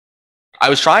I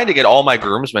was trying to get all my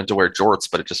groomsmen to wear jorts,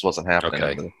 but it just wasn't happening.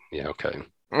 Okay. Yeah. Okay.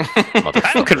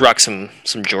 Kyle could rock some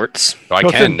jorts. Oh, I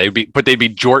can. They'd be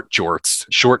jorts,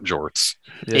 short jorts.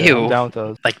 Yeah, Ew. I'm down with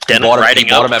those. Like He denim bought riding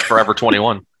them up. at Forever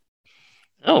 21.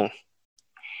 Oh,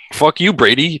 Fuck you,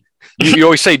 Brady. You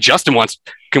always say Justin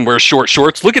can wear short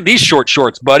shorts. Look at these short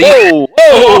shorts, buddy. whoa!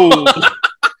 I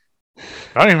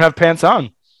don't even have pants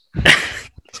on.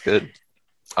 That's good.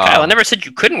 Kyle, I never said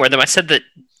you couldn't wear them. I said that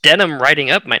denim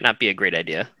riding up might not be a great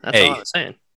idea. That's all I was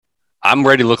saying. I'm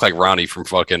ready to look like Ronnie from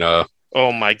fucking Oh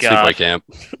my Sleepaway god! Camp.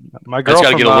 My I girl just got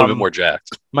to from, get a little bit more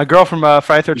jacked. My girl from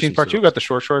Friday 13th Part 2 got the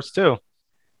short shorts too.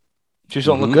 She just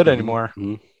don't look good anymore.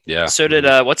 Mm-hmm. Yeah. So did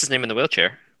what's his name in the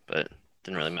wheelchair, but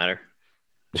didn't really matter.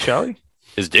 Shelly?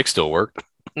 His dick still worked.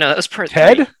 No, that was part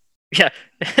Ted? 3. Yeah,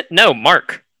 no,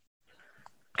 Mark.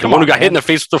 The one who got hit in the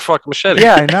face with the fucking machete.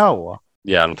 Yeah, I know.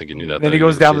 Yeah, I don't think you knew that. Then though. he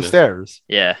goes You down never the seen stairs.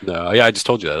 Yeah, it. No, yeah, I just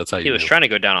told you that. That's how he you was knew. trying to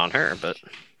go down on her, but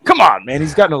Come on, man.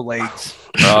 He's got no legs.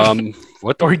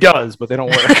 What the? Or he does, but they don't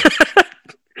work.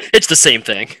 it's the same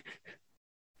thing.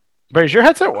 Brady, is your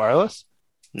headset wireless?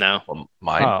 No, Well,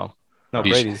 mine. Oh. No,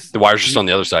 Brady's. The wire's just on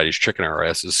the other side. He's tricking our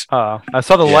asses. I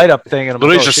saw the Yeah. light up thing. And I'm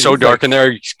Literally, like, it's just shit, so he's dark like- in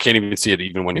there, you can't even see it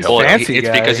even when you He's hold it. fancy It's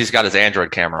guy. because he's got his Android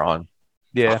camera on.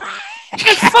 Yeah.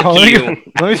 fuck Oh, you.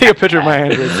 Let me take a picture of my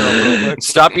Android. real quick.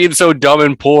 Stop being so dumb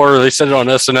and poor. They said it on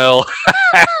SNL.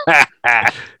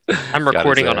 I'm Got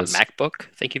recording his on a ass. MacBook.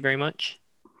 Thank you very much.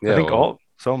 Yeah, I think well,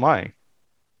 so am I.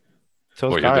 So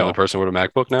is what, you're the Kyle. only person with a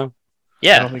MacBook now?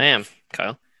 Yeah, don't think- I am,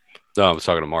 Kyle. No, I was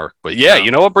talking to Mark. But yeah, Oh.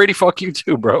 you know what, Brady? Fuck you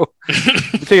too, bro.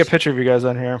 Let me take a picture of you guys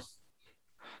on here.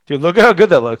 Dude, look at how good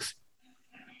that looks.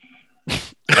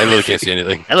 I really can't see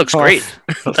anything. That looks great.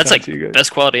 I'll That's send like it to you guys.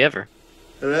 best quality ever.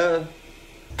 Hello?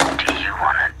 Do you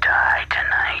want to die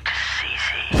tonight,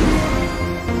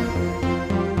 Cece?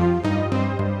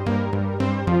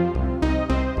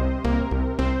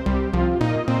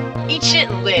 Eat shit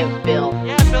and live, Bill.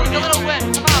 Yeah, Bill, it's a little wet.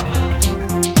 Come on.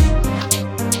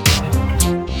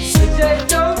 I said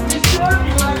don't disturb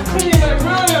me while I'm cleaning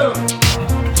my room!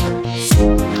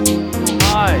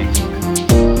 Hi.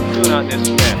 Doing on this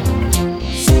mess.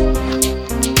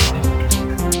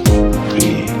 Be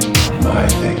my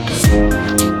victim.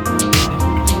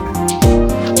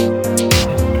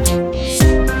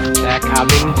 They're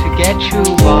coming to get you,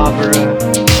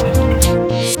 Barbara.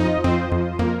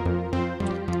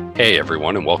 Hey,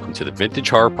 everyone, and welcome to the Vintage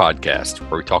Horror Podcast,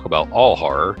 where we talk about all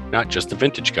horror, not just the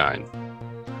vintage kind.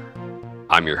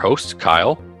 I'm your host,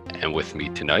 Kyle, and with me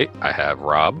tonight, I have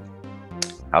Rob,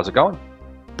 How's it going?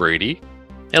 Brady,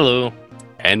 Hello.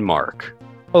 and Mark.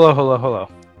 Hello.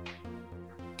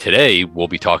 Today, we'll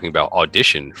be talking about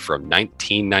Audition from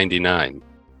 1999.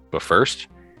 But first,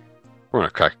 we're going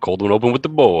to crack a cold one open with the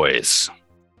boys.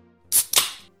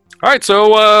 All right,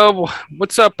 so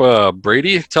what's up,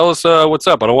 Brady? Tell us what's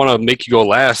up. I don't want to make you go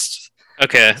last.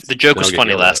 Okay, the joke Then was I'll get funny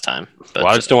yelled last at. time. But,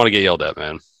 Well, I just don't want to get yelled at,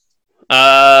 man.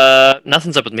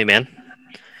 nothing's up with me, man.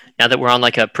 Now that we're on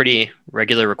like a pretty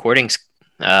regular recording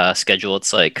schedule,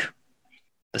 it's like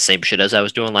the same shit as I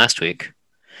was doing last week.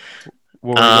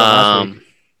 What were you doing last week?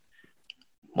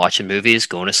 Watching movies,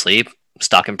 going to sleep,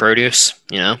 stocking produce,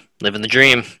 living the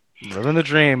dream. Living the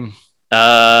dream.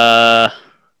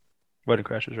 Wedding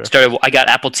crashes, right? I got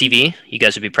Apple TV. You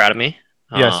guys would be proud of me.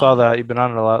 Yeah, I saw that. You've been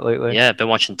on it a lot lately. Yeah, I've been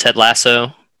watching Ted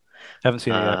Lasso. Haven't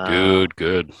seen it yet.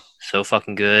 Good. So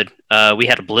fucking good. We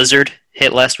had a blizzard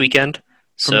hit last weekend.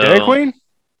 From So Dairy Queen?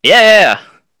 Yeah.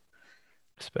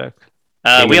 Respect.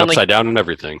 We upside down and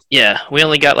everything. Yeah, we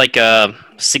only got like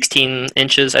 16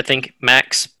 inches, I think,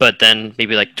 max. But then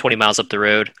maybe like 20 miles up the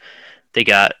road, they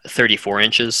got 34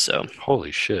 inches. So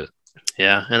Holy shit.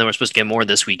 yeah, and then we're supposed to get more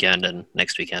this weekend and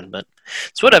next weekend, but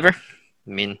it's whatever. I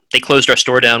mean, they closed our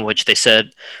store down, which they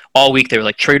said all week. They were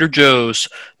like, Trader Joe's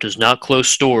does not close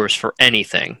stores for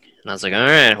anything. And I was like, all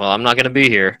right, well, I'm not going to be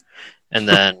here. And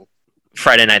then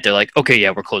Friday night, they're like, okay,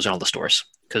 yeah, we're closing all the stores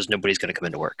because nobody's going to come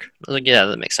into work. I was like, yeah,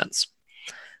 that makes sense.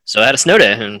 So I had a snow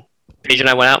day, and Paige and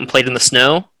I went out and played in the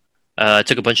snow.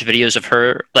 Took a bunch of videos of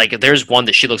her. Like, there's one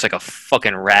that she looks like a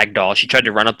fucking rag doll. She tried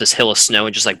to run up this hill of snow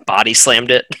and just like body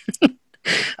slammed it.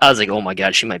 I was like, oh my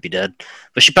god, she might be dead.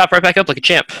 But she popped right back up like a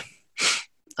champ.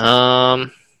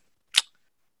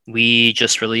 We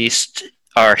just released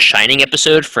our Shining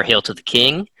episode for Hail to the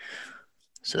King.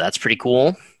 So that's pretty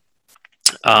cool.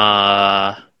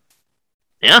 Yeah,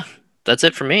 that's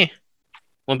it for me.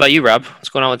 What about you, Rob? What's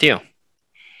going on with you?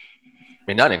 I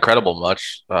mean, not incredible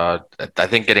much. I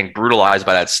think getting brutalized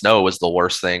by that snow was the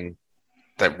worst thing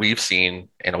that we've seen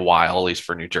in a while, at least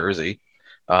for New Jersey.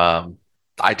 I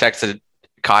texted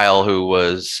Kyle, who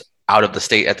was out of the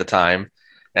state at the time,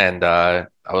 and I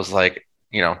was like,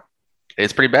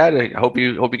 it's pretty bad. I hope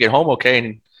you get home okay.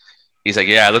 And he's like,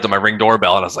 yeah, I looked at my Ring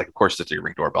doorbell, and I was like, of course it's your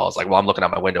Ring doorbell. I was like, well, I'm looking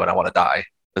out my window and I want to die.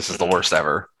 This is the worst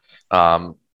ever.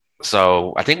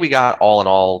 So I think we got all in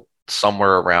all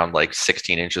somewhere around like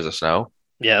 16 inches of snow.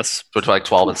 Yes. So it's like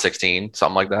 12 and 16,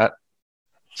 something like that.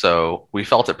 So we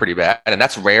felt it pretty bad, and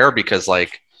that's rare because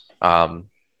like, I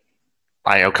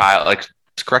know Kyle. Like,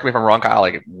 correct me if I'm wrong, Kyle.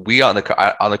 Like, we on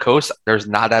the coast, there's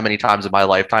not that many times in my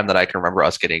lifetime that I can remember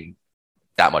us getting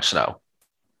that much snow.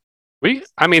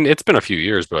 I mean, it's been a few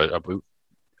years, but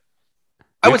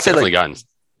I would say like gotten.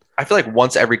 I feel like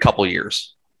once every couple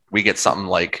years we get something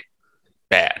like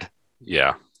bad.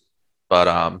 Yeah.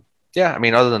 But yeah, I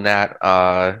mean, other than that,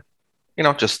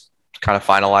 just kind of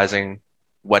finalizing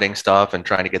wedding stuff and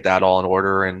trying to get that all in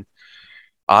order, and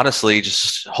honestly,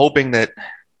 just hoping that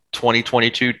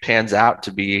 2022 pans out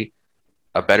to be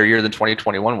a better year than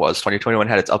 2021 was. 2021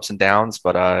 had its ups and downs,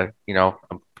 but I'm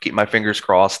keeping my fingers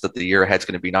crossed that the year ahead is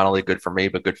going to be not only good for me,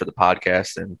 but good for the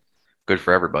podcast and good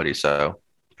for everybody. So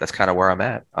that's kind of where I'm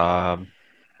at.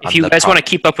 If you guys want to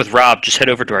keep up with Rob, just head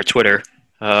over to our Twitter.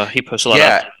 He posts a lot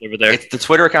of stuff over there. The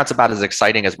Twitter account's about as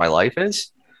exciting as my life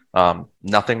is.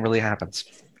 Nothing really happens.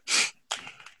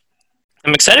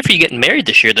 I'm excited for you getting married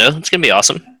this year, though. It's going to be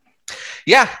awesome.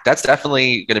 Yeah, that's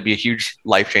definitely going to be a huge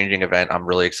life-changing event. I'm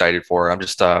really excited for it. I'm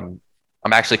just, I'm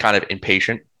actually kind of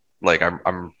impatient. Like,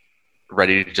 I'm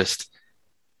ready to just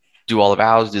do all the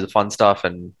vows, do the fun stuff,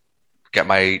 and get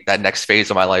that next phase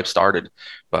of my life started.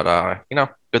 But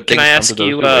good things. Can I ask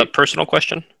you a personal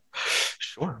question?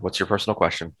 Sure. What's your personal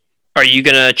question? Are you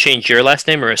going to change your last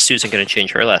name, or is Susan going to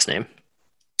change her last name?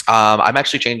 I'm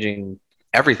actually changing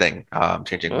everything.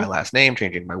 Changing my last name,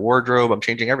 changing my wardrobe. I'm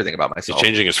changing everything about myself. He's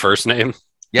changing his first name.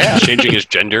 Yeah. He's changing his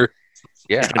gender.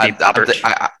 Yeah.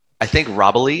 I think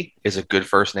Robalee is a good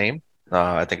first name.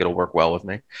 I think it'll work well with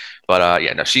me. But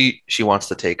she wants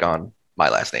to take on my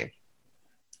last name.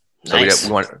 So nice.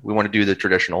 we want to do the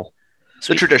traditional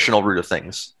route of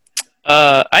things.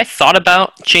 I thought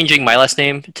about changing my last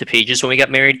name to Pages when we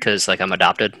got married because like I'm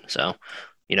adopted, so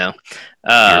your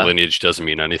lineage doesn't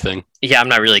mean anything. Yeah, I'm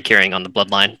not really carrying on the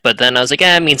bloodline. But then I was like,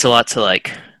 it means a lot to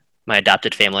like my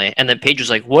adopted family. And then Paige was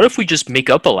like, what if we just make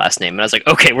up a last name? And I was like,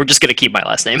 okay, we're just gonna keep my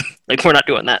last name. Like, we're not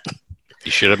doing that.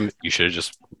 You should have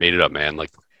just made it up, man.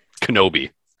 Like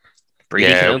Kenobi.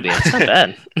 Brady Kenobi. That's not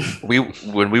bad.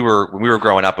 When we were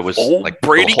growing up, it was like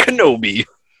Brady Kenobi.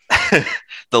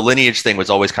 The lineage thing was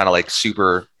always kind of like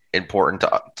super important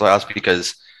to us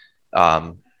because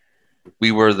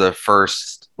we were the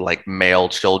first like male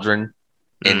children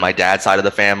in my dad's side of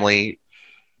the family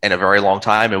in a very long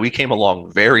time, and we came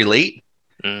along very late.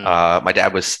 My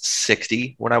dad was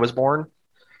 60 when I was born,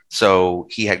 so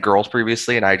he had girls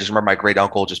previously, and I just remember my great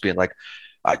uncle just being like,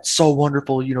 it's so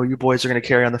wonderful, you boys are going to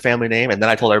carry on the family name. And then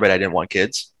I told everybody I didn't want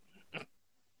kids,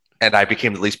 and I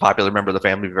became the least popular member of the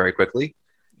family very quickly.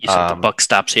 You said the buck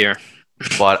stops here.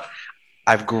 But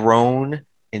I've grown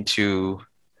into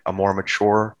a more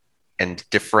mature and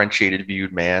differentiated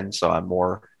viewed man, so I'm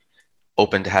more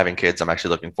open to having kids. I'm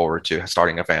actually looking forward to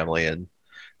starting a family, and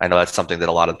I know that's something that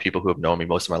a lot of the people who have known me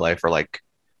most of my life are like,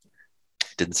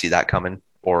 didn't see that coming,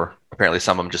 or apparently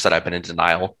some of them just said I've been in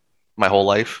denial my whole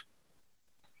life.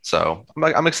 So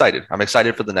I'm excited. I'm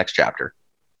excited for the next chapter.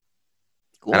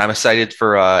 Cool. And I'm excited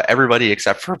for everybody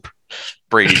except for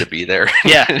Brady to be there.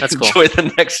 Yeah, that's cool. Enjoy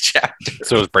the next chapter.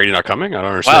 So is Brady not coming? I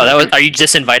don't understand. Wow, are you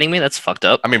just inviting me? That's fucked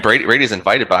up. I mean, Brady's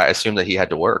invited, but I assume that he had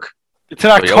to work. It's in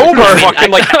October.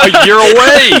 Fucking like a year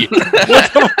away.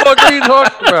 What the fuck are you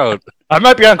talking about? I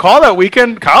might be on call that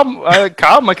weekend.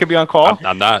 Kyle might be on call.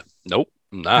 I'm not. Nope.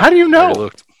 I'm not. How do you know?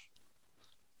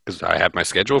 Because I have my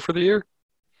schedule for the year.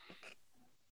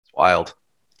 It's wild.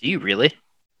 Do you really?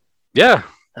 Yeah.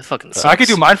 That fucking sucks. I could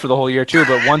do mine for the whole year too,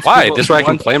 but once this way I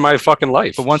can plan my fucking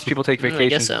life. But once people take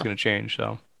vacations, so. It's going to change.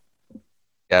 So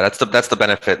yeah, that's the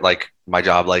benefit. Like my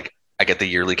job, like I get the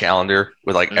yearly calendar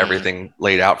with like everything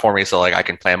laid out for me, so like I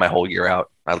can plan my whole year out.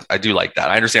 I do like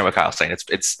that. I understand what Kyle's saying.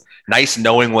 It's nice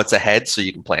knowing what's ahead, so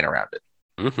you can plan around it.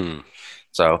 Mm-hmm.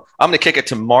 So I'm going to kick it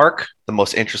to Mark, the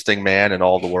most interesting man in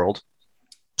all the world.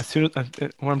 As soon as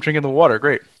when I'm drinking the water,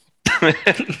 great.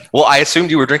 Well, I assumed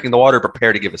you were drinking the water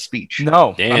prepared to give a speech.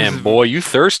 No. Damn, boy, you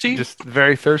thirsty? Just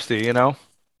very thirsty,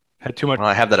 Had too much. Well,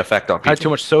 I have that effect on people. Had too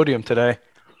much sodium today.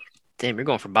 Damn, you're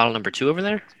going for bottle number 2 over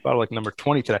there? Bottle like number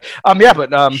 20 today. Yeah,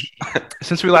 but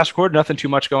since we last recorded, nothing too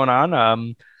much going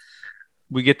on.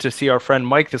 We get to see our friend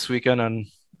Mike this weekend on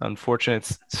unfortunate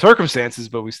circumstances,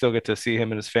 but we still get to see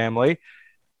him and his family.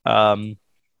 Haven't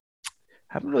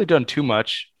really done too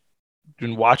much.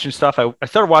 Been watching stuff. I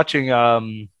started watching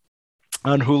on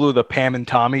Hulu the Pam and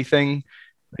Tommy thing,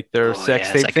 like their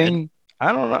sex tape thing.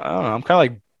 I don't know. I'm kind of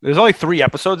like, there's only 3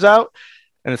 episodes out,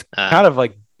 and it's kind of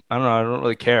like, I don't know. I don't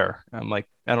really care. I'm like,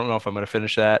 I don't know if I'm going to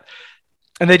finish that.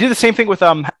 And they did the same thing with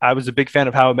I was a big fan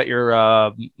of How I Met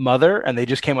Your Mother, and they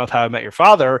just came out with How I Met Your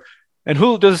Father. And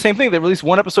Hulu does the same thing. They release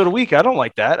 1 episode a week. I don't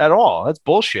like that at all. That's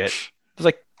bullshit. It's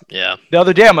like, Yeah. the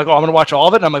other day, I'm like, oh, I'm going to watch all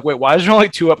of it. And I'm like, wait, why is there only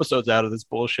 2 episodes out of this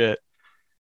bullshit?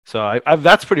 So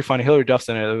that's pretty funny. Hilary Duff's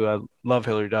in it. I love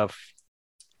Hilary Duff.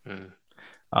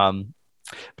 But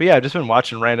yeah, I've just been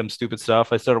watching random stupid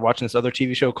stuff. I started watching this other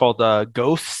TV show called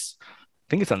Ghosts. I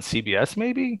think it's on CBS,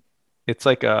 maybe. It's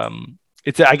like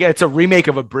it's a remake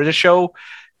of a British show,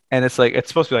 and it's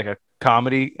supposed to be like a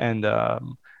comedy, and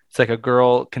it's like a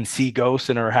girl can see ghosts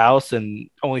in her house, and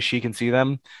only she can see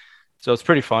them. So it's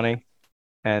pretty funny.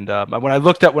 And when I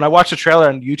watched the trailer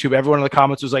on YouTube, everyone in the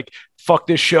comments was like, "Fuck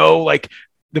this show! Like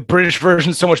the British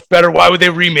version's so much better. Why would they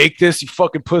remake this? You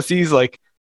fucking pussies!" Like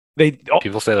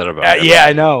people say that about yeah,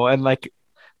 I know. And like,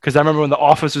 because I remember when The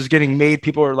Office was getting made,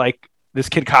 people were like, this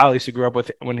kid Kyle used to grow up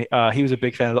with when he was a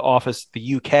big fan of The Office,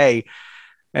 the UK.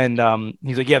 And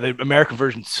he's like, yeah, the American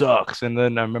version sucks. And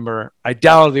then I remember I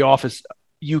downloaded the Office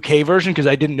UK version because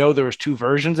I didn't know there was 2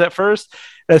 versions at first.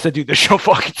 And I said, dude, the show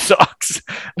fucking sucks.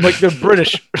 I'm like, they're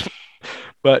British.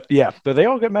 But yeah, but they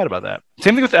all get mad about that.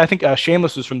 Same thing with, I think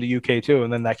Shameless was from the UK too.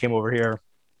 And then that came over here.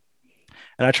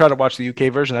 And I tried to watch the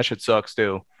UK version. That shit sucks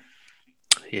too.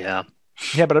 Yeah.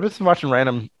 Yeah, but I've been watching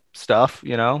random stuff,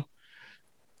 We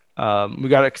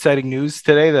got exciting news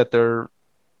today that they're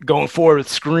going forward with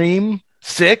Scream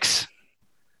 6.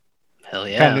 Hell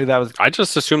yeah. Kind of knew that was. I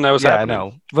just assumed that was happening. I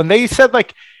know. When they said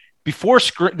like before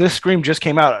this Scream just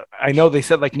came out, I know they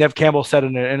said like Nev Campbell said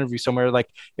in an interview somewhere like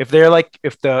if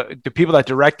the people that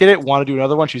directed it want to do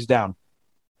another one, she's down.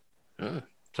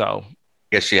 So I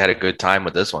guess she had a good time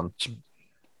with this one.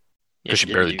 Because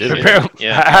she barely did it.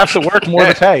 Half the work, more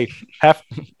the pay.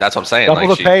 That's what I'm saying.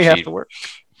 Double the pay, half the work.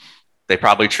 They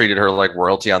probably treated her like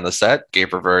royalty on the set,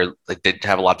 gave her didn't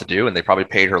have a lot to do, and they probably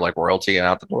paid her like royalty and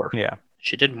out the door. Yeah.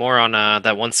 She did more on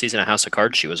that one season of House of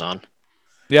Cards she was on.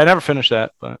 Yeah, I never finished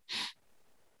that, but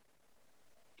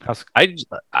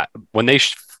when they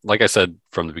like I said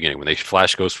from the beginning, when they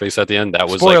flash Ghostface at the end, that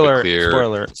was spoiler, like a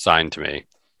clear sign to me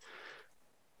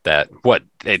that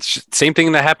it's same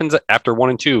thing that happens after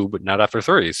 1 and 2, but not after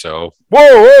 3. So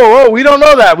whoa, we don't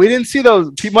know that. We didn't see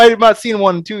those. People might have not seen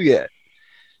 1 and 2 yet.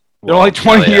 They're only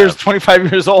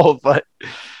 25 years old, but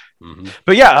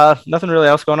but yeah, nothing really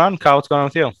else going on. Kyle, what's going on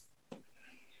with you?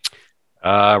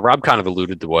 Rob kind of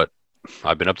alluded to what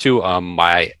I've been up to.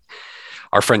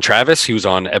 Our friend Travis, he was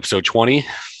on episode 20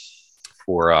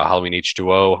 for Halloween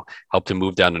H2O, helped him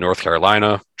move down to North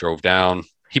Carolina, drove down.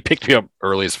 He picked me up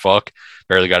early as fuck,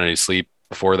 barely got any sleep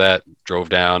before that, drove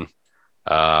down,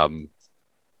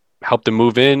 helped him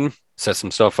move in, set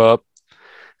some stuff up,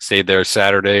 stayed there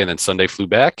Saturday, and then Sunday flew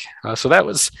back. So that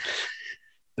was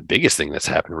the biggest thing that's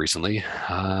happened recently.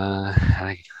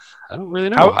 I don't really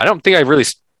know. I don't think I really...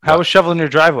 How was shoveling your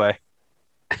driveway?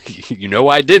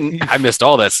 I didn't. I missed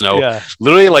all that snow. Yeah.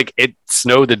 Literally, like, it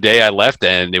snowed the day I left,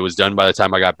 and it was done by the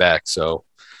time I got back. So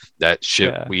that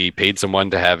shit, we paid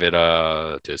someone to have it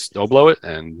to snow blow it,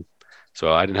 and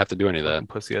so I didn't have to do any of that.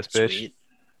 Pussy ass bitch. Sweet.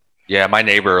 Yeah, my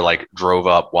neighbor like drove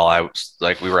up while I was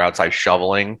we were outside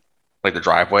shoveling like the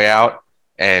driveway out,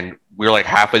 and we were like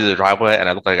halfway to the driveway, and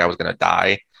I looked like I was gonna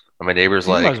die. And my neighbor's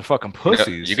you like, guys are fucking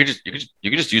pussies. You could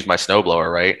just use my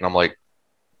snowblower, right? And I'm like,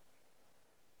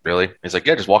 really? He's like,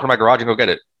 yeah, just walk in my garage and go get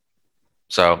it.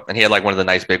 So, and he had like one of the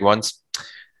nice big ones.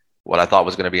 What I thought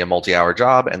was going to be a multi-hour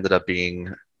job ended up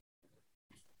being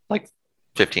like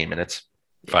 15 minutes.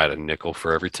 If I had a nickel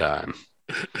for every time.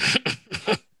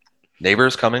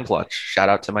 Neighbors come in clutch. Shout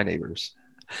out to my neighbors.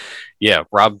 Yeah,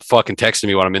 Rob fucking texted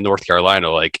me when I'm in North Carolina,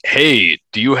 like, hey,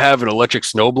 do you have an electric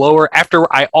snowblower? After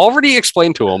I already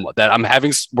explained to him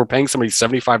that we're paying somebody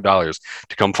 $75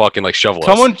 to come fucking like shovel us.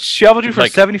 Someone shoveled you for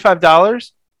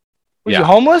 $75? Was you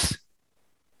homeless?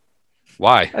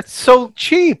 Why? That's so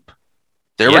cheap.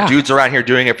 There were dudes around here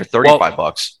doing it for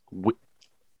 $35.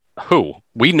 Who?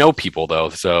 We know people though,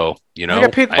 so I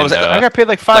got paid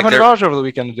like $500 over the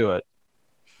weekend to do it.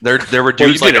 There were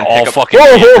dudes like all fucking.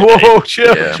 Whoa,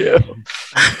 chill.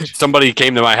 Somebody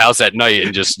came to my house at night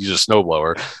and just used a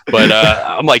snowblower. But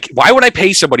I'm like, why would I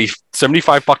pay somebody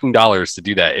 $75 fucking to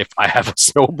do that if I have a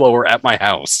snowblower at my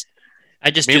house? I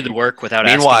just do the work without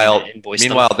asking to invoice them.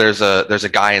 Meanwhile, there's a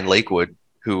guy in Lakewood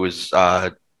who was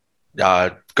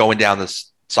going down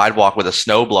this sidewalk with a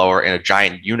snowblower and a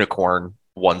giant unicorn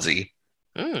onesie,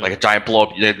 like a giant blow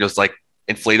up. It was like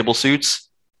inflatable suits.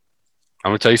 I'm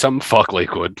gonna tell you something. Fuck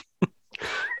Lakewood.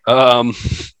 But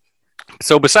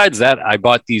So besides that, I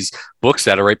bought these books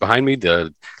that are right behind me.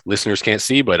 The listeners can't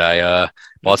see, but I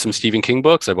bought some Stephen King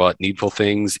books. I bought Needful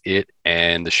Things, It,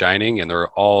 and The Shining, and they're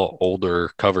all older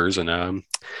covers. And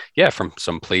from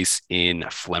some place in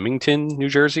Flemington, New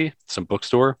Jersey, some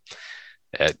bookstore.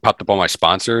 It popped up on my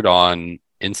sponsored on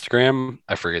Instagram.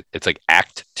 I forget. It's like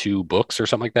Act 2 Books or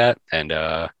something like that. And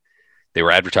they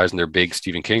were advertising their big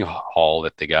Stephen King haul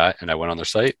that they got. And I went on their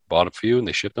site, bought a few, and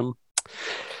they shipped them.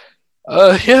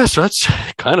 So that's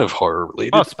kind of horror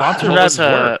related. Oh, sponsored ads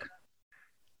work.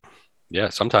 Yeah,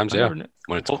 sometimes, when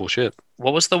it's cool shit.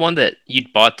 What was the one that you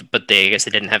bought, but I guess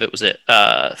they didn't have it? Was it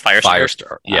Firestarter?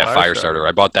 Firestarter. Yeah, Firestarter.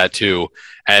 I bought that too.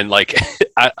 And like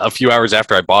a few hours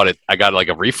after I bought it, I got like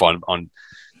a refund on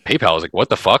PayPal. I was like, what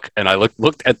the fuck? And I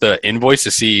looked at the invoice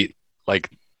to see like,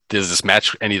 does this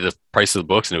match any of the price of the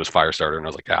books? And it was Firestarter. And I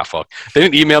was like, fuck. They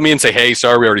didn't email me and say, hey,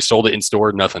 sorry, we already sold it in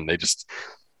store. Nothing. They just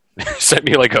sent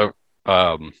me like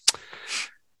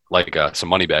some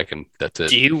money back, and that's it.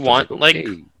 Do you want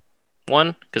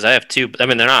one? Because I have two. I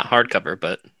mean, they're not hardcover,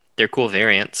 but they're cool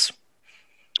variants.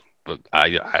 But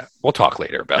we'll talk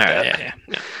later about that.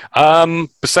 Yeah.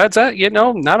 Besides that,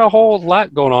 not a whole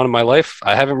lot going on in my life.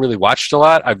 I haven't really watched a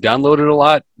lot. I've downloaded a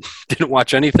lot. Didn't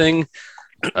watch anything.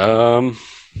 That's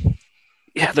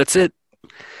it.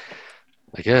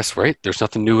 I guess, right? There's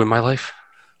nothing new in my life.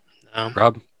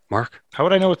 Rob, Mark? How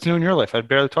would I know what's new in your life? I'd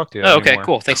barely talk to you. Oh, okay,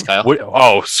 cool. Thanks,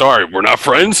 Kyle. Sorry, we're not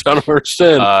friends. I don't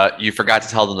understand. You forgot to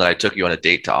tell them that I took you on a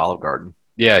date to Olive Garden.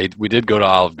 Yeah, we did go to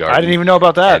Olive Garden. I didn't even know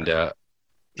about that. And,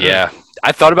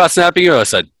 I thought about snapping you. I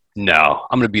said, no,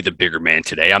 I'm going to be the bigger man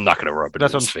today. I'm not going to rub it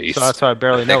in his face. So that's why I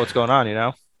barely know what's going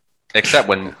on, Except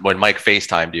when Mike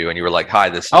FaceTimed you and you were like, hi,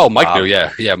 this is Mike Bob. knew,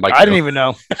 yeah. Mike I didn't even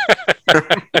know.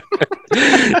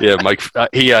 Yeah, Mike,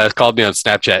 he called me on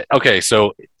Snapchat. Okay,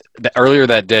 so earlier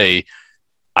that day,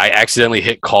 I accidentally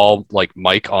hit call like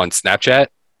Mike on Snapchat,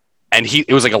 and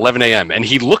it was like 11 a.m. and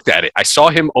he looked at it. I saw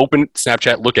him open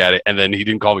Snapchat, look at it, and then he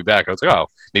didn't call me back. I was like, oh,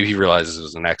 maybe he realizes it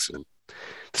was an accident.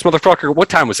 This motherfucker, what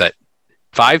time was that?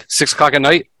 5, 6 o'clock at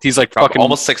night? He's like fucking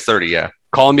almost 6:30, yeah.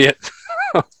 Calling me at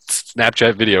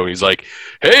Snapchat video. He's like,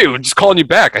 hey, we're just calling you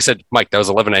back. I said, Mike, that was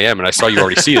 11 a.m. and I saw you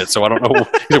already see it, so I don't know.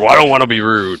 He's like, well, I don't want to be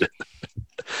rude.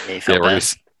 Yeah, we're going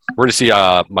to see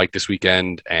Mike this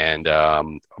weekend, and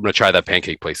I'm going to try that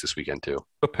pancake place this weekend too.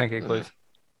 What pancake place?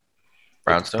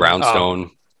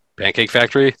 Brownstone Pancake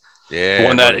Factory. Yeah. The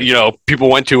one that, people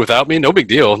went to without me. No big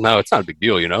deal. No, it's not a big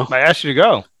deal, I asked you to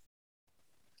go.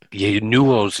 Yeah, you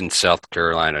knew I was in South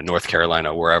Carolina, North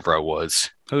Carolina, wherever I was.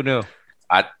 Who knew?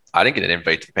 I didn't get an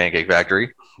invite to the Pancake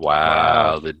Factory.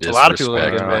 Wow. The disrespect. A lot of people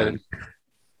got invited.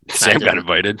 Sam got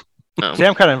invited. Oh.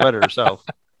 Sam kind of invited herself.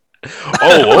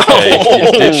 Oh,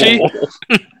 okay. Did she?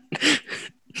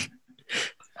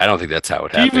 I don't think that's how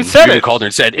it happened. You even said it. Called her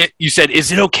and said, you said,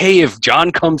 is it okay if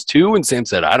John comes too? And Sam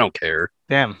said, I don't care.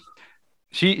 Damn.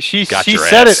 She Got said your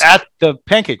ass. it at the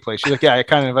pancake place. She's like, yeah, I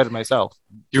kind of invited myself.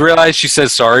 You realize she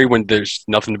says sorry when there's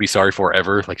nothing to be sorry for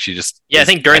ever? Like she just... Yeah, I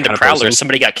think during the Prowler,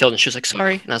 somebody got killed and she was like,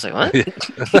 sorry. And I was like, what?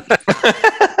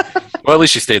 Well, at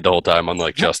least she stayed the whole time,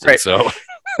 unlike Justin, right. So...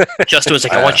 Justin was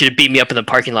like, I want you to beat me up in the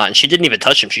parking lot. And she didn't even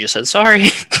touch him. She just said,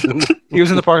 sorry. He was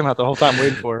in the parking lot the whole time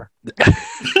waiting for her.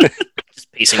 Just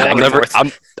pacing back and forth.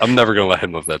 I'm never going to let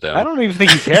him live that down. I don't even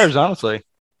think he cares, honestly.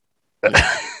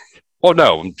 Well,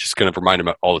 no, I'm just going to remind him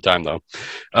all the time, though.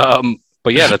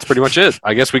 But yeah, that's pretty much it.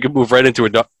 I guess we could move right into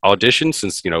an audition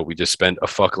since, we just spent a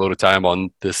fuckload of time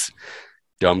on this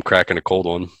dumb crack and a cold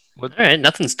one. All right,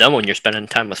 nothing's dumb when you're spending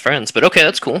time with friends, but okay,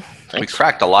 that's cool. Thanks. We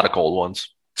cracked a lot of cold ones.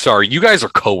 Sorry, you guys are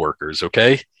coworkers,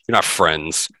 okay? You're not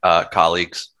friends.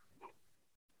 Colleagues.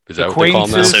 Is that what they call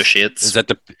them now? Associates. Is that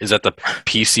the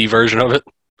PC version of it?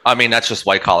 I mean, that's just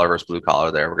white collar versus blue collar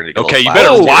there. We're going to get okay, you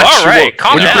better watch. All right,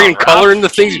 calm when down, you bring Rob. color in the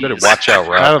things, you better watch out,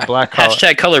 Rob. I have a black collar.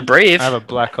 Hashtag color brave. I have a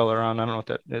black collar on. I don't know what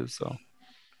that is, so.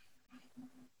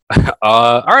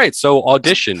 All right, so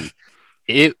Audition.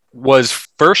 It was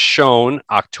first shown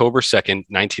October 2nd,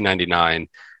 1999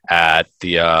 at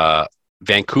the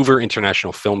Vancouver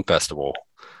International Film Festival.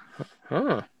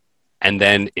 Huh. And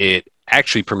then it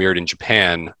actually premiered in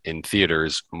Japan in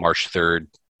theaters March 3rd,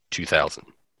 2000.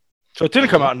 So it didn't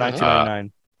come out in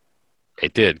 1999.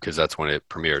 It did, because that's when it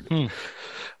premiered.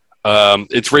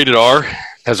 It's rated R,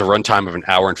 has a runtime of 1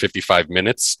 hour and 55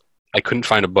 minutes. I couldn't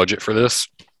find a budget for this.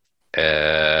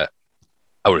 I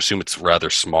would assume it's rather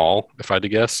small, if I had to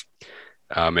guess.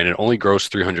 And it only grossed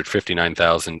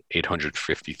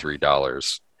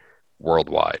 $359,853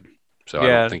 worldwide. So I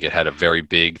don't think it had a very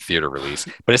big theater release.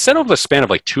 But it said over the span of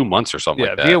like 2 months or something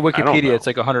like that. Via Wikipedia, it's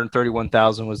like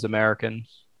 131,000 was American.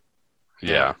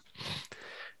 Yeah.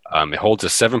 It holds a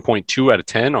 7.2 out of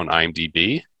 10 on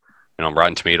IMDb. And on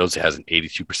Rotten Tomatoes, it has an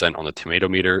 82% on the tomato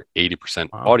meter, 80%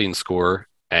 audience score,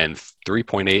 and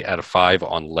 3.8 out of 5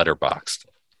 on Letterboxd.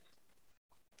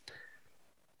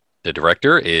 The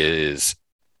director is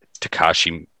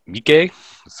Takashi Miike.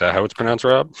 Is that how it's pronounced,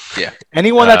 Rob? Yeah.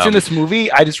 Anyone that's in this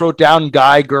movie, I just wrote down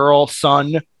guy, girl,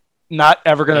 son. Not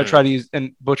ever going to try to use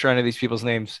and butcher any of these people's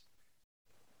names.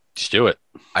 Just do it.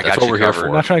 I That's got what you we're here covered. for.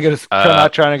 I'm not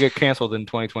trying to get canceled in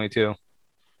 2022.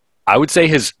 I would say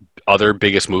his other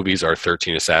biggest movies are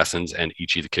 13 Assassins and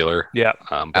Ichi the Killer. Yeah.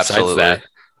 Besides Absolutely. that,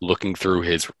 looking through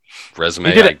his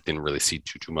resume, did I it. didn't really see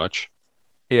too much.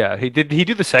 Yeah, he did. He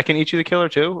do the second Ichi the Killer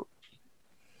too.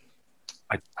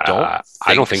 I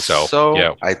don't think so.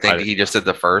 Yeah, I think he just did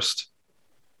the first.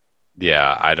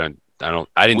 Yeah, I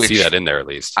didn't see that in there at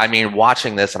least. I mean,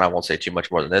 watching this, and I won't say too much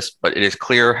more than this, but it is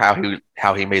clear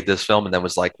how he made this film, and then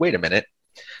was like, wait a minute,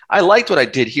 I liked what I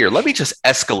did here. Let me just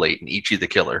escalate in Ichi the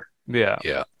Killer. Yeah.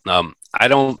 Yeah. I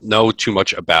don't know too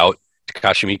much about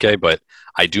Takashi Miike, but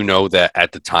I do know that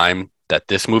at the time that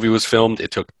this movie was filmed,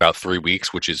 it took about 3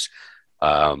 weeks, which is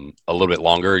a little bit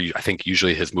longer. I think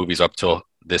usually his movies up till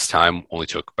this time only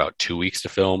took about 2 weeks to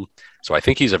film. So I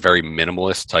think he's a very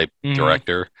minimalist type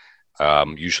director.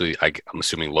 Usually, I'm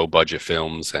assuming low budget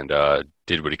films, and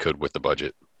did what he could with the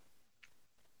budget.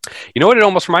 You know what it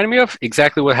almost reminded me of?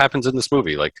 Exactly what happens in this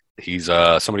movie. Like he's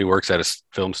somebody works at a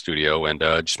film studio and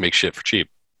just makes shit for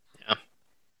cheap. Yeah.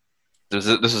 This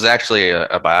is actually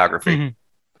a biography. Mm-hmm.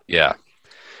 Yeah.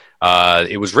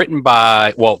 It was written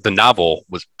by, the novel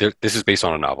was, this is based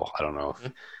on a novel. I don't know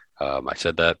if I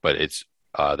said that, but it's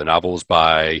the novel is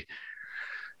by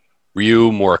Ryu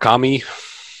Murakami.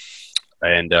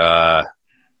 And I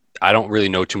don't really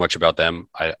know too much about them.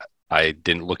 I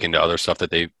didn't look into other stuff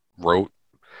that they wrote.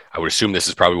 I would assume this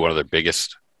is probably one of their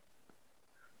biggest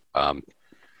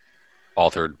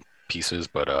authored pieces,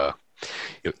 but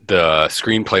the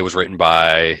screenplay was written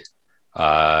by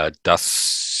Daisuke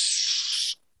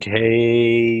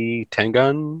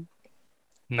Tengun.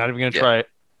 Not even gonna try it.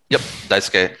 Yep,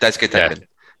 Daisuke Tengun.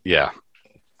 Yeah.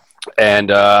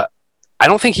 And I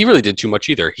don't think he really did too much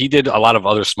either. He did a lot of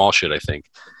other small shit, I think.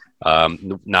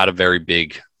 Not a very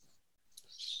big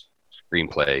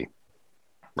screenplay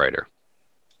writer.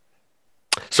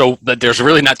 So there's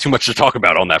really not too much to talk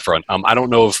about on that front. I don't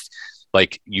know if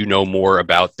you know more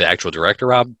about the actual director,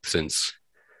 Rob, since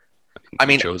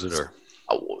you chose it, or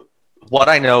what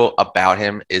I know about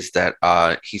him is that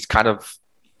he's kind of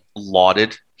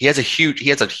lauded. He has a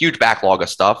huge backlog of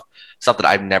stuff that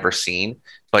I've never seen,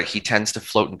 but he tends to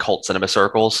float in cult cinema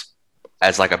circles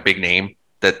as like a big name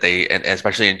that and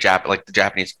especially in the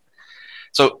Japanese.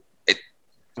 So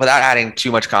without adding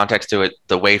too much context to it,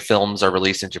 the way films are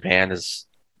released in Japan is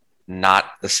not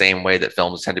the same way that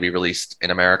films tend to be released in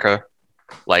America.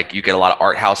 Like you get a lot of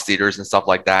art house theaters and stuff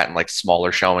like that, and like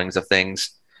smaller showings of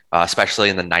things, especially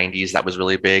in the 90s. That was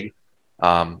really big.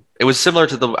 It was similar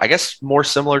to more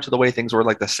similar to the way things were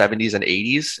like the 70s and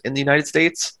 80s in the United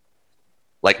States,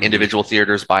 like individual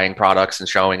theaters buying products and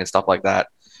showing and stuff like that.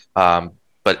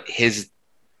 But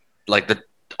the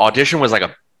Audition was like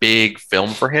a big film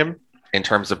for him in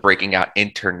terms of breaking out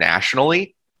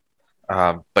internationally.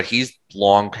 But he's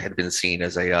long had been seen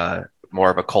as a more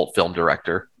of a cult film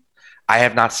director. I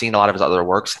have not seen a lot of his other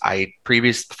works.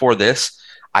 Before this,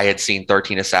 I had seen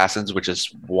 13 Assassins, which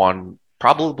is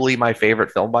probably my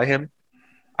favorite film by him.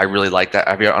 I really like that.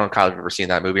 I don't know, Kyle, if you've ever seen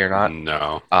that movie or not.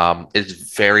 No.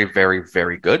 It's very, very,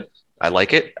 very good. I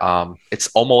like it. It's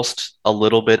almost a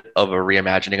little bit of a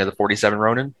reimagining of the 47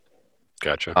 Ronin.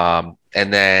 Gotcha.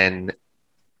 And then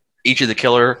Ichi the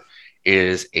Killer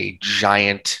is a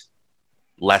giant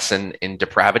lesson in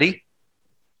depravity.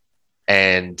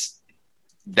 And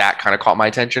that kind of caught my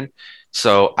attention.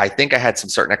 So I think I had some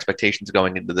certain expectations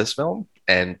going into this film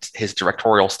and his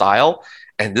directorial style.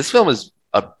 And this film is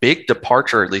a big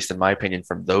departure, at least in my opinion,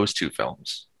 from those two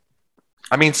films.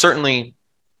 I mean, certainly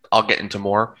I'll get into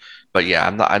more, but yeah,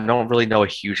 I don't really know a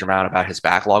huge amount about his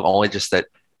backlog, only just that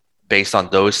based on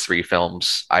those three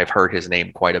films, I've heard his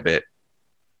name quite a bit.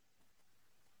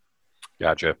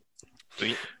 Gotcha.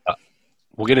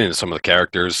 We'll get into some of the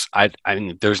characters. I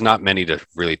mean, there's not many to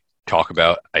really talk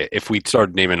about. If we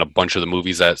started naming a bunch of the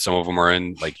movies that some of them are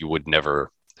in, you would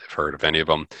never have heard of any of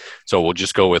them. So we'll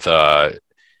just go with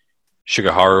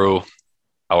Shigeharu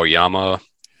Aoyama.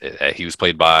 He was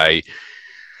played by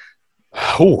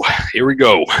here we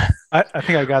go. I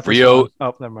think I got this Ryo one.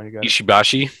 Oh, never mind. You got it.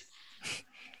 Ishibashi,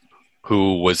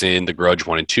 who was in The Grudge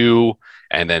 1 and 2,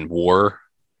 and then War,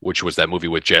 which was that movie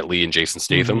with Jet Li and Jason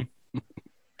Statham.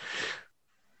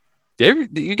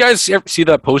 You guys ever see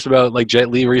that post about Jet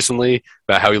Li recently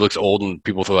about how he looks old and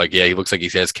people feel he looks like he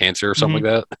has cancer or something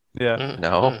like that? Yeah.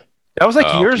 No. That was like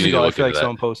Oh, years you need to ago. I look feel into like that.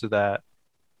 someone posted that.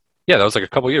 Yeah, that was like a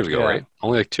couple years ago, Yeah. right?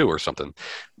 Only like 2 or something,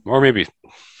 or maybe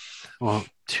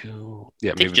 2.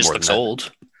 Yeah, I think he maybe just more looks than that.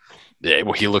 old. Yeah,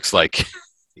 well, he looks like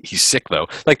he's sick though.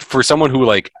 Like for someone who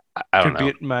like I don't Could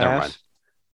know. beat my Never ass. mind.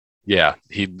 Yeah,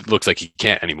 he looks like he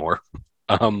can't anymore.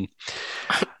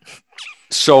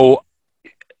 So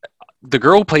the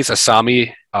girl who plays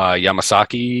Asami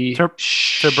Yamasaki.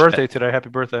 It's her birthday today. Happy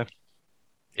birthday.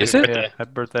 Is Happy it? birthday. Yeah,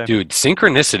 happy birthday. Dude,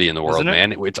 synchronicity in the world, Isn't it?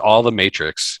 man. It's all the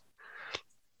Matrix.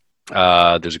 There's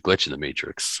a glitch in the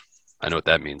Matrix. I know what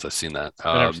that means. I've seen that.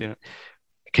 I've never seen it.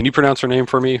 Can you pronounce her name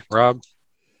for me, Rob?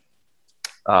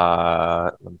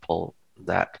 Let me pull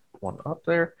that one up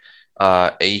there.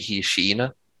 Eihi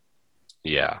Shiina.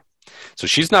 Yeah. So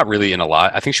she's not really in a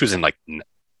lot. I think she was in like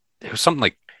it was something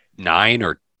like 9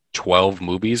 or 12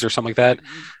 movies or something like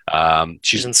that.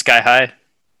 She's in Sky High,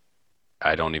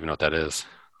 I don't even know what that is.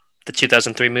 the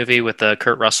 2003 movie with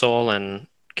Kurt Russell and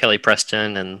Kelly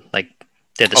Preston, and like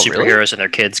they had the Oh, really? superheroes and their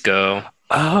kids go.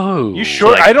 Oh, You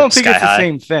sure? like I don't think Sky it's the High.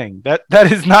 same thing.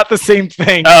 That is not the same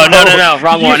thing. Oh bro. no,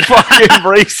 wrong You one. fucking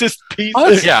racist piece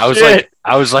of Yeah, shit.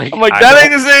 I was like, I'm like, I that don't-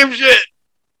 ain't the same shit.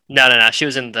 No. She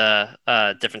was in the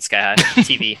different Sky High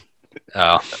TV.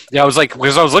 Oh, yeah, I was like,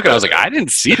 because I was looking, I was like, I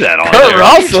didn't see that on Kurt there. What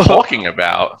are you Russell. talking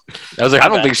about? I was like, My I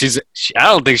don't bad. think I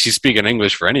don't think she's speaking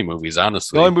English for any movies,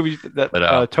 honestly. The only movie that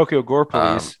But, Tokyo Gore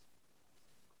Police.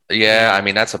 Yeah, I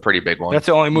mean that's a pretty big one. That's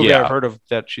the only movie Yeah. I've heard of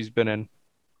that she's been in.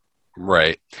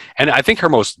 Right. And I think her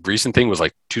most recent thing was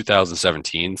like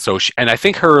 2017. So and I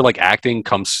think her like acting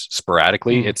comes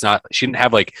sporadically. Mm. It's not, she didn't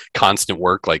have like constant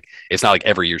work. Like it's not like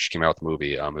every year she came out with a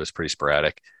movie. It was pretty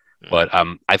sporadic. But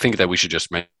I think that we should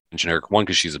just mention her, one,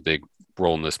 because she's a big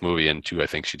role in this movie, and 2, I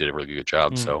think she did a really good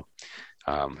job. Mm. So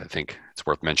I think it's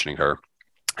worth mentioning her.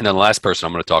 And then the last person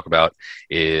I'm going to talk about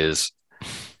is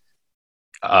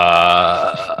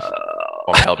Want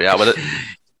me to help you out with it?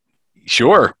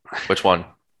 sure. Which one?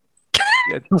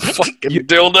 Fucking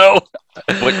dildo.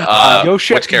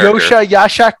 Yosha which character?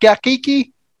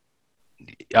 Yashakakiki?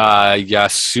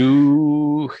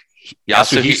 Yasuhisa.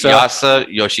 Yasa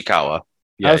Yoshikawa. That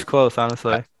Yeah, was close,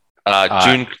 honestly.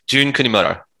 Jun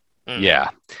Kunimura. yeah.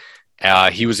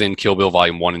 He was in Kill Bill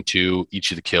Volume 1 and 2,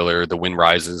 Ichi the Killer, The Wind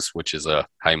Rises, which is a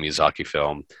Hayao Miyazaki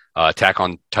film, Attack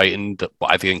on Titan.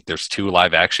 I think there's 2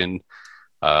 live action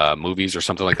movies or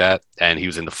something like that. And he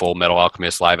was in the Full Metal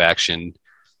Alchemist live action.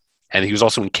 And he was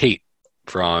also in Kate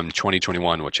from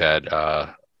 2021, which had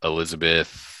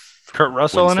Elizabeth Kurt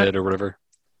Russell in Winstead it? or whatever.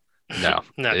 No.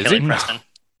 No, Is Kelly he? Preston.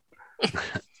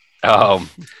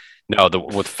 No,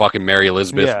 with fucking Mary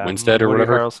Elizabeth Yeah, Winstead or Woody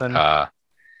whatever. Harrelson.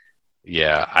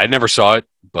 Yeah, I never saw it,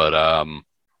 but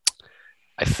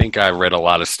I think I read a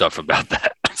lot of stuff about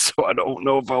that, so I don't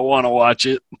know if I want to watch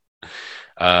it.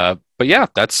 But yeah,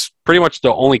 that's pretty much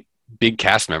the only big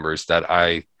cast members that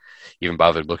I even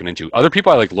bothered looking into. Other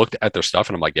people I like looked at their stuff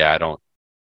and I'm like, yeah, I don't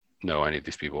know any of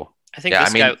these people. I think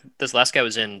this last guy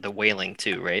was in The Wailing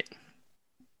too, right?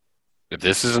 If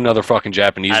this is another fucking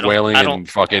Japanese I don't- wailing I and don't-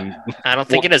 fucking I don't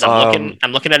think Well, it is.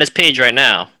 I'm looking at his page right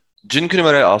now. Jun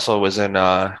Kunimura also was in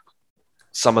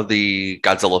some of the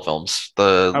Godzilla films,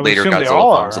 the I would later assume they Godzilla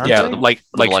all films, are, of yeah, the like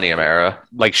Millennium era.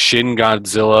 like Shin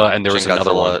Godzilla, and there was Shin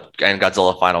another one. Godzilla and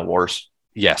Godzilla Final Wars.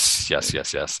 Yes. Yeah, I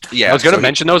was going so to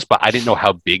mention those, but I didn't know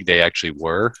how big they actually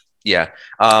were. Yeah.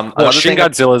 Well, Another Shin thing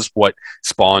Godzilla is what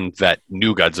spawned that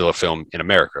new Godzilla film in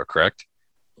America, correct?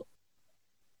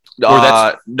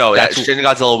 no, that's- Shin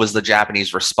Godzilla was the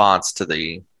Japanese response to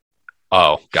the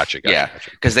Oh, gotcha. Yeah.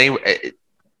 because they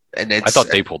and it's I thought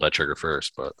they pulled that trigger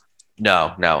first, but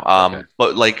no. Okay.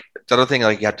 But like the other thing,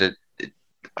 like you have to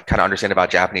kind of understand about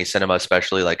Japanese cinema,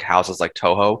 especially like houses like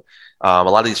Toho. A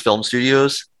lot of these film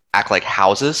studios act like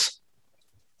houses,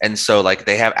 and so like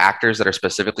they have actors that are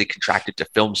specifically contracted to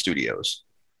film studios.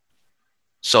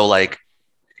 So like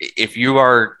if you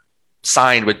are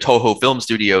signed with Toho Film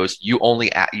Studios, you're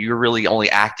really only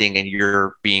acting and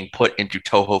you're being put into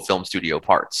Toho Film Studio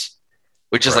parts,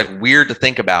 which is Right. like weird to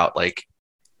think about, like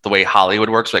the way Hollywood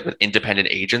works, like with independent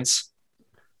agents.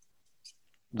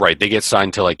 right, they get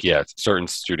signed to like certain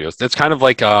studios. That's kind of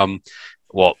like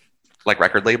well, Like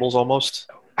record labels almost.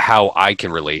 how I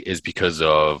can relate is because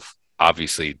of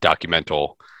obviously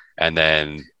Documental, and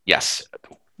then Yes.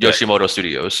 Yoshimoto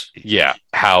Studios.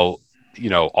 how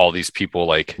all these people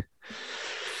like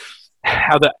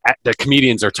how the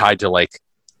comedians are tied to like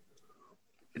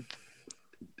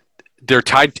they're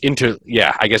tied into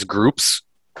I guess groups.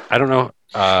 I don't know.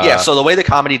 So the way the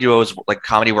comedy duos, like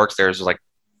comedy works, there's like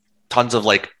tons of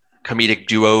like comedic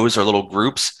duos or little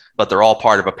groups, but they're all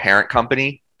part of a parent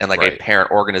company and like Right. a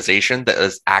parent organization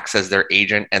that acts as their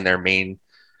agent and their main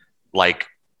like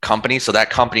company. So that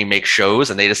company makes shows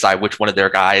and they decide which one of their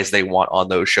guys they want on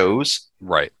those shows.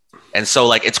 Right. And so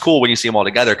like it's cool when you see them all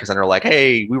together because then they're like,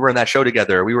 hey, we were in that show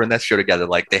together. We were in that show together.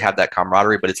 Like they have that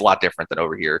camaraderie, but it's a lot different than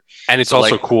over here. And it's So,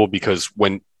 also like- cool because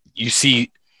when you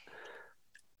see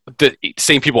the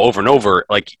same people over and over,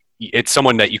 like it's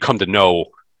someone that you come to know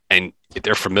and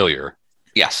they're familiar.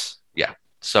 Yes. Yeah.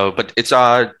 So, but it's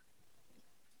of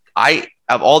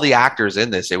all the actors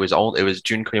in this, it was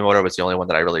Jun Kunimoto was the only one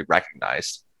that I really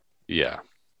recognized. Yeah.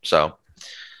 So,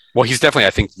 Well, he's definitely,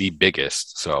 I think, the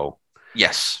biggest. So,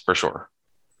 yes, for sure.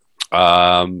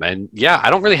 and yeah, I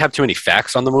don't really have too many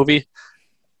facts on the movie.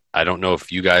 I don't know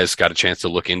if you guys got a chance to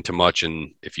look into much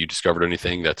and if you discovered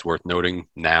anything that's worth noting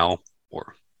now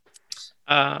or.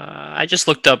 I just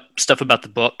looked up stuff about the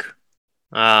book.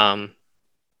 I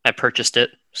purchased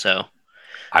it, so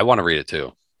I want to read it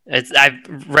too.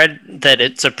 I've read that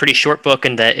it's a pretty short book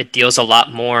and that it deals a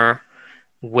lot more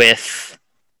with,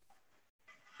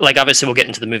 like, obviously we'll get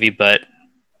into the movie, but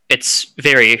it's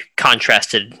very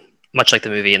contrasted, much like the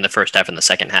movie in the first half and the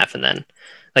second half, and then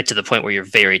like to the point where you're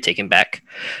very taken back.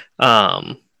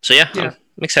 So yeah. I'm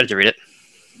excited to read it.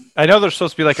 I know there's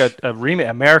supposed to be like a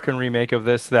American remake of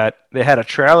this that they had a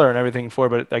trailer and everything for,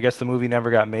 but I guess the movie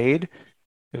never got made.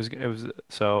 It was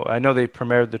so I know they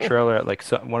premiered the trailer at like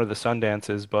one of the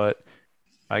Sundances, but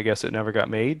I guess it never got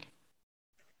made.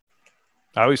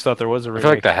 I always thought there was a I remake.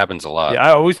 feel like that happens a lot. Yeah,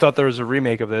 I always thought there was a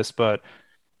remake of this, but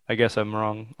I guess I'm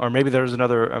wrong. Or maybe there was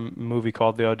another movie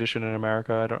called The Audition in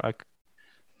America.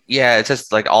 Yeah, it's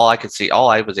just like all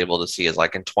I was able to see is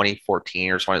like in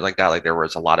 2014 or something like that. Like there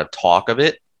was a lot of talk of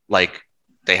it. Like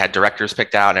they had directors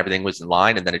picked out and everything was in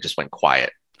line, and then it just went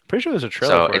quiet. Pretty sure there's a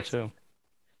trailer for it too.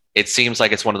 It seems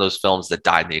like it's one of those films that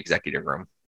died in the executive room.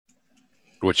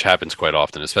 Which happens quite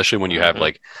often, especially when you have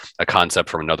like a concept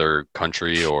from another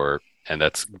country and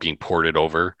that's being ported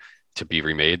over to be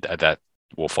remade. That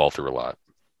will fall through a lot.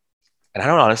 And I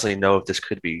don't honestly know if this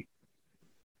could be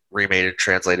remade and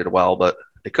translated well, but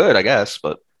it could, I guess.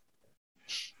 But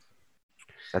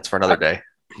that's for another day.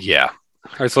 Yeah.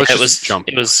 All right, so let's just jump.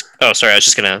 It was. Oh, sorry. I was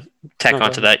just gonna tack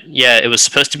onto that. Yeah, it was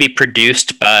supposed to be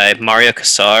produced by Mario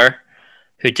Casar,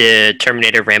 who did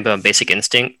Terminator, Rambo, and Basic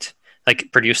Instinct.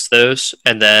 Like produced those,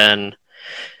 and then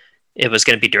it was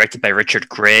going to be directed by Richard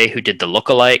Gray, who did The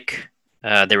Lookalike.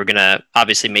 They were going to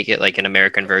obviously make it like an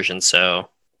American version, so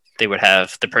they would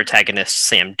have the protagonist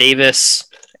Sam Davis,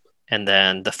 and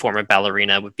then the former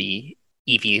ballerina would be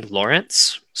Evie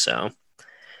Lawrence. So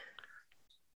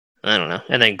I don't know.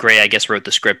 And then Gray, I guess, wrote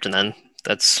the script, and then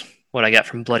that's what I got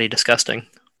from Bloody Disgusting.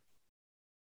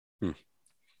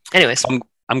 Anyways,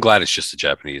 I'm glad it's just a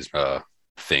Japanese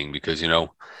thing because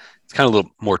it's kind of a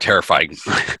little more terrifying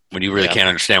when you really can't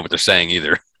understand what they're saying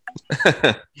either.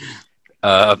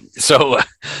 So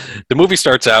the movie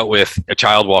starts out with a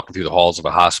child walking through the halls of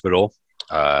a hospital.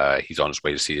 He's on his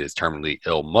way to see his terminally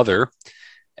ill mother,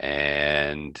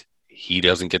 and he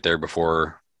doesn't get there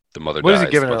before the mother dies. What is he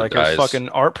giving her, like a fucking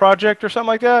art project or something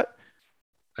like that?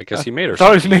 I guess he made her. I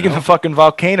thought he was making the fucking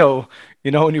volcano,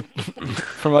 when you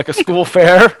from like a school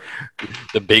fair.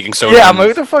 The baking soda. Yeah, I'm like,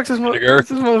 what the fuck's what's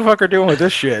this motherfucker doing with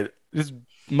this shit? His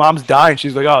mom's dying.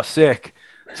 She's like, oh, sick.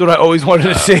 That's what I always wanted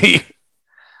to see.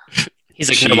 He's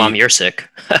like, no, Mom, you're sick.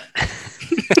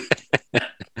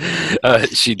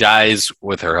 She dies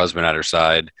with her husband at her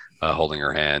side, holding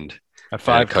her hand. At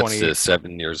 5:28. Cuts to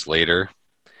 7 years later,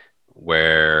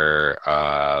 where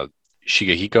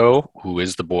Shigehiko, who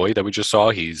is the boy that we just saw,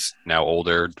 he's now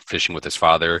older, fishing with his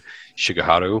father,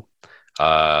 Shigeharu.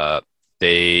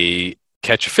 They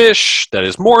catch a fish that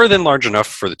is more than large enough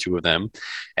for the two of them,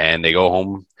 and they go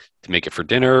home to make it for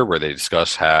dinner, where they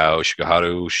discuss how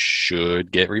Shigeharu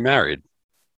should get remarried.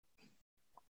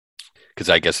 Because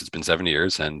I guess it's been 7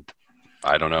 years, and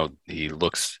I don't know, he's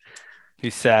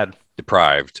sad,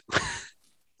 deprived,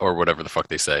 or whatever the fuck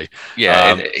they say.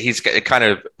 Yeah, and it kind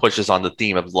of pushes on the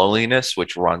theme of loneliness,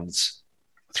 which runs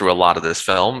through a lot of this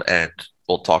film, and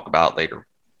we'll talk about later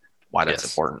why that's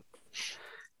important.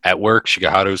 At work,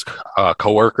 Shigeharu's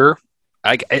coworker,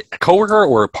 a coworker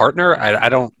or a partner, I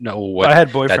don't know what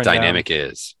that dynamic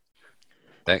is.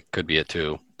 That could be it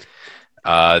too.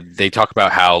 They talk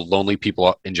about how lonely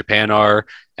people in Japan are,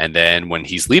 and then when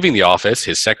he's leaving the office,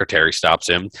 his secretary stops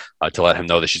him to let him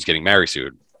know that she's getting married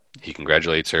soon. He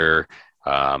congratulates her,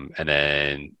 and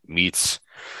then meets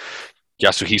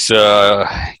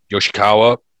Yasuhisa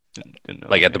Yoshikawa,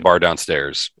 like at the bar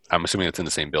downstairs. I'm assuming it's in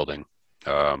the same building.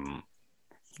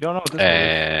 Don't know what this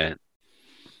and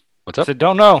what's up? I said,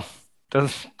 don't know.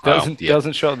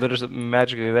 Doesn't show that there's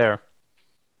magically there.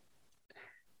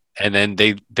 And then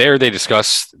they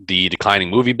discuss the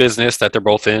declining movie business that they're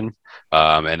both in.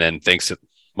 And then thanks to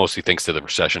mostly thanks to the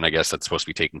recession, I guess, that's supposed to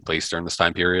be taking place during this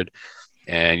time period.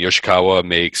 And Yoshikawa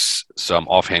makes some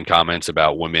offhand comments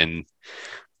about women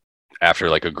after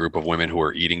like a group of women who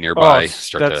are eating nearby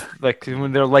like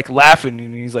when they're like laughing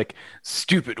and he's like,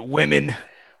 "Stupid women."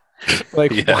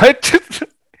 Like Yeah. what?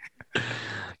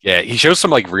 Yeah, he shows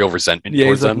some like real resentment Yeah,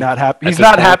 towards he's like them. not happy. at He's this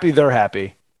not point. happy. They're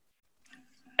happy.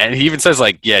 And he even says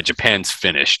like, "Yeah, Japan's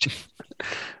finished,"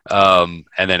 and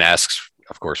then asks,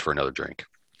 of course, for another drink.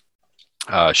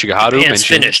 Shigeharu Japan's mentions,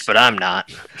 finished, but I'm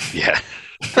not. yeah,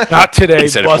 Not today, He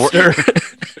said, Buster.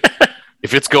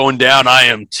 if it's going down, I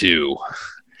am too.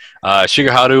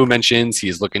 Shigeharu mentions he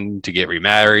is looking to get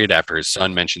remarried after his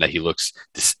son mentioned that he looks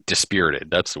dispirited.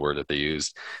 That's the word that they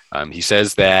used. He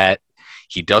says that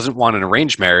he doesn't want an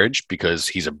arranged marriage because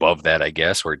he's above that, I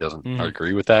guess, or he doesn't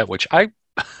agree with that, which I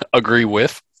agree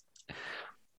with.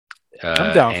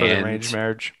 I'm down for the arranged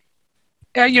marriage.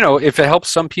 Yeah, if it helps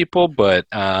some people, but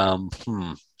we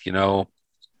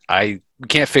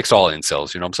can't fix all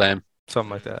incels. You know what I'm saying? Something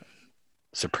like that.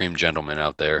 Supreme gentleman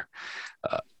out there.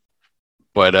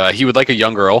 But he would like a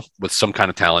young girl with some kind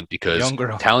of talent because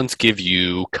talents give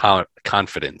you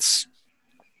confidence.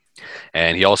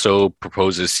 And he also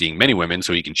proposes seeing many women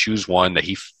so he can choose one that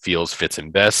he feels fits him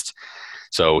best,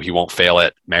 so he won't fail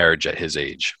at marriage at his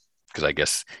age. Because I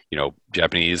guess,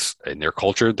 Japanese in their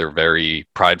culture, they're very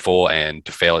prideful, and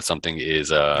to fail at something is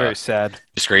Very sad.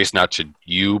 disgrace, not to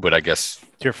you, but I guess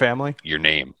To your family. your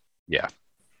name. Yeah.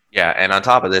 Yeah, and on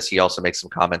top of this, he also makes some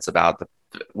comments about the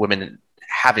women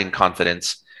having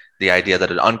confidence, the idea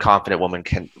that an unconfident woman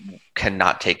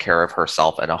cannot take care of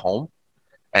herself in a home,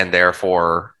 and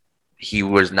therefore he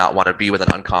would not want to be with an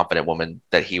unconfident woman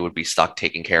that he would be stuck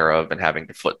taking care of and having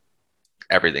to foot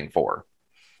everything for.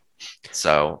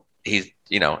 So he's,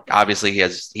 obviously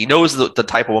he knows the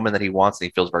type of woman that he wants, and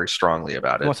he feels very strongly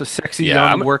about He it. wants a sexy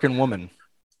young working woman.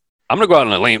 I'm going to go out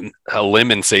on a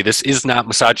limb and say this is not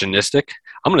misogynistic.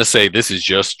 I'm going to say this is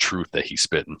just truth that he's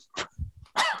spitting.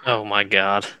 Oh my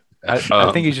god. I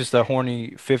think he's just a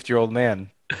horny 50-year-old man.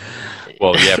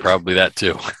 Well, yeah, probably that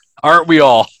too. Aren't we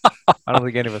all? I don't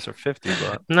think any of us are 50,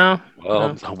 but No.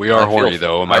 Well, we are horny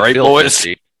though. Am I right, feel boys?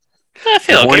 50. I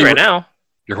feel You're okay horny right now.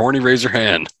 You're horny, raise your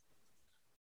hand.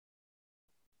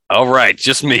 All right,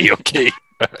 just me, okay.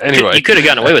 Anyway. You could have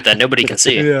gotten away with that. Nobody can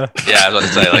see. yeah. Yeah, I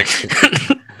was about to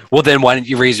say, Well, then why didn't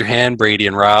you raise your hand, Brady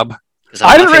and Rob?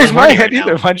 I didn't raise my hand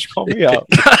either. Why'd you call me out?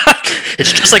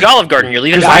 It's just like Olive Garden. You're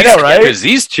leaving. I know, right? Because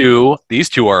these two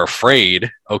are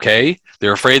afraid, okay?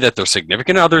 They're afraid that their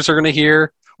significant others are going to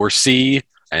hear or see,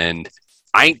 and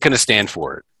I ain't going to stand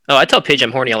for it. Oh, I tell Paige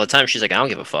I'm horny all the time. She's like, I don't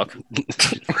give a fuck.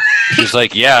 She's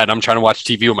like, yeah, and I'm trying to watch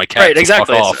TV with my cat. Right, so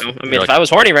exactly. fuck off. So, I mean, if I was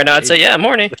horny right now, I'd say, yeah, I'm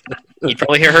horny. You'd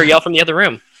probably hear her yell from the other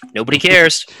room. Nobody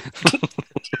cares.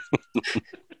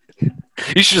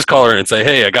 You should just call her and say,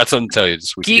 hey, I got something to tell you.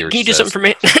 Just Can you do something for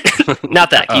me? Not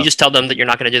that. Can you just tell them that you're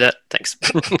not going to do that? Thanks.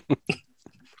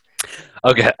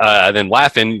 Okay. Then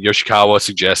laughing, Yoshikawa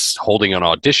suggests holding an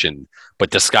audition, but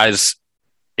disguise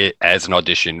it as an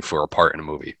audition for a part in a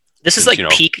movie. This is like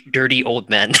peak dirty old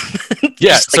men.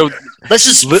 Yeah. So let's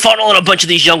just funnel in a bunch of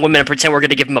these young women and pretend we're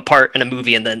going to give them a part in a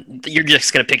movie, and then you're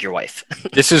just going to pick your wife.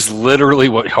 This is literally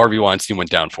what Harvey Weinstein went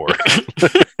down for.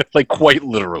 Like quite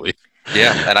literally.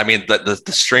 yeah, and I mean the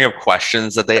string of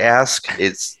questions that they ask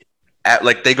is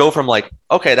they go from like,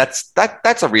 okay, that's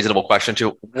a reasonable question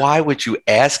to why would you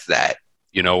ask that?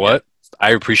 You know what?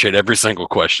 I appreciate every single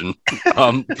question,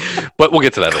 but we'll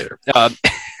get to that later.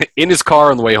 In his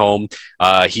car on the way home,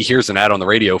 he hears an ad on the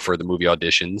radio for the movie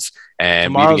auditions,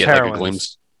 and we even get like a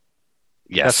glimpse.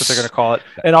 Yes, that's what they're going to call it.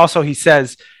 And also, he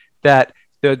says that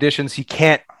the auditions, he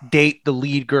can't date the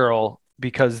lead girl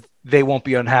because they won't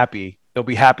be unhappy. They'll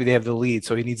be happy they have the lead,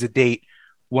 so he needs to date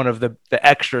one of the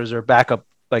extras or backup,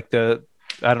 like I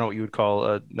don't know what you would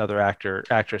call another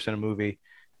actress in a movie.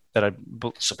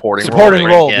 Supporting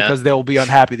role yeah. Because they'll be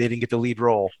unhappy they didn't get the lead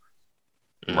role.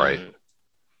 Right.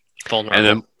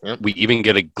 And then we even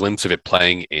get a glimpse of it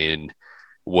playing in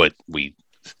what we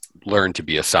learn to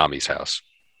be Asami's house.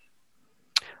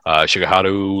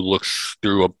 Shigeharu looks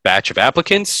through a batch of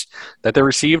applicants that they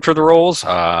received for the roles,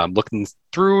 looking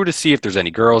through to see if there's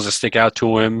any girls that stick out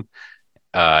to him.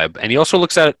 And he also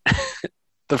looks at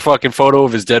the fucking photo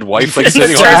of his dead wife, like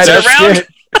sitting on his desk, around.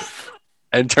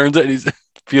 and turns out he's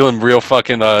feeling real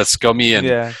fucking scummy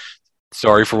and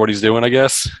sorry for what he's doing, I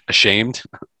guess. Ashamed.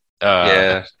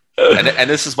 Yeah. And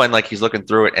this is when like he's looking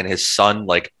through it and his son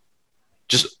like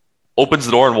just opens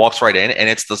the door and walks right in, and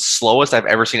it's the slowest I've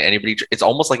ever seen anybody. It's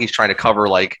almost like he's trying to cover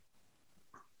like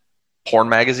porn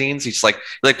magazines. He's like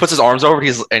puts his arms over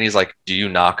it, and he's like, do you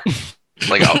knock?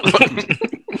 Like,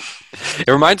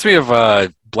 It reminds me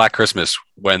of Black Christmas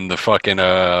when the fucking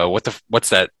what's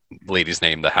that lady's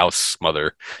name? The house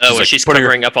mother. Oh, when she's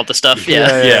covering up all the stuff.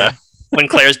 Yeah. Yeah. When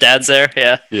Claire's dad's there.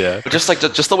 Yeah. Yeah. but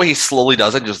just the way he slowly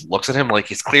does it, just looks at him like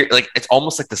he's clear. Like it's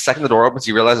almost like the second the door opens,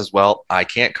 he realizes, well, I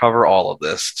can't cover all of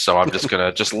this, so I'm just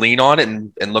gonna just lean on it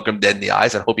and look him dead in the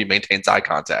eyes and hope he maintains eye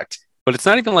contact. But it's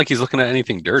not even like he's looking at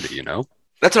anything dirty, you know?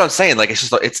 That's what I'm saying. Like it's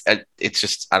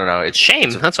just I don't know. It's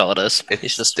Shame. That's all it is.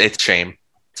 It's shame.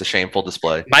 It's a shameful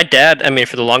display. My dad, I mean,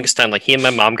 for the longest time, like he and my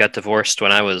mom got divorced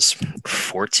when I was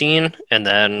 14. And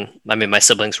then, I mean, my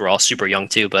siblings were all super young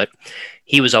too, but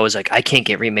he was always like, I can't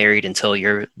get remarried until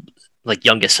your like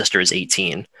youngest sister is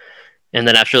 18. And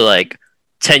then after like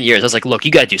 10 years, I was like, look,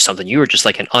 you got to do something. You were just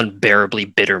like an unbearably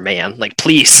bitter man. Like,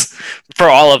 please, for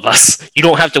all of us, you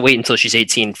don't have to wait until she's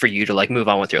 18 for you to like move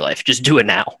on with your life. Just do it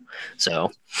now.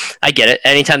 So I get it.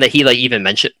 Anytime that he like even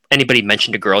anybody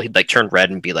mentioned a girl, he'd like turn red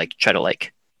and be like, try to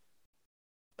like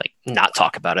not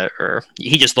talk about it, or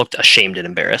he just looked ashamed and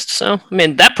embarrassed. So, I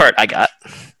mean, that part I got.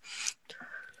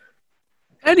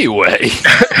 Anyway.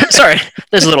 Sorry,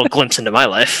 there's a little glimpse into my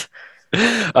life.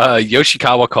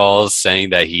 Yoshikawa calls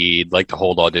saying that he'd like to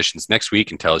hold auditions next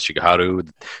week and tells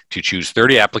Shigeharu to choose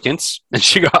 30 applicants. And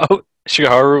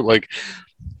Shigeharu like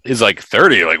is like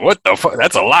 30, like what the fuck?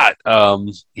 That's a lot.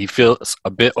 He feels a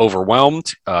bit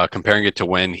overwhelmed, comparing it to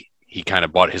when he kind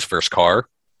of bought his first car.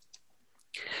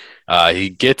 He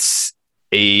gets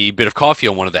a bit of coffee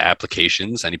on one of the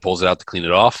applications and he pulls it out to clean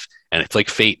it off. And it's like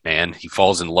fate, man. He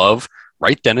falls in love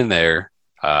right then and there.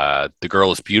 The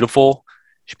girl is beautiful.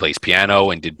 She plays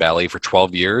piano and did ballet for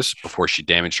 12 years before she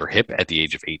damaged her hip at the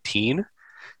age of 18,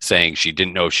 saying she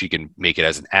didn't know if she can make it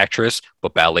as an actress,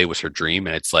 but ballet was her dream.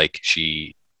 And it's like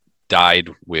she died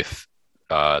with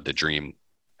the dream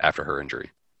after her injury.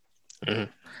 Mm-hmm.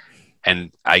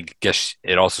 And I guess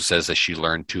it also says that she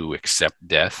learned to accept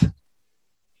death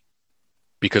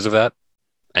because of that.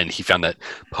 And he found that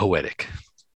poetic.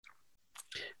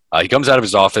 He comes out of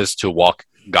his office to walk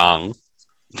Gang.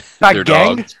 Not their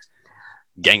gang? dog.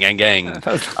 Gang.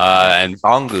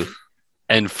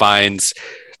 And finds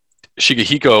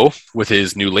Shigehiko with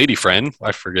his new lady friend.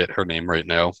 I forget her name right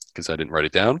now because I didn't write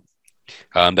it down.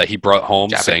 That he brought home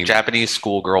saying Japanese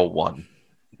schoolgirl 1.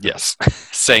 Yes,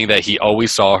 saying that he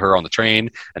always saw her on the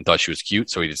train and thought she was cute,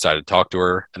 so he decided to talk to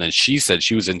her. And then she said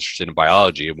she was interested in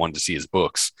biology and wanted to see his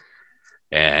books.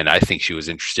 And I think she was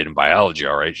interested in biology,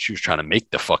 all right. She was trying to make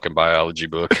the fucking biology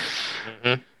book.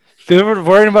 Mm-hmm. They were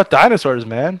worrying about dinosaurs,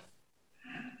 man.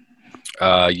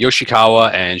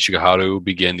 Yoshikawa and Shigeharu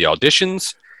begin the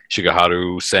auditions.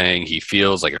 Shigeharu saying he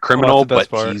feels like a criminal, but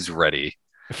he's ready.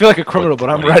 I feel like a criminal, but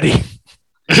I'm ready.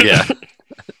 Yeah.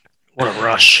 What a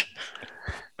rush.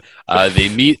 They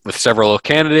meet with several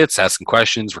candidates, asking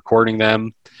questions, recording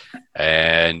them,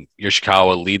 and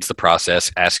Yoshikawa leads the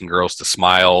process, asking girls to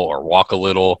smile or walk a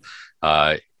little.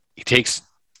 He takes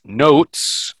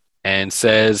notes and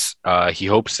says he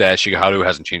hopes that Shigeharu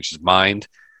hasn't changed his mind,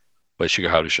 but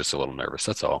Shigeharu's just a little nervous,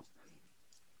 that's all.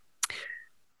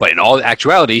 But in all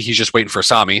actuality, he's just waiting for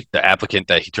Asami, the applicant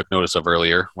that he took notice of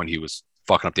earlier when he was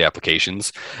fucking up the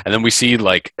applications. And then we see,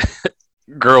 like...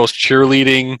 girls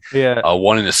cheerleading,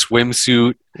 one in a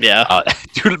swimsuit. Yeah.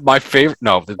 Dude, my favorite.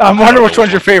 No, I'm wondering which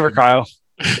one's your favorite, Kyle.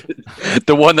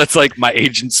 The one that's like my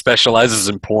agent specializes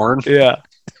in porn. Yeah.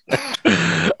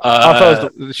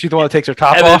 She's the one that takes her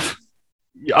top off.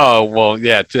 Oh, well,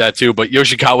 yeah, that too. But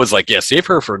Yoshikawa was like, yeah, save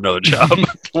her for another job.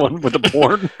 One with the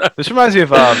porn. This reminds me of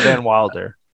Van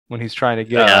Wilder when he's trying to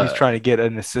get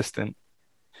an assistant.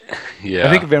 Yeah.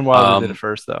 I think Van Wilder did it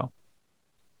first, though.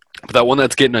 But that one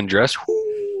that's getting undressed,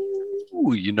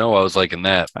 you know, I was liking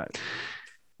that.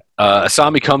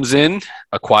 Asami comes in,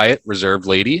 a quiet, reserved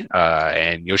lady,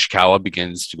 and Yoshikawa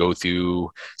begins to go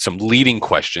through some leading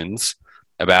questions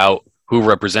about who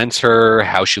represents her,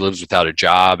 how she lives without a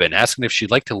job, and asking if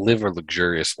she'd like to live a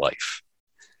luxurious life.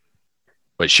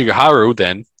 But Shigeharu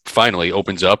then finally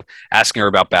opens up, asking her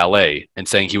about ballet and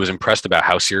saying he was impressed about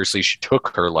how seriously she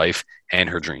took her life and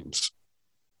her dreams.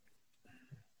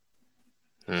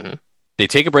 Mm-hmm. They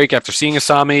take a break after seeing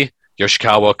Asami,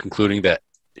 Yoshikawa concluding that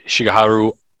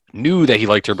Shigeharu knew that he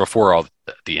liked her before all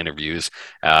the interviews,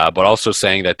 but also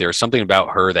saying that there's something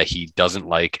about her that he doesn't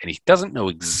like, and he doesn't know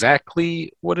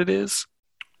exactly what it is.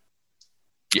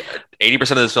 Yeah,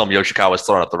 80% of this film, Yoshikawa is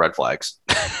throwing up the red flags.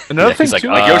 Another thing, like,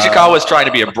 Yoshikawa is trying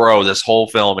to be a bro this whole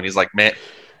film, and he's like, man,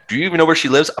 do you even know where she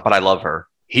lives? But I love her.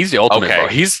 He's the ultimate, bro.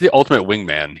 He's the ultimate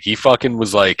wingman. He fucking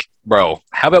was like, bro,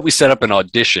 how about we set up an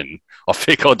audition, a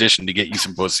fake audition to get you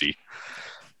some pussy?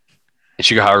 And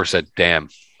Shigeharu said, damn,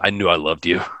 I knew I loved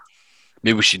you.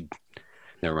 Maybe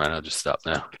Never mind. I'll just stop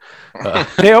now.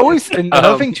 They always and another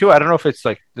Um, thing too. I don't know if it's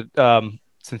like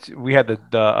since we had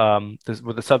this,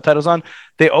 with the subtitles on,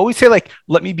 they always say like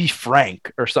 "Let me be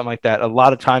frank" or something like that. A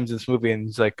lot of times in this movie, and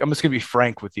he's like, "I'm just gonna be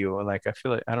frank with you." And like I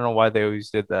feel like I don't know why they always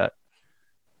did that.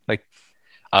 Like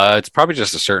it's probably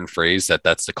just a certain phrase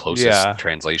that's the closest Yeah.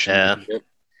 translation. Yeah. you can get.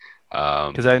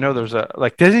 because I know there's a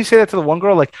like. Does he say that to the one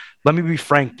girl? Like, "Let me be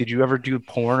frank. Did you ever do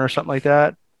porn or something like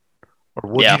that? Or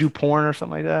would Yeah. you do porn or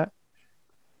something like that?"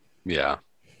 Yeah.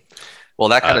 Well,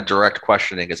 that kind of direct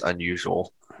questioning is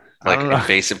unusual. I Like don't know.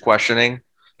 invasive questioning,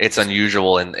 it's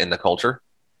unusual in the culture.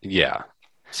 Yeah.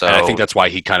 So And I think that's why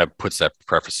he kind of puts that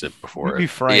preface it before Let me be it.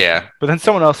 frank. Yeah. But then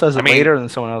someone else says it I mean- later, and then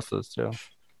someone else does too.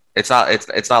 it's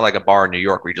not like a bar in New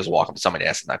York where you just walk up to somebody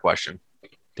asking that question.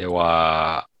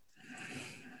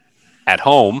 At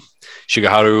home,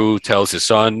 Shigeharu tells his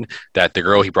son that the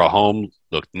girl he brought home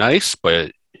looked nice,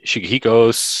 but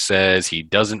Shigehiko says he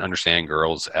doesn't understand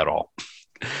girls at all.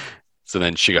 So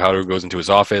then Shigeharu goes into his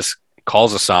office,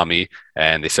 calls Asami,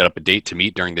 and they set up a date to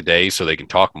meet during the day so they can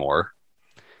talk more.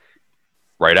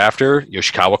 Right after,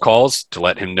 Yoshikawa calls to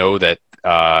let him know that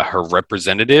her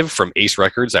representative from Ace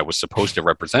Records that was supposed to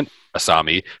represent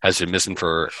Asami has been missing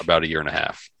for about a year and a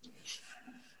half.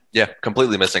 Yeah,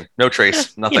 completely missing. No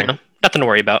trace, nothing. You know, nothing to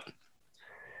worry about.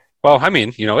 Well, I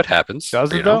mean, it happens.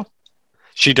 Does you it know? though?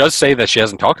 She does say that she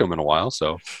hasn't talked to him in a while,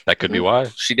 so that could be why.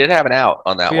 She did have an out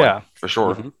on that Yeah. one for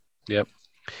sure. Mhm. Yep.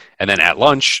 And then at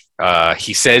lunch,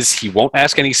 he says he won't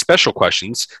ask any special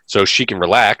questions so she can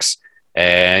relax.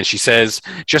 And she says,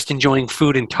 "Just enjoying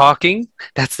food and talking.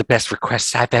 That's the best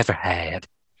request I've ever had."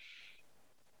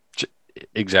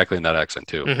 Exactly in that accent,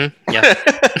 too. Yeah.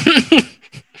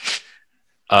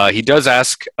 He does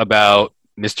ask about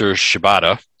Mr.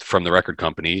 Shibata from the record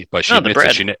company, but she Oh, the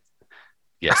admits that bread.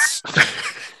 Yes.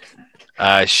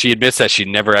 She admits that she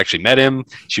never actually met him.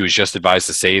 She was just advised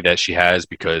to say that she has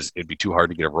because it'd be too hard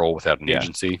to get a role without an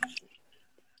agency.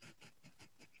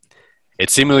 It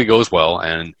seemingly goes well,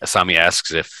 and Asami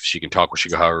asks if she can talk with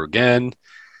Shigeharu again,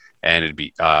 and it'd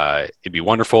be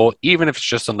wonderful, even if it's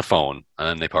just on the phone. And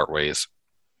then they part ways.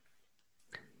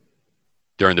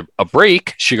 During a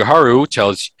break, Shigeharu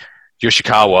tells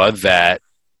Yoshikawa that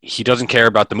he doesn't care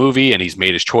about the movie and he's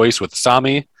made his choice with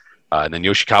Asami. And then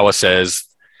Yoshikawa says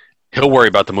he'll worry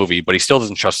about the movie, but he still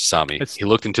doesn't trust Asami. He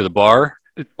looked into the bar.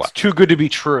 It's too good to be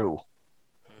true.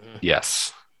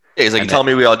 Yes. Yeah, he's like, you telling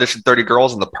me we auditioned 30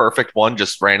 girls and the perfect one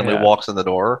just randomly walks in the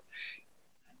door?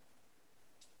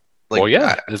 Like, Well,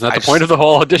 yeah. Isn't that I the point of the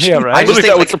whole audition? Yeah, right. I just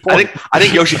Literally, think, that was the like, point. I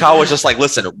think Yoshikawa was just like,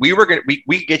 listen, we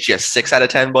could get you a 6 out of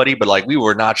 10, buddy, but like we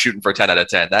were not shooting for 10 out of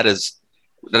 10. That is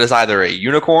either a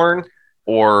unicorn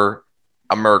or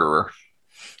a murderer.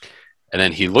 And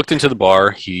then he looked into the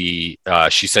bar. She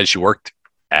said she worked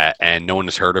at, and no one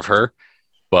has heard of her.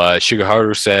 But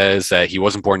Shigeharu says that he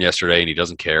wasn't born yesterday and he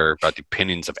doesn't care about the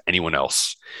opinions of anyone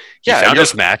else. He found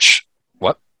his match.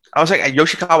 What? I was like,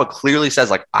 Yoshikawa clearly says,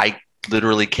 like, I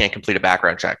literally can't complete a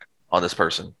background check on this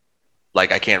person.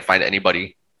 Like, I can't find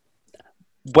anybody.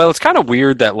 Well, it's kind of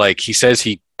weird that like he says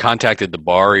he contacted the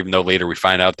bar, even though later we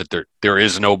find out that there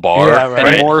is no bar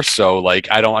anymore. So like,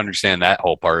 I don't understand that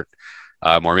whole part.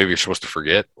 Or maybe you're supposed to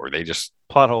forget, or they just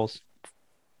plot holes.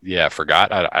 Yeah,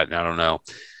 forgot. I don't know.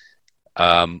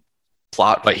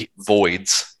 Plot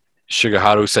voids.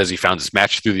 Shigeharu says he found his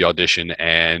match through the audition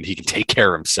and he can take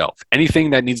care of himself. Anything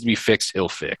that needs to be fixed, he'll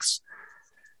fix.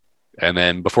 And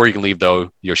then before he can leave,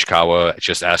 though, Yoshikawa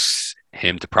just asks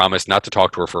him to promise not to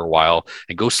talk to her for a while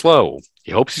and go slow.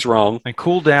 He hopes he's wrong and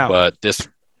cool down, but this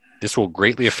will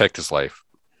greatly affect his life.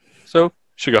 So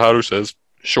Shigeharu says,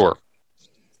 "Sure,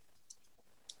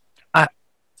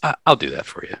 I'll do that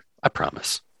for you. I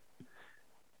promise."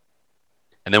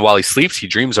 And then while he sleeps, he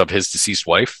dreams of his deceased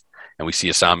wife, and we see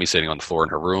Asami sitting on the floor in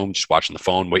her room, just watching the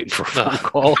phone, waiting for a phone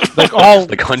call, like all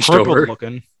like hunched over.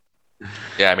 looking.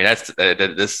 Yeah, I mean that's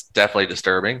this definitely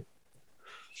disturbing.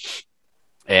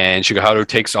 And Shigeharu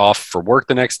takes off for work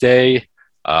the next day.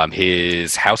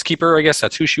 His housekeeper, I guess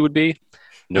that's who she would be,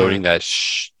 noting that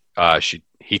how did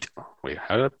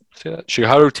I say that?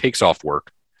 Shigeharu takes off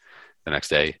work the next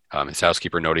day. His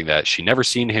housekeeper noting that she never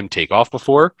seen him take off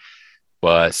before,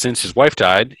 but since his wife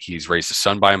died, he's raised a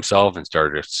son by himself and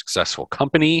started a successful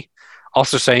company.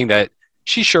 Also saying that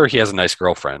she's sure he has a nice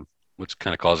girlfriend, which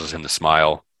kind of causes him to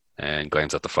smile and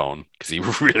glance at the phone because he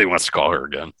really wants to call her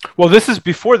again. Well, this is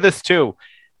before this too.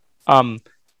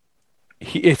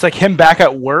 It's like him back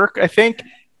at work, I think,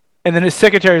 and then his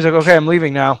secretary's like, "Okay, I'm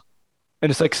leaving now,"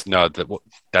 and it's like, "No,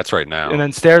 that's right now," and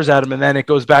then stares at him, and then it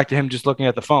goes back to him just looking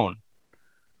at the phone.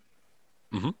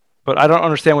 Mm-hmm. But I don't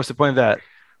understand what's the point of that.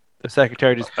 The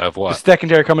secretary just of what? The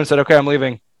secretary come in and said, "Okay, I'm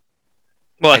leaving."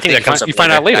 Well, I think that comes up you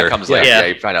find out later. later. That comes later. Yeah. Yeah,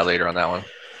 you find out later on that one.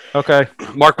 Okay.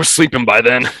 Mark was sleeping by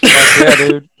then. Yeah,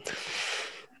 dude.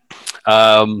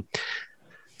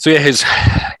 So yeah, his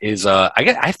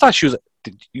I thought she was.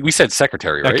 We said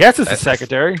secretary, right? I guess it's the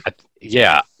secretary.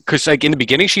 Yeah, because like in the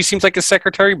beginning she seems like a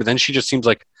secretary, but then she just seems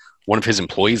like one of his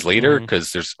employees later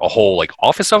because there's a whole like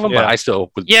office of him. Yeah. But I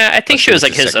still would Yeah, I think she assume was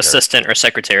like it's a his secretary. assistant or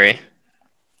secretary.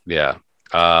 Yeah.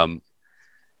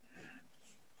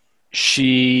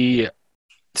 She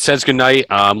says goodnight,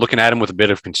 looking at him with a bit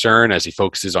of concern as he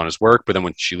focuses on his work. But then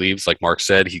when she leaves, like Mark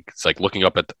said, he's like looking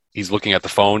at the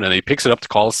phone, and he picks it up to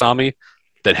call Asami,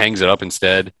 then hangs it up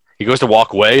instead. He goes to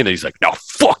walk away, and then he's like, "No,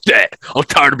 fuck that! I'm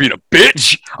tired of being a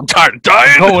bitch. I'm tired of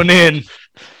dying." Going in.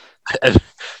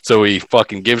 So he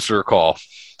fucking gives her a call.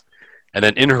 And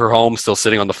then in her home, still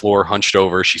sitting on the floor, hunched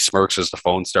over, she smirks as the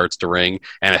phone starts to ring,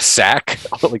 and a sack,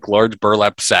 like large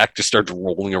burlap sack, just starts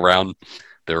rolling around.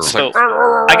 They're So like,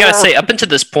 I gotta say, up until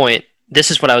this point, this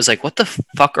is what I was like, what the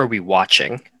fuck are we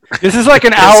watching? This is like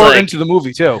an It's hour like- into the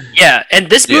movie too. Yeah, and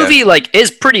this Yeah. movie like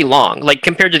is pretty long, like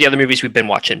compared to the other movies we've been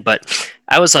watching. But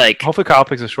I was like, Hopefully, Kyle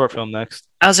picks a short film next.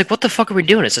 what the fuck are we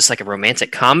doing? Is this like a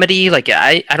romantic comedy? Like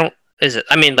I don't. Is it?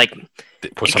 I mean, like, was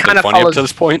it something kinda funny up follows- to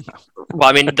this point? well,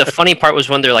 I mean, the funny part was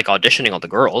when they're like auditioning all the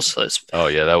girls. So Oh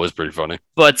yeah, that was pretty funny.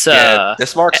 but Yeah,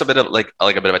 this marks a bit of like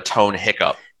a bit of a tone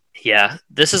hiccup. yeah,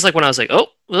 this is like when I was like, oh,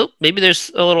 well, maybe there's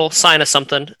a little sign of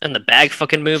something, and the bag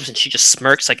fucking moves, and she just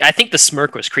smirks. Like I think the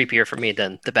smirk was creepier for me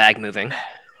than the bag moving.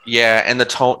 Yeah, and the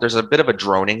tone, there's a bit of a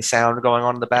droning sound going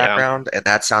on in the background, and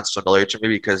that sounds familiar to me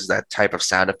because that type of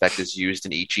sound effect is used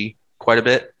in Ichi quite a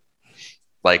bit,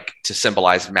 like to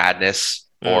symbolize madness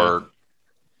or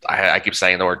I keep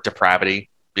saying the word depravity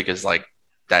because like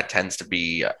that tends to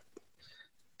be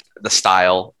the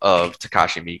style of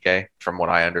Takashi Miike from what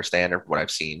I understand or what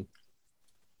I've seen.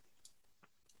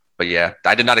 But yeah,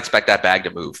 I did not expect that bag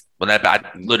to move. When that bag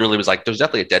literally was like, there's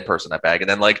definitely a dead person in that bag. And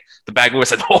then like the bag moved, I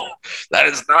said, oh, that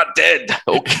is not dead.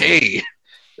 Okay.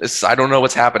 I don't know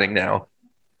what's happening now.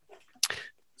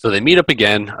 So they meet up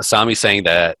again. Asami saying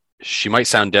that she might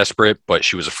sound desperate, but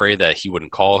she was afraid that he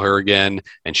wouldn't call her again,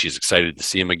 and she's excited to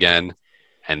see him again.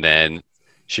 And then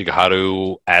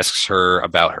Shigeharu asks her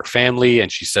about her family,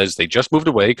 and she says they just moved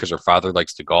away because her father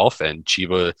likes to golf, and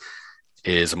Chiba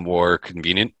is a more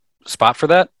convenient spot for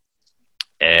that.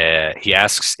 He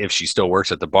asks if she still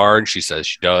works at the bar, and she says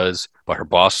she does, but her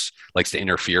boss likes to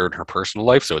interfere in her personal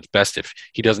life, so it's best if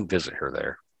he doesn't visit her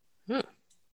there.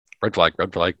 Red flag,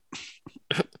 red flag.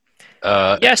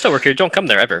 Yeah, I still work here. Don't come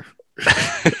there ever.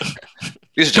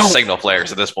 These are just signal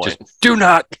flares at this point. Just do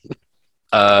not.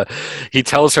 He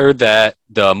tells her that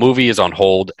the movie is on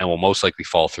hold and will most likely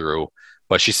fall through,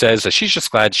 but she says that she's just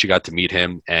glad she got to meet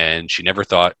him, and she never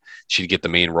thought she'd get the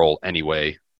main role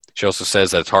anyway. She also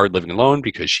says that it's hard living alone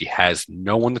because she has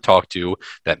no one to talk to,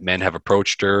 that men have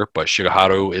approached her, but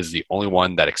Shigeharu is the only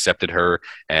one that accepted her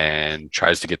and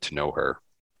tries to get to know her.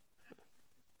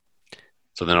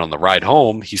 So then on the ride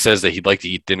home, he says that he'd like to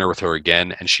eat dinner with her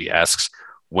again, and she asks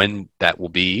when that will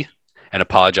be and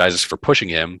apologizes for pushing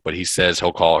him, but he says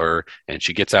he'll call her, and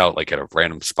she gets out like at a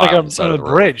random spot Like on the side on of a the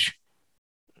road. bridge.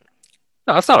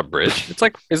 No, it's not a bridge. It's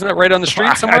like, isn't that right on the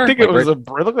street somewhere? I think Like it was right-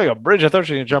 it looked like a bridge. I thought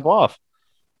she was gonna jump off.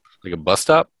 like a bus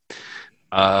stop.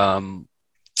 Shigeharu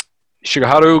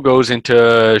goes into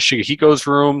Shigehiko's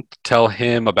room to tell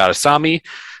him about Asami,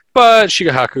 but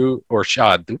Shigehiko,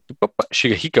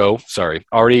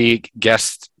 already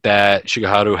guessed that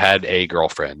Shigeharu had a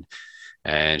girlfriend.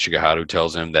 And Shigeharu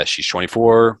tells him that she's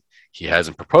 24. He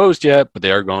hasn't proposed yet, but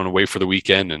they are going away for the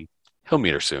weekend, and he'll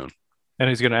meet her soon. And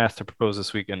he's gonna ask to propose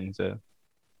this weekend.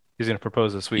 He's gonna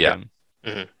propose this weekend.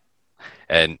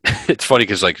 And it's funny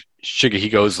because like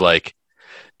Shigehiko's like,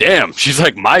 damn, she's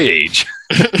like my age.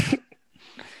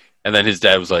 And then his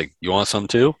dad was like, you want some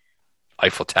too?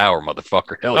 Eiffel Tower,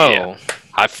 motherfucker. Hell yeah.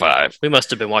 High five. We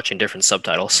must have been watching different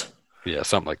subtitles. Yeah,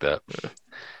 something like that.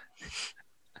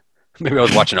 Maybe I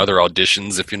was watching other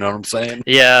auditions, if you know what I'm saying.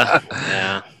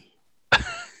 Yeah.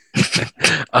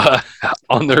 Yeah.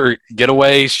 On their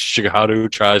getaway,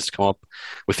 Shigeharu tries to come up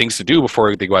with things to do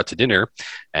before they go out to dinner.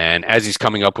 And as he's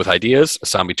coming up with ideas,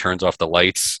 Asami turns off the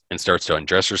lights and starts to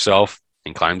undress herself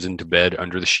and climbs into bed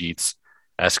under the sheets,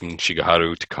 asking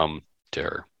Shigeharu to come to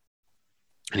her.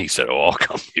 And he said, oh, I'll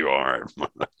come to you, all right.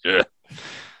 Yeah.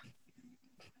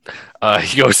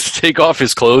 He goes to take off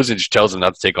his clothes, and she tells him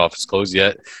not to take off his clothes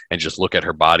yet and just look at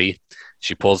her body.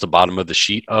 She pulls the bottom of the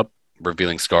sheet up,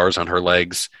 revealing scars on her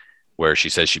legs, where she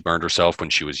says she burned herself when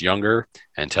she was younger,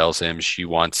 and tells him she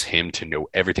wants him to know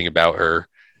everything about her,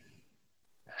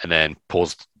 and then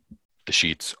pulls the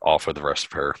sheets off of the rest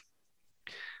of her.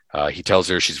 He tells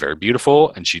her she's very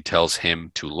beautiful, and she tells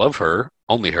him to love her,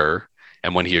 only her.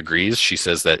 And when he agrees, she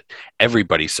says that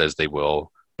everybody says they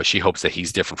will, but she hopes that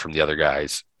he's different from the other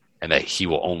guys and that he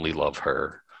will only love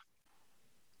her.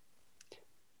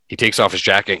 He takes off his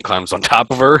jacket and climbs on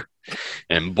top of her.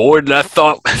 And boy, did I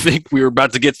think we were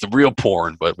about to get the real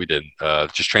porn, but we didn't.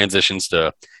 Just transitions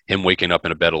to him waking up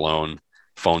in a bed alone.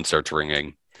 Phone starts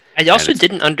ringing. I also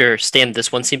didn't understand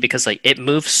this one scene because like it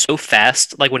moves so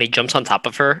fast. Like when he jumps on top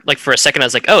of her, like for a second I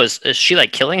was like, "Oh, is she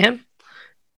like killing him?"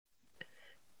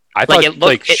 I thought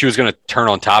she was gonna turn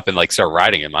on top and like start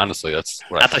riding him. Honestly, that's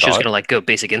what I thought. She was gonna like go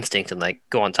Basic Instinct and like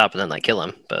go on top and then like kill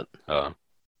him. But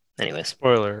anyways,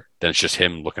 spoiler. Then it's just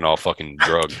him looking all fucking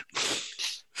drugged.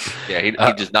 Yeah, he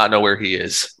does not know where he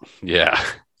is. Yeah.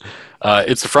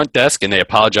 It's the front desk, and they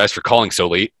apologize for calling so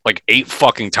late, like 8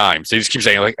 fucking times. They just keep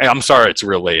saying, like, hey, I'm sorry it's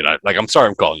real late. I'm sorry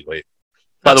I'm calling you late.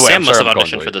 By the way, Sam I'm must sorry have I'm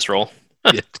auditioned for this role.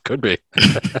 Yeah, it could be.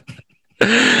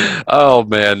 Oh,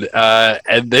 man.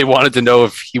 And they wanted to know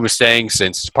if he was staying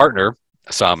since his partner,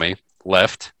 Asami,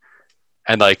 left.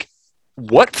 And, like,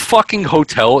 what fucking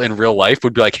hotel in real life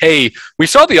would be like, hey, we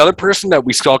saw the other person that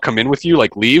we saw come in with you,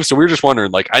 like, leave. So we were just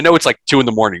wondering, like, I know it's like 2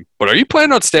 a.m, but are you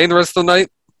planning on staying the rest of the night?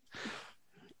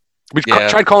 We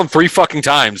tried calling 3 fucking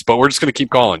times, but we're just going to keep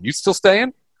calling. You still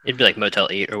staying? It'd be like Motel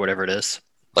 8 or whatever it is.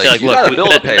 Like, you got a bill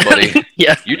to pay, buddy.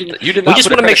 Yeah. You did We not just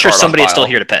put want to a make sure credit card on somebody's file. still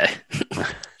here to pay.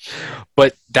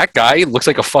 But that guy looks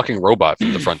like a fucking robot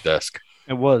from the front desk.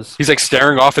 It was. He's like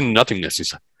staring off into nothingness.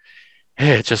 He's like,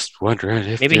 hey, just wondering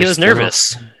if Maybe he was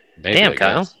nervous. Damn,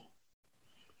 Kyle.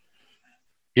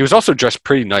 He was also dressed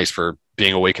pretty nice for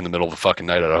being awake in the middle of the fucking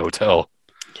night at a hotel.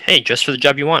 Hey, just for the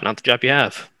job you want, not the job you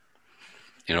have.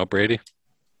 You know, Brady?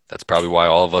 That's probably why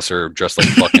all of us are dressed like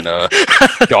fucking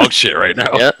dog shit right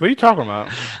now. Yeah. What are you talking about?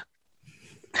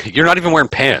 You're not even wearing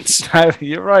pants.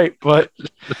 You're right, but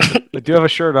I do have a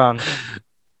shirt on.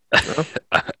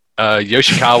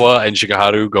 Yoshikawa and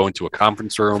Shigeharu go into a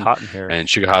conference room, It's hot in here. and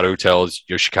Shigeharu tells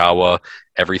Yoshikawa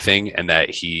everything and that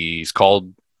he's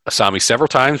called Asami several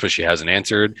times, but she hasn't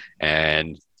answered.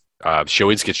 And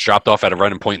Shoids gets dropped off at a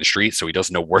random point in the street, so he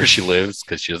doesn't know where she lives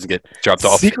because she doesn't get dropped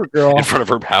off Secret girl. in front of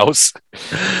her house.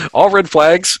 All red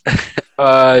flags.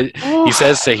 He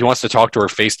says that he wants to talk to her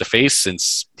face to face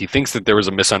since he thinks that there was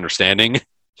a misunderstanding.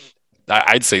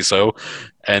 I'd say so,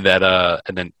 and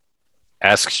then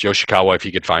asks Yoshikawa if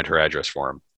he could find her address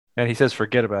for him. And he says,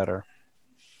 forget about her.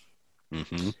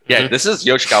 Mm-hmm. Yeah, this is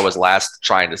Yoshikawa's last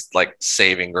trying to like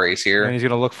saving grace here. And he's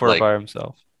going to look for her by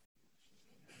himself.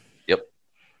 Yep.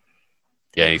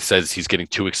 Yeah, he says he's getting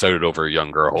too excited over a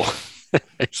young girl.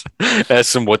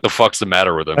 Ask him what the fuck's the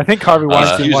matter with him. I think Harvey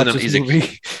Weinstein watched this he's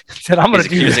movie. Said, I'm going to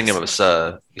do accusing this. him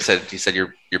of he said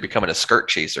you're becoming a skirt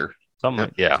chaser. Something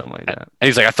like that. And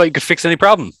he's like, I thought you could fix any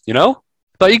problem, you know?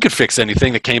 I thought you could fix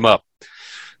anything that came up.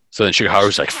 So then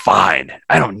Shigeharu's like, fine,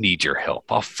 I don't need your help.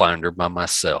 I'll find her by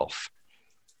myself.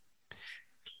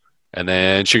 And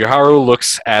then Shigeharu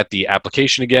looks at the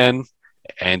application again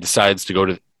and decides to go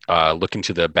to look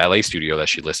into the ballet studio that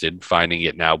she listed, finding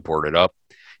it now boarded up.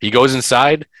 He goes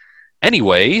inside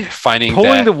anyway,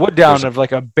 pulling the wood down of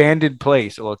like a abandoned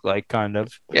place, it looked like, kind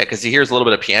of. Yeah, because he hears a little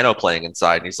bit of piano playing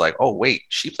inside, and he's like, oh, wait,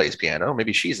 she plays piano.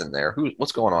 Maybe she's in there.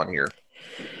 What's going on here?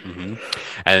 Mm-hmm.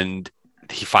 And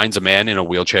he finds a man in a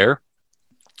wheelchair.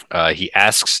 He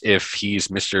asks if he's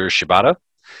Mr. Shibata,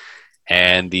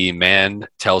 and the man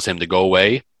tells him to go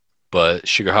away, but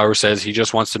Shigeharu says he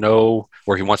just wants to know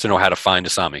how to find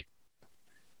Asami.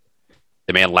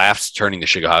 The man laughs, turning to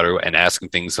Shigeharu and asking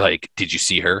things like, did you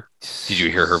see her? Did you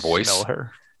hear her voice? Smell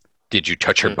her. Did you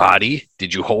touch her body?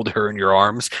 Did you hold her in your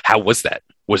arms? How was that?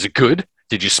 Was it good?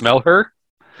 Did you smell her?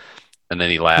 And then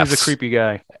he laughs. He's a creepy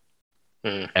guy.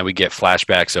 And we get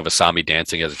flashbacks of Asami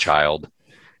dancing as a child,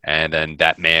 and then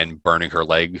that man burning her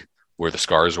leg where the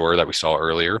scars were that we saw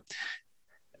earlier.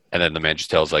 And then the man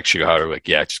just tells like Shigeharu, like,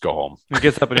 yeah, just go home. He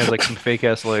gets up and he has like some fake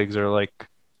ass legs or like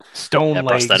stone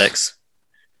legs. Prosthetics.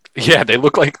 Yeah, they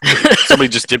look like somebody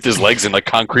just dipped his legs in like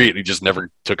concrete and he just never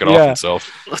took it off himself.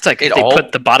 Looks like they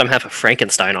put the bottom half of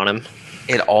Frankenstein on him.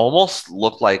 It almost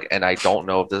looked like, and I don't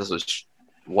know if this was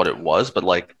what it was, but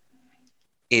like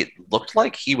it looked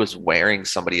like he was wearing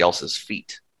somebody else's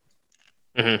feet.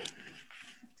 Mm-hmm.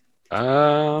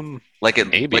 Like it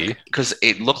maybe because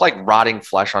it looked like rotting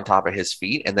flesh on top of his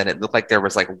feet, and then it looked like there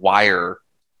was like wire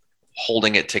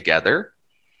holding it together.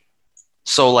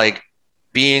 So like,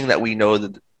 being that we know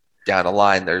that down the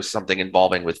line there's something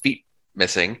involving with feet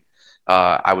missing,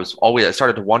 I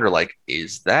started to wonder, like,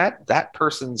 is that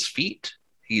person's feet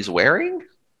he's wearing?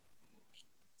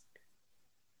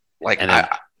 Like, then,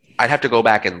 I'd have to go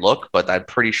back and look, but I'm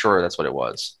pretty sure that's what it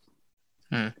was.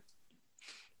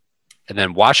 And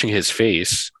then washing his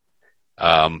face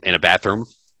in a bathroom,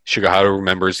 Shigeharu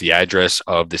remembers the address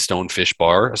of the Stonefish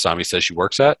bar Asami says she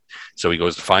works at. So he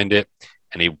goes to find it.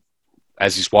 And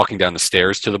as he's walking down the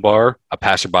stairs to the bar, a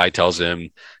passerby tells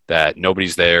him that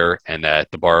nobody's there and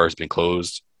that the bar has been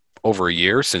closed over a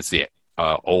year since the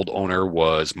old owner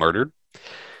was murdered.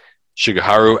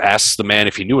 Shigeharu asks the man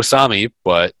if he knew Asami,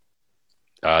 but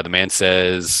the man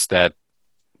says that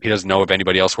he doesn't know of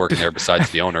anybody else working there besides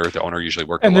the owner. The owner usually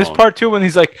worked alone. And this part too, when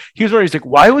he's like,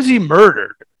 why was he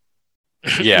murdered?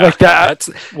 Yeah, like that.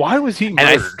 Why was he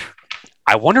murdered?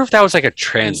 I wonder if that was like a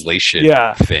translation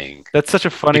thing. That's such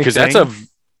a funny because thing. That's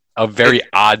a very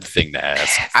odd thing to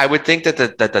ask. I would think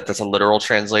that's a literal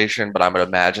translation, but I would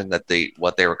imagine that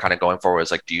what they were kind of going for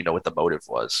was like, do you know what the motive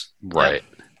was? Right.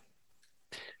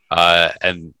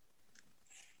 And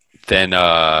then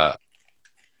I'm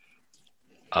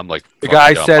like, the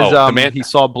guy says he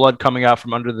saw blood coming out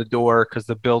from under the door because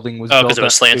the building was built. Because it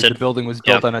was slanted. The building was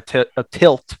built on a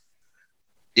tilt.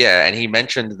 Yeah, and he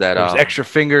mentioned that there was extra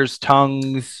fingers,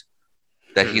 tongues.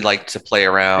 That he liked to play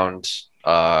around,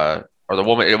 or the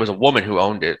woman. It was a woman who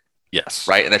owned it. Yes.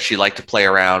 Right, and that she liked to play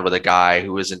around with a guy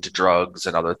who was into drugs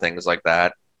and other things like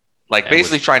that. Like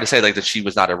basically trying to say like that she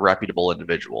was not a reputable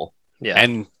individual. Yeah,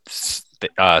 and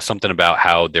something about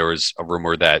how there was a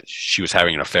rumor that she was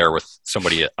having an affair with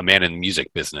somebody, a man in the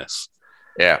music business.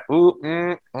 Yeah.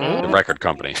 The record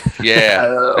company.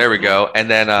 Yeah. There we go. And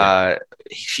then the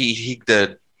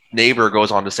neighbor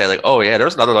goes on to say like, oh yeah,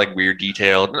 there's another like weird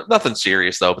detail. Nothing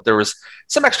serious though, but there was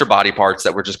some extra body parts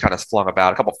that were just kind of flung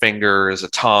about. A couple fingers, a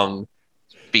tongue,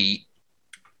 feet.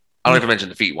 I don't even mention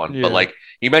the feet one, but like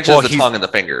he mentions the tongue and the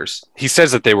fingers. He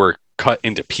says that they were cut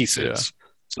into pieces. Yeah.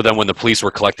 So then when the police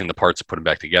were collecting the parts to put them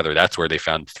back together, that's where they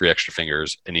found 3 extra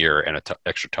fingers, an ear, and an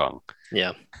extra tongue.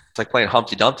 Yeah. It's like playing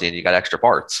Humpty Dumpty and you got extra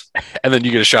parts. And then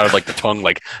you get a shot of like the tongue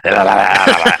like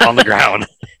on the ground.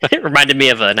 It reminded me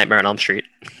of a Nightmare on Elm Street.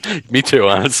 Me too,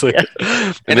 honestly. Yeah.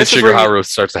 And then Shigeharu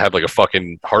starts to have like a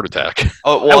fucking heart attack.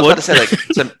 Oh, well, I was about to say, like,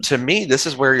 to me, this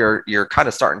is where you're kind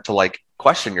of starting to like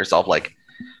question yourself, like,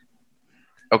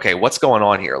 okay, what's going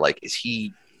on here? Like, is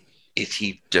he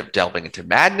delving into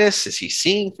madness? Is he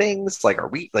seeing things? Like, are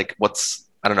we like,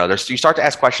 I don't know. You start to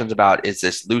ask questions about, is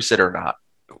this lucid or not?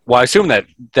 Well, I assume that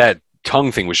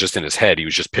tongue thing was just in his head. He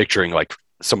was just picturing like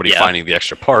somebody finding the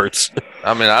extra parts.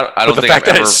 I mean, I don't think the fact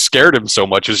that it scared him so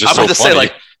much is just so funny. Say,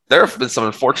 like, there have been some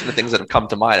unfortunate things that have come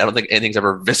to mind. I don't think anything's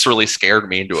ever viscerally scared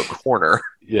me into a corner.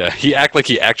 Yeah, he acted like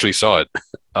he actually saw it.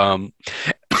 Hold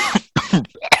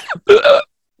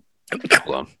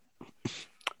on.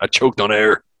 I choked on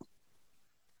air.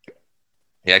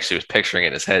 He actually was picturing it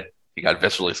in his head. He got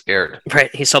viscerally scared.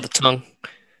 Right, he saw the tongue.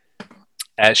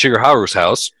 At Shigeharu's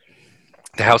house,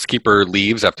 the housekeeper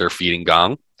leaves after feeding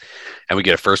Gong, and we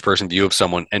get a first-person view of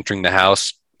someone entering the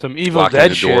house, some Evil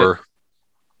Dead shit,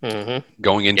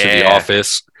 going into the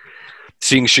office,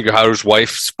 seeing Shigeharu's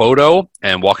wife's photo,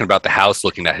 and walking about the house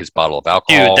looking at his bottle of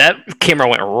alcohol. Dude, that camera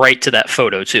went right to that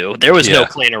photo, too. There was no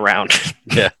playing around.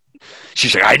 Yeah.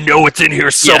 She's like, I know it's in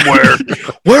here somewhere.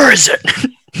 Where is it?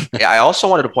 Yeah, I also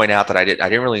wanted to point out that I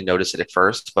didn't really notice it at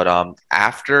first, but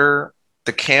after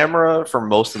the camera for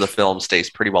most of the film stays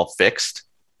pretty well fixed,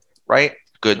 right?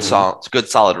 Good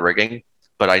solid rigging.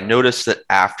 But I noticed that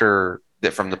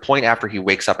from the point after he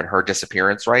wakes up in her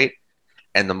disappearance, right,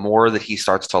 and the more that he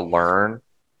starts to learn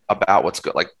about what's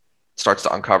good, like starts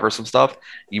to uncover some stuff,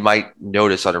 you might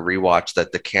notice on a rewatch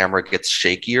that the camera gets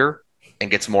shakier and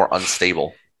gets more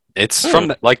unstable. It's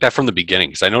like that from the beginning,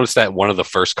 because I noticed that one of the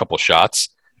first couple shots.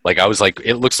 Like, I was like,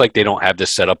 it looks like they don't have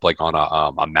this set up like on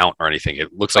a mount or anything.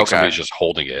 It looks like somebody's just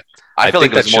holding it. I feel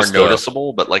like that's more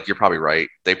noticeable, but like, you're probably right.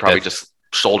 They probably just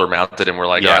shoulder mounted and we're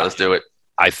like, all right, let's do it.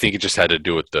 I think it just had to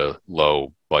do with the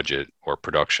low budget or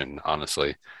production,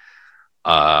 honestly.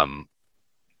 But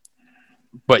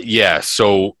yeah,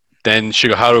 so then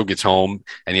Shigeharu gets home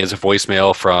and he has a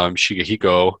voicemail from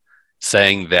Shigehiko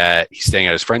saying that he's staying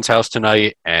at his friend's house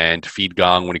tonight and to feed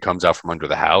Gong when he comes out from under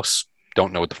the house.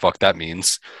 Don't know what the fuck that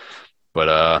means,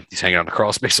 but he's hanging out in the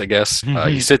crawl space, I guess.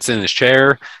 He sits in his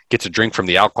chair, gets a drink from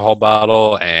the alcohol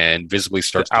bottle, and visibly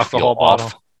starts to feel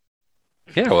off.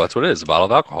 Yeah, well, that's what it is, a bottle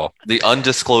of alcohol. The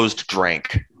undisclosed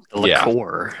drink. The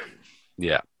liqueur.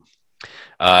 Yeah.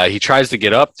 He tries to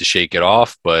get up to shake it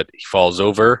off, but he falls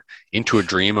over into a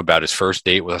dream about his first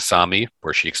date with Asami,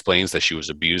 where she explains that she was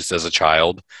abused as a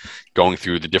child, going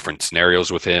through the different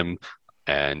scenarios with him,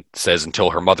 and says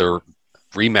until her mother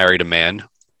remarried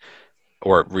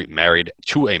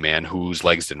to a man whose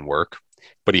legs didn't work,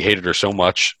 but he hated her so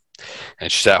much, and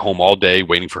she sat home all day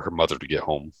waiting for her mother to get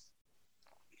home.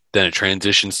 Then it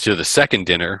transitions to the second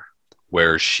dinner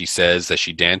where she says that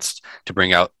she danced to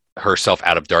bring out herself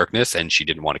out of darkness and she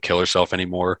didn't want to kill herself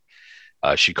anymore.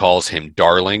 She calls him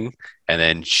darling, and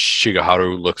then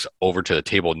Shigeharu looks over to the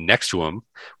table next to him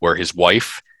where his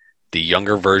wife, the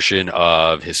younger version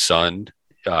of his son,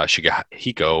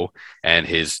 Shigehiko, and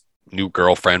his new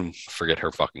girlfriend, forget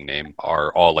her fucking name,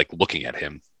 are all like looking at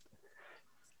him.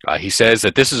 He says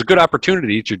that this is a good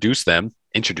opportunity to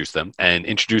introduce them, and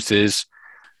introduces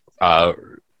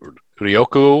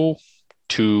Ryoko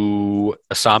to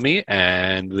Asami,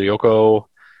 and Ryoko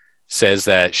says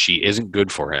that she isn't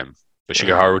good for him. But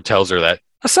Shigeharu tells her that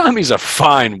Asami's a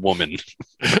fine woman.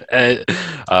 And,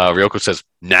 Ryoko says,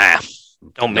 nah.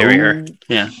 Don't marry her.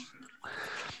 Yeah.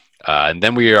 And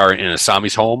then we are in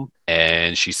Asami's home,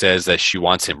 and she says that she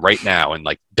wants him right now, and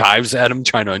like dives at him,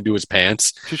 trying to undo his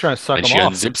pants. She's trying to suck and him she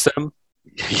off. unzips them.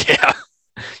 Yeah.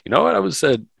 You know what? I was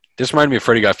said. This reminded me of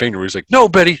Freddy Got Fingered, where he's like, no,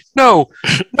 Betty, no.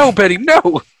 No, Betty,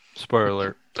 no. Spoiler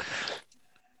alert.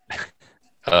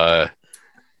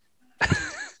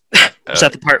 Was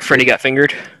that the part Freddy got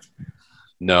fingered?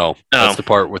 No. That's the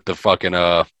part with the fucking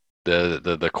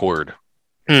the cord.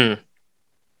 Taped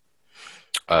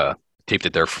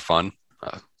it there for fun.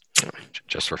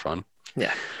 Just for fun.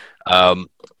 Yeah.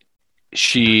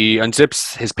 She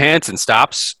unzips his pants and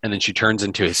stops, and then she turns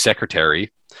into his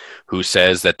secretary, who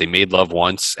says that they made love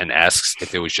once and asks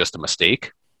if it was just a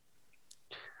mistake.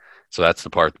 So that's the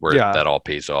part where that all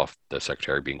pays off, the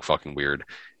secretary being fucking weird.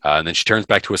 And then she turns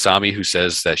back to Asami, who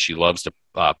says that she loves to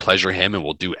pleasure him and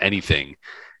will do anything.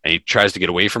 And he tries to get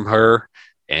away from her,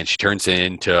 and she turns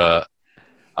into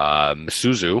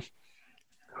Misuzu,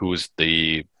 who is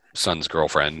the son's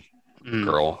girlfriend,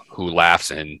 girl, who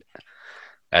laughs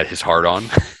at his hard-on.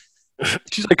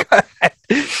 She's like,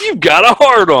 you got a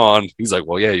hard-on. He's like,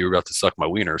 well, yeah, you were about to suck my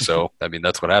wiener, so, I mean,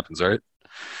 that's what happens, right?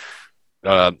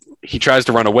 He tries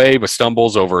to run away, but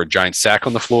stumbles over a giant sack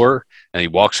on the floor, and he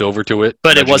walks over to it.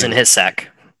 But it wasn't his sack.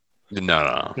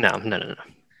 No.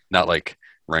 Not like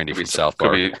Randy from South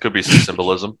Park. Could be some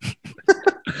symbolism.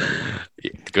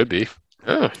 It could be.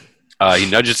 He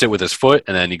nudges it with his foot,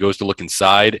 and then he goes to look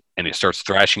inside, and it starts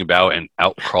thrashing about, and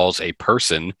out crawls a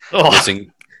person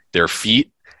missing their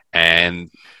feet,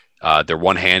 and their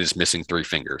one hand is missing 3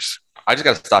 fingers. I just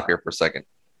got to stop here for a second.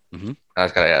 Mm-hmm. I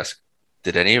just got to ask,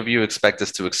 did any of you expect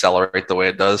this to accelerate the way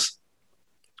it does?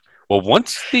 Well,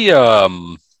 once he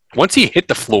hit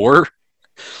the floor,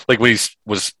 like when he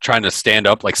was trying to stand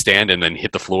and then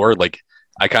hit the floor, like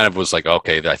I kind of was like,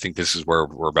 okay, I think this is where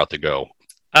we're about to go.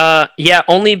 Yeah,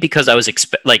 only because I was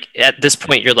like at this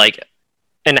point you're like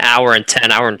an hour and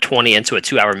 10, hour and 20 into a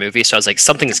 2-hour movie, so I was like,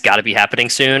 something's got to be happening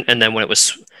soon. And then when it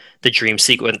was the dream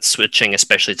sequence switching,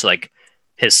 especially to like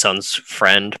his son's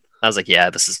friend, I was like, yeah,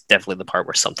 this is definitely the part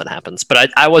where something happens. But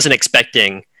I wasn't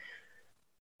expecting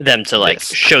them to like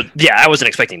show. Yeah, I wasn't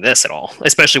expecting this at all,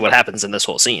 especially what happens in this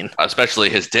whole scene.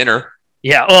 Especially his dinner.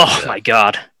 Yeah. Oh my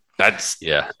god. I was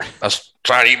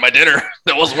trying to eat my dinner.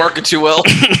 That wasn't working too well.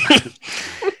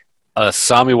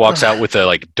 Sami walks out with a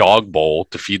like dog bowl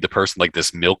to feed the person like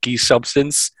this milky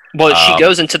substance. Well, she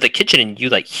goes into the kitchen and you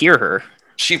like hear her.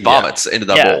 She vomits into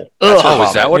that bowl.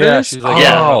 Is that what it is? She's like,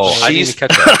 I didn't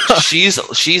catch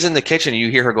that. she's in the kitchen. And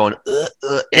you hear her going,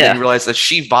 and then you realize that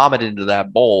she vomited into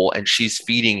that bowl, and she's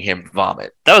feeding him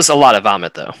vomit. That was a lot of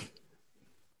vomit, though.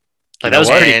 Like that was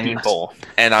a pretty big bowl.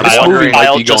 And I'm this wondering, movie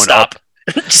might be going up.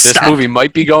 This movie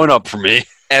might be going up for me.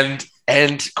 And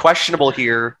questionable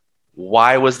here.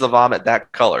 Why was the vomit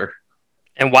that color?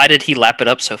 And why did he lap it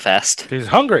up so fast? He's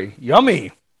hungry.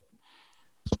 Yummy.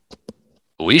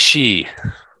 Oishi.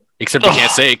 Except he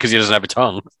can't say it because he doesn't have a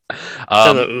tongue.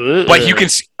 But you can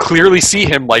clearly see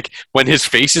him, like, when his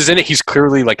face is in it, he's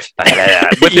clearly, like,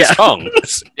 with his tongue.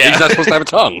 He's not supposed to have a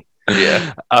tongue.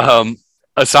 Yeah.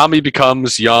 Asami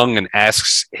becomes young and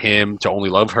asks him to only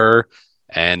love her.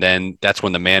 And then that's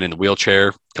when the man in the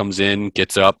wheelchair comes in,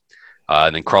 gets up,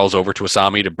 and then crawls over to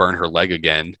Asami to burn her leg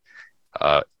again,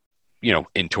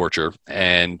 in torture,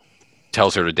 and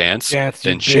tells her to dance. Then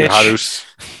Shigeharu's...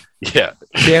 Yeah.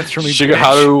 Dance for me,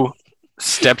 Shigeharu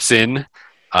steps in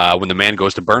when the man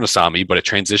goes to burn Asami, but it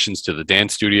transitions to the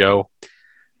dance studio.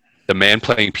 The man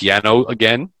playing piano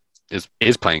again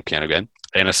is playing piano again,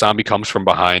 and Asami comes from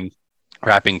behind,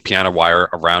 wrapping piano wire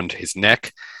around his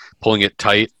neck, pulling it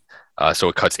tight so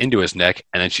it cuts into his neck,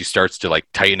 and then she starts to like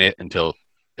tighten it until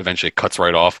eventually it cuts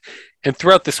right off. And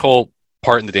throughout this whole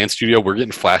part in the dance studio, we're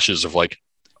getting flashes of like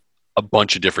a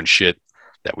bunch of different shit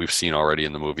that we've seen already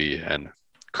in the movie and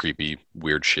creepy,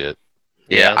 weird shit.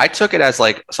 Yeah, I took it as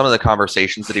like some of the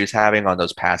conversations that he was having on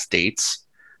those past dates.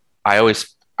 I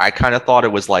kind of thought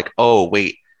it was like, oh,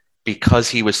 wait, because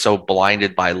he was so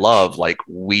blinded by love, like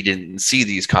we didn't see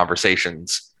these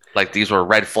conversations. Like these were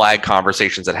red flag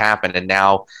conversations that happened, and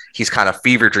now he's kind of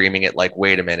fever dreaming it. Like,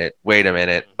 wait a minute,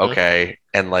 okay,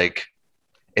 and like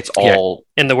it's all.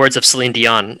 In the words of Celine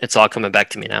Dion, it's all coming back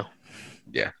to me now.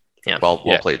 Yeah. Yeah. Well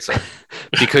played, sir.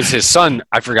 Because his son,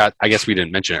 I forgot. I guess we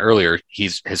didn't mention it earlier.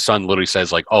 His son literally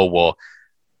says like, "Oh well,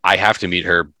 I have to meet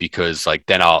her because like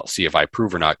then I'll see if I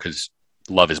approve or not because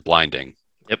love is blinding."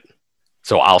 Yep.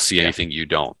 So I'll see anything you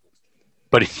don't.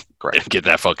 But he didn't get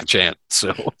that fucking chance.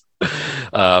 So,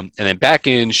 and then back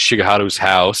in Shigeharu's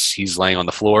house, he's laying on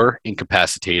the floor,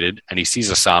 incapacitated, and he sees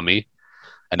Asami.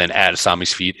 And then at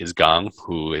Asami's feet is Gang,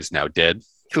 who is now dead.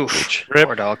 Oof,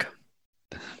 poor dog.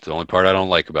 It's the only part I don't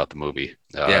like about the movie.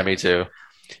 Yeah, me too.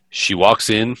 She walks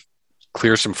in,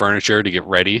 clears some furniture to get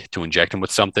ready to inject him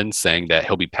with something, saying that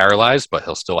he'll be paralyzed, but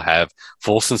he'll still have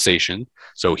full sensation.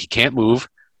 So he can't move,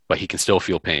 but he can still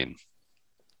feel pain.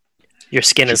 Your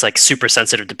skin is like super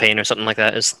sensitive to pain or something like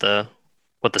that is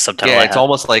what the subtitle Yeah, I it's had.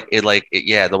 almost like the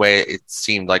way it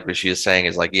seemed like what she was saying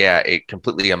is like, yeah, it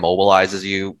completely immobilizes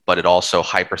you, but it also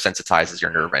hypersensitizes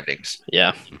your nerve endings.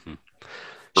 Yeah. Mm-hmm.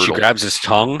 She Brutal. grabs his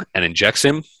tongue and injects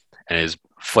him, and his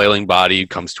flailing body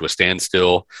comes to a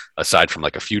standstill, aside from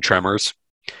like a few tremors.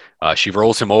 She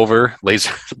rolls him over, lays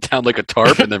him down like a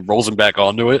tarp, and then rolls him back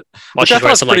onto it. While which I she's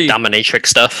wearing thought some pretty- like dominatrix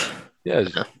stuff. Yeah.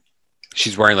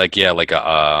 She's wearing like a what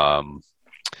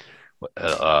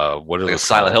are Like a those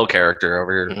Silent called? Hill character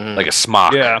over here. Mhm. Like a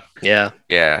smock. Yeah,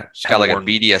 Yeah, she's got like a Worn.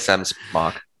 BDSM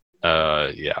smock.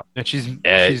 Yeah. and she's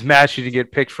mad she didn't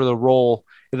get picked for the role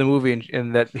in the movie,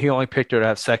 and that he only picked her to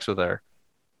have sex with her.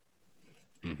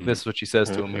 Mhm. This is what she says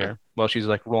to him here while she's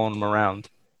like rolling him around.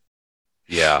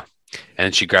 Yeah.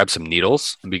 And she grabs some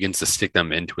needles and begins to stick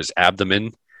them into his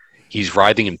abdomen. He's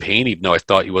writhing in pain, even though I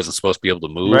thought he wasn't supposed to be able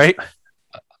to move. Right?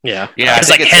 Yeah. Yeah, I His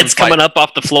think like it's head's some coming up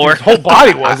off the floor. His whole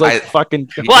body was like I- fucking.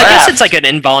 Well, I guess Yeah. it's like an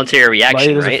involuntary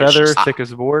reaction, light as right? a It's feather, just- thick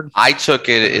as a board. I took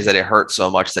it is that it hurt so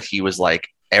much that he was like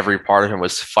every part of him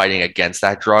was fighting against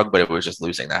that drug, but it was just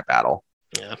losing that battle.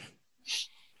 yeah.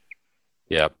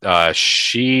 Yeah.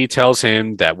 She tells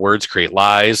him that words create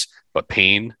lies, but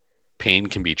pain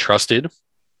can be trusted.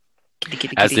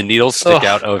 As the needles stick Ugh.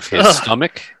 out of his Ugh.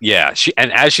 stomach. Yeah.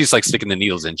 And as she's like sticking the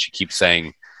needles in, she keeps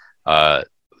saying,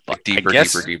 Like deeper, I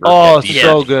guess- deeper, deeper. Oh, Yeah.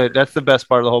 so good. That's the best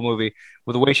part of the whole movie.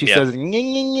 With the way she Yeah. says, "Nying,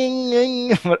 nying, nying,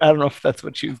 nying." But I don't know if that's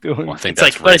what she was doing. well, I think It's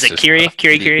like, that's what is it? racist, Kiri? but-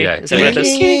 Kiri, Kiri? Yeah. Is that what it is?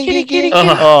 Kitty, kitty, kitty,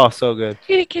 Ugh. Oh, so good.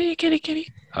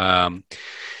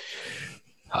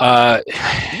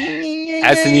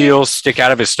 As the needles stick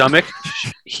out of his stomach,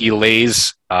 he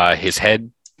lays his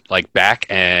head like back,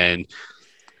 and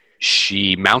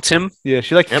she mounts him, Yeah,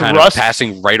 she like kind of thrusts.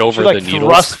 passing right She over like the needles.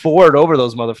 thrust forward over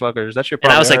those motherfuckers. That should And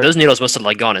probably I was like, hurt. those needles must have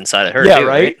like gone inside of her. Yeah, too,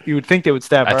 right? You would think they would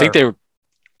stab her.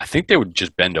 I think they would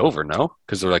just bend over, no,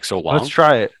 because they're like so long. Let's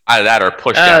try it. Either that or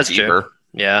push Ah, down that's true. deeper.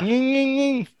 Yeah. Nying, nying,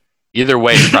 nying. Either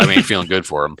way, it probably ain't feeling good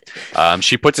for him.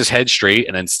 She puts his head straight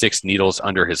and then sticks needles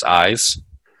under his eyes.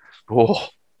 Oh.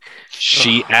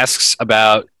 She asks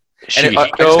about And I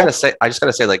Shihiko. just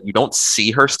gotta say, like, you don't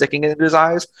see her sticking it in his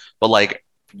eyes, but like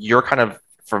you're kind of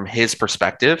from his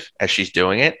perspective as she's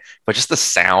doing it, but just the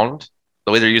sound,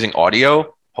 the way they're using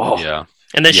audio. Oh, Yeah,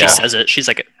 And then Yeah. she says it. She's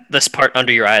like, this part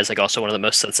under your eye is like also one of the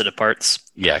most sensitive parts.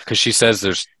 yeah, because she says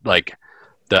there's like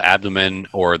the abdomen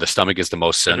or the stomach is the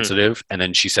most sensitive, and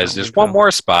then she says there's one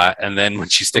more spot, and then when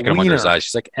she's sticking them under his wiener. eyes,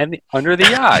 she's like, and under the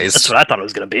eyes. That's what I thought it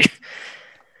was going to be.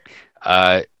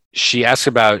 She asks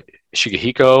about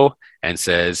Shigehiko and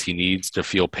says he needs to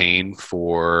feel pain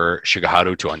for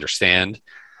Shigeharu to understand.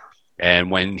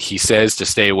 And when he says to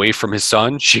stay away from his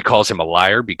son, she calls him a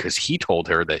liar because he told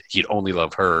her that he'd only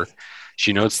love her.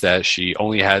 She notes that she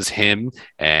only has him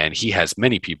and he has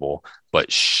many people,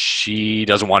 but she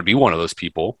doesn't want to be one of those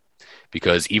people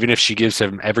because even if she gives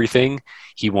him everything,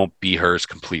 he won't be hers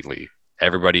completely.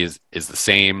 Everybody is the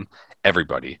same,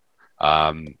 everybody.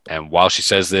 And while she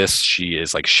says this, she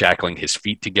is like shackling his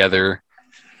feet together.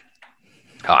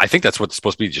 I think that's what's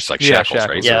supposed to be, just like Yeah, shackles,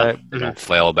 right? Yeah. So they don't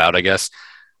flail about, I guess.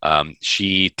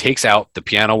 She takes out the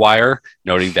piano wire,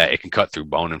 noting that it can cut through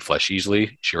bone and flesh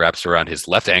easily. She wraps it around his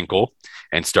left ankle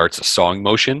and starts a sawing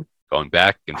motion, going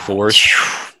back and forth,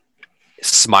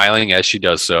 smiling as she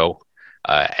does so,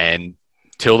 and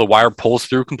till the wire pulls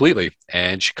through completely,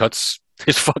 and she cuts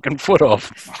his fucking foot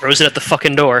off. Throws it at the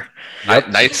fucking door.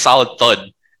 nice solid thud.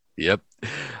 Yep.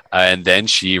 And then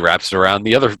she wraps it around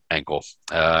the other ankle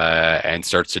and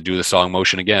starts to do the sawing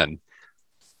motion again.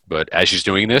 But as she's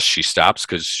doing this, she stops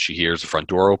because she hears the front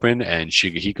door open and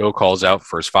Shigehiko calls out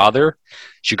for his father.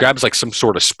 She grabs like some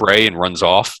sort of spray and runs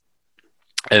off.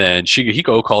 And then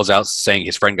Shigehiko calls out saying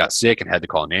his friend got sick and had to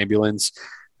call an ambulance.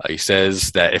 He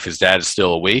says that if his dad is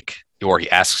still awake, or he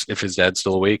asks if his dad's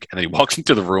still awake, and then he walks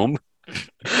into the room,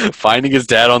 finding his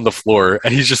dad on the floor,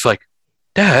 and he's just like,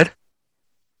 "Dad,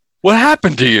 what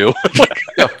happened to you?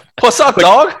 Yo, what's up,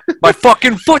 dog? My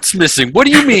fucking foot's missing. What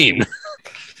do you mean?"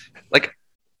 Like,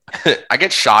 I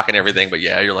get shock and everything, but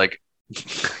yeah, you're like,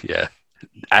 yeah.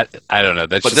 I don't know.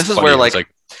 That's but just this is funny. where It's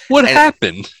like what and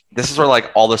happened? this is where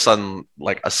like all of a sudden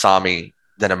like Asami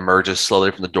then emerges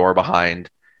slowly from the door behind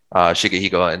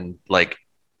Shigehiko, and like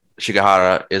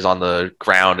Shigehara is on the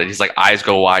ground and he's like eyes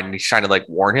go wide and he's trying to like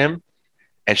warn him,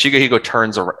 and Shigehiko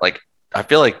turns around, like I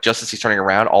feel like just as he's turning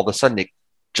around, all of a sudden it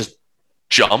just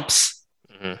jumps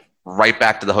right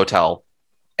back to the hotel,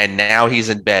 and now he's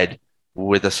in bed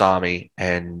with Asami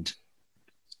and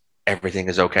everything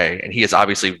is okay, and he is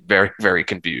obviously very, very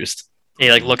confused. He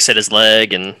like looks at his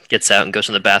leg and gets out and goes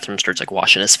to the bathroom, starts like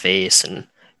washing his face and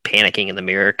panicking in the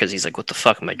mirror because he's like, "What the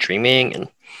fuck am I dreaming?" And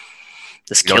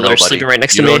this killer is sleeping right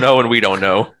next to me. You don't know, and we don't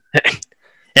know. And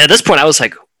at this point, I was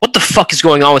like, "What the fuck is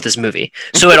going on with this movie?"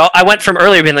 So I went from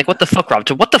earlier being like, "What the fuck, Rob?"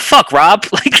 to "What the fuck, Rob?"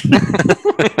 Like,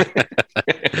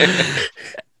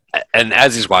 And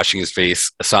as he's washing his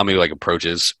face, Asami like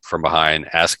approaches from behind,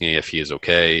 asking if he is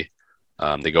okay.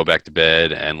 They go back to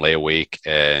bed and lay awake,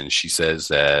 and she says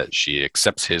that she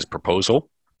accepts his proposal.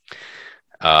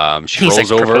 She he's rolls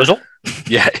like, over. "Proposal?"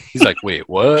 Yeah, he's like, "Wait,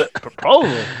 what?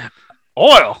 Proposal.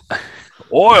 Oil,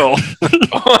 oil,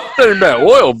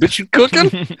 oil, bitch, you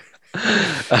cooking?"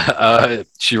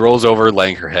 She rolls over,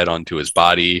 laying her head onto his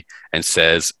body, and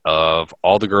says, "Of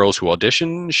all the girls who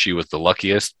auditioned, she was the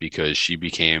luckiest because she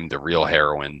became the real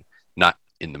heroine, not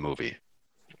in the movie."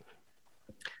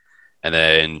 And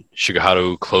then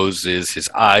Shigeharu closes his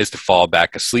eyes to fall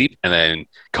back asleep, and then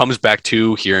comes back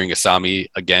to hearing Asami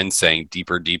again saying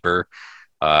 "deeper, deeper,"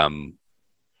 and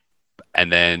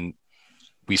then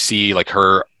we see like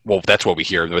her. Well, that's what we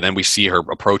hear. But then we see her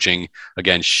approaching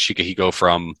again Shigehiko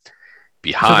from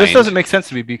behind. So this doesn't make sense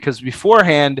to me because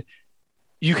beforehand,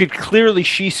 you could clearly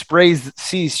she sprays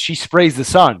the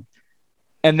sun,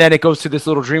 and then it goes to this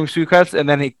little dream sequence, and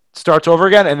then it starts over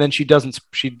again, and then she doesn't.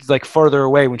 She's like further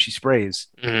away when she sprays.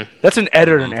 That's an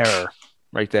editing error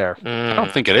right there. I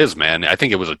don't think it is, man. I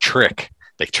think it was a trick.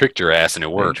 They tricked your ass, and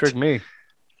it worked. Tricked me.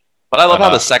 But I love how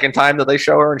the second time that they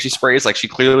show her and she sprays, like she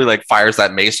clearly like fires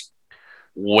that mace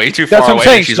way too That's far what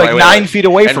away. I'm saying. She's like right 9 feet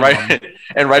away and from him.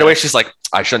 And right away she's like,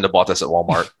 "I shouldn't have bought this at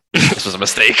Walmart. This was a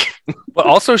mistake." But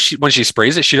also, when she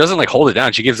sprays it, she doesn't like hold it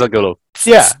down. She gives like a little.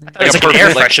 Yeah, it's like an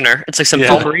air freshener. It's like some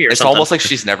potpourri or it's something. almost like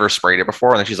she's never sprayed it before,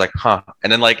 and then she's like, "Huh?" And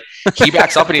then like he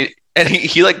backs up and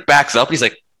he like backs up. He's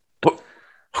like,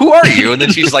 "Who are you?" And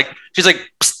then she's like, psst,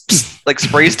 psst, like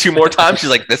sprays 2 more times. She's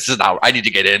like, "This is not. I need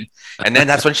to get in." And then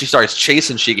that's when she starts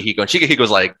chasing Shigehiko, and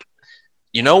Shigehiko's like,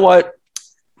 "You know what?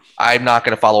 I'm not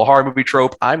going to follow a horror movie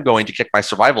trope. I'm going to kick my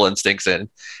survival instincts in."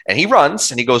 And he runs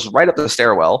and he goes right up the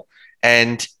stairwell.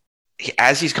 And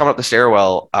as he's coming up the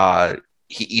stairwell,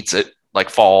 he eats it, like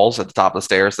falls at the top of the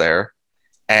stairs there.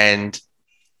 And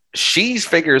she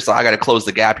figures, "I got to close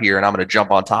the gap here and I'm going to jump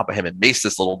on top of him and mace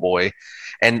this little boy."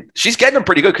 And she's getting him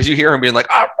pretty good because you hear him being like,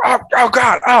 oh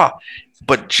God, ah.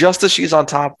 But just as she's on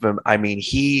top of him, I mean,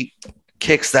 he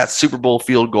kicks that Super Bowl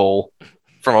field goal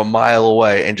from a mile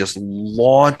away and just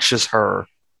launches her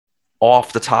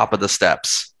off the top of the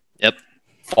steps. Yep.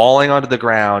 Falling onto the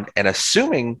ground and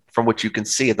assuming from what you can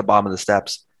see at the bottom of the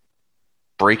steps,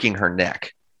 breaking her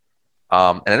neck.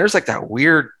 And then there's like that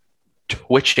weird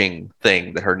twitching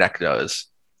thing that her neck does.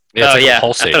 Yeah, I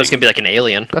thought it was gonna be like an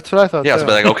alien. That's what I thought. Yeah, it's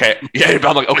like, okay. Yeah,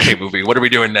 I'm like, okay, movie, what are we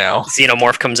doing now?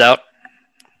 Xenomorph comes out.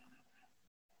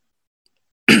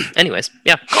 Anyways,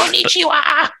 yeah.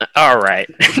 Konnichiwa! All right.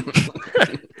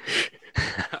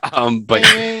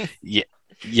 But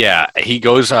yeah, he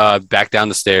goes back down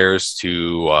the stairs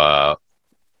to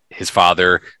his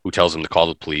father, who tells him to call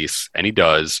the police, and he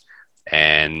does.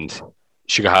 And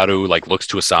Shigeharu like looks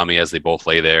to Asami as they both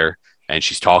lay there, and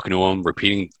she's talking to him,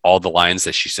 repeating all the lines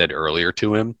that she said earlier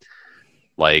to him.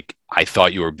 Like, "I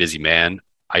thought you were a busy man.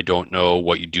 I don't know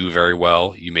what you do very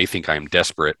well. You may think I am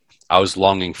desperate. I was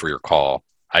longing for your call.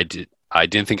 I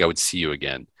didn't think I would see you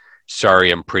again.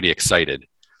 Sorry, I'm pretty excited.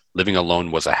 Living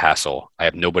alone was a hassle. I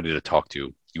have nobody to talk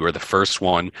to. You are the first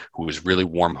one who is really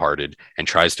warm-hearted and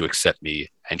tries to accept me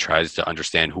and tries to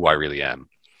understand who I really am."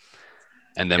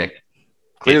 And then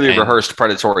clearly rehearsed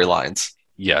predatory lines.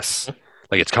 Yes.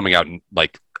 Like it's coming out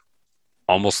like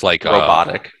almost like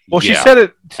robotic. Well, she said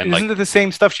it. Isn't it the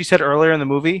same stuff she said earlier in the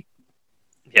movie?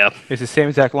 Yeah. It's the same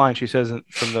exact line she says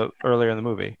from the earlier in the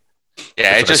movie.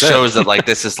 Yeah, it just shows that like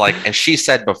this is like, and she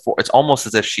said before, it's almost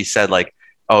as if she said like,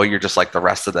 oh, you're just like the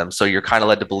rest of them. So you're kind of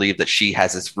led to believe that she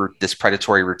has this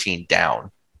predatory routine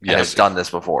down and has done this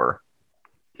before.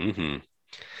 Mm-hmm.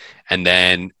 And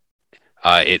then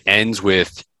it ends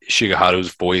with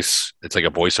Shigeharu's voice. It's like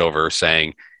a voiceover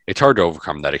saying, it's hard to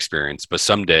overcome that experience, but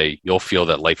someday you'll feel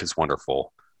that life is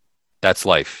wonderful. That's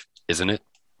life, isn't it?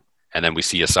 And then we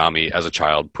see Asami as a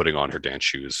child putting on her dance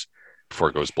shoes before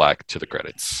it goes black to the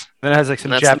credits. Then it has like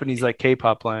some Japanese like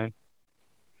K-pop playing.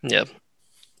 Yeah.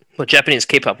 Well, Japanese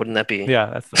K-pop, wouldn't that be? Yeah,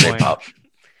 that's the point. K-pop.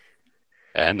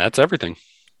 And that's everything.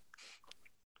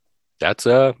 That's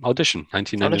Audition,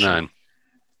 1999.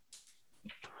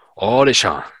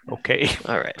 Audition. Okay.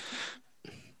 All right.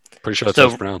 Pretty sure that's how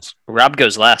it's pronounced. Rob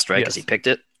goes last, right? Because Yes. he picked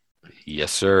it.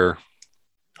 Yes, sir.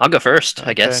 I'll go first,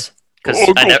 I guess. Because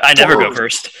Oh, I never go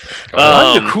first.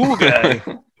 I'm the cool guy.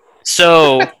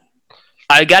 So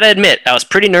I gotta admit, I was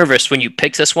pretty nervous when you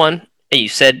picked this one and you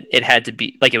said it had to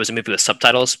be like it was a movie with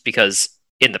subtitles, because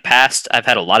in the past I've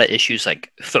had a lot of issues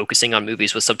like focusing on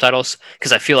movies with subtitles,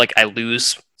 because I feel like I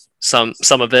lose some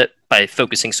of it by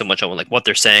focusing so much on like what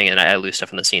they're saying, and I lose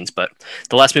stuff in the scenes. But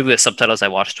the last movie with subtitles I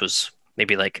watched was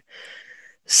maybe like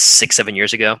 6-7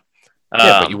 years ago.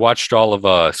 Yeah, but you watched all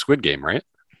of Squid Game, right?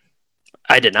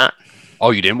 I did not.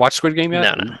 Oh, you didn't watch Squid Game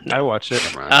yet? No. I watched it,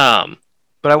 Never mind.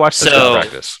 but I watched So- the Good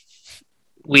practice.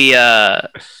 We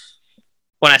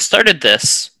when I started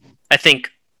this, I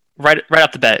think right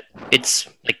off the bat, it's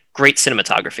like great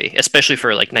cinematography, especially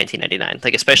for like 1999.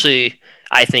 Like especially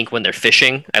I think when they're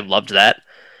fishing, I loved that,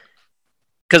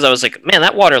 because I was like, man,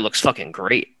 that water looks fucking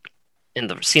great in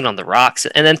the scene on the rocks.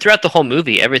 And then throughout the whole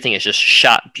movie, everything is just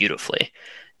shot beautifully,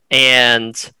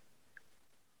 and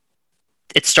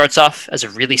it starts off as a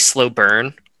really slow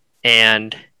burn,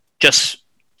 and just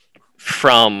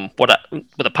from what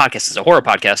the podcast is a horror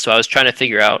podcast, so I was trying to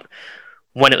figure out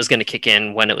when it was going to kick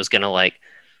in, when it was going to like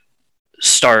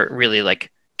start really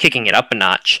like kicking it up a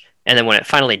notch. And then when it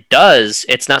finally does,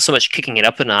 it's not so much kicking it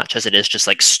up a notch as it is just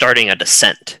like starting a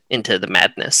descent into the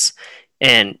madness,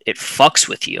 and it fucks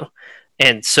with you.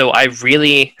 And so I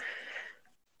really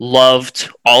loved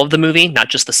all of the movie, not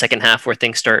just the second half where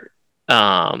things start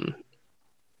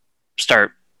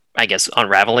I guess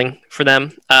unraveling for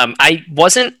them. I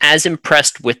wasn't as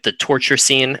impressed with the torture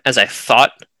scene as I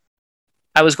thought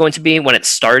I was going to be when it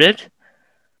started.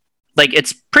 Like,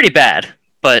 it's pretty bad,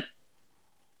 but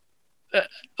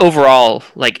overall,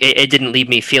 like it didn't leave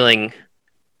me feeling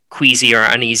queasy or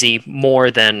uneasy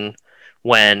more than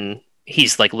when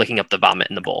he's like licking up the vomit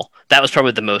in the bowl. That was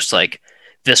probably the most like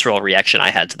visceral reaction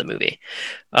I had to the movie.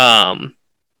 And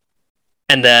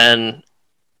then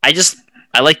I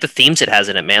like the themes it has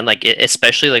in it, man. Like,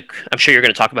 especially like, I'm sure you're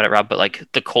going to talk about it, Rob, but like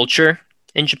the culture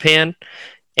in Japan,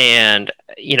 and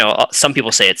you know, some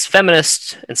people say it's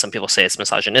feminist and some people say it's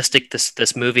misogynistic,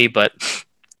 this movie, but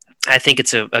I think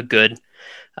it's a good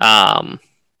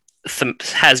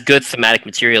has good thematic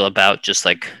material about just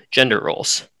like gender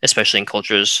roles, especially in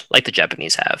cultures like the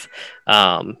Japanese have,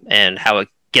 and how it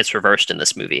gets reversed in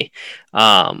this movie.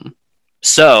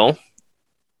 So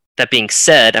that being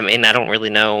said, I mean, I don't really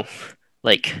know,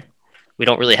 like, we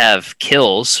don't really have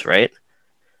kills, right?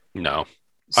 No.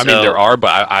 I mean, there are,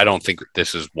 but I don't think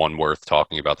this is one worth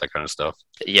talking about, that kind of stuff.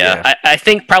 Yeah. I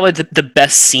think probably the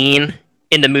best scene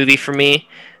in the movie for me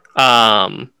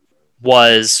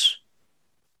was,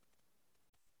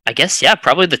 I guess, yeah,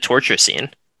 probably the torture scene,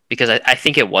 because I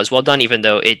think it was well done, even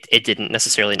though it didn't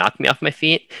necessarily knock me off my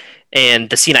feet. And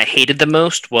the scene I hated the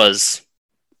most was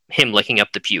him licking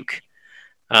up the puke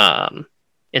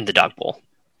in the dog bowl.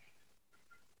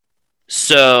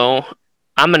 So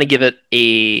I'm going to give it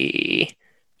a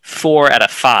 4 out of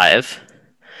 5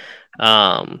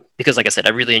 because, like I said, I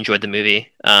really enjoyed the movie.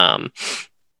 I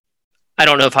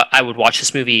don't know if I would watch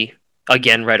this movie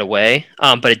again right away,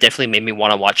 but it definitely made me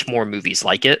want to watch more movies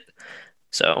like it.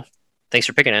 So thanks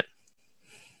for picking it.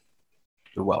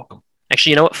 You're welcome.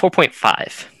 Actually, you know what?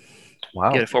 4.5.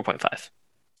 Wow. Give it a 4.5.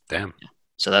 Damn.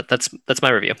 So that's my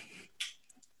review.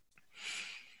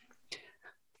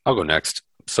 I'll go next.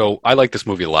 So I like this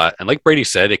movie a lot. And like Brady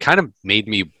said, it kind of made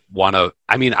me want to,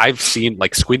 I mean, I've seen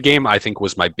like Squid Game, I think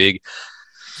was my big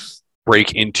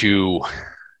break into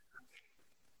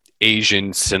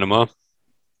Asian cinema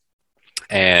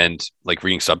and like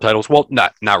reading subtitles. Well,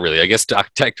 not really. I guess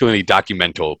technically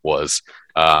documental was,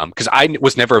 because I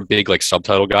was never a big like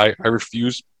subtitle guy. I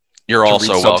refused. You're to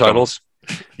also read welcome. subtitles.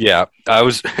 Yeah,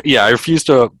 I refused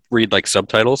to read like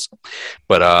subtitles,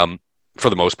 but for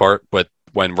the most part. But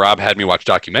when Rob had me watch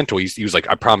documental, he was like,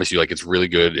 I promise you, like, it's really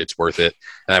good, it's worth it.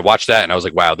 And I watched that and I was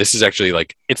like, wow, this is actually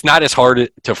like, it's not as hard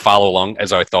to follow along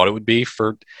as I thought it would be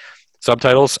for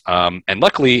subtitles. And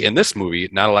luckily in this movie,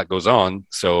 not a lot goes on,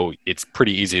 so it's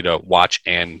pretty easy to watch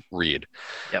and read.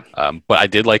 Yep. But I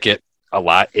did like it a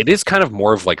lot. It is kind of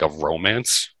more of like a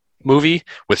romance movie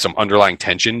with some underlying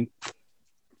tension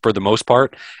for the most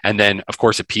part. And then of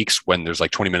course it peaks when there's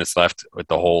like 20 minutes left with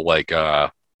the whole like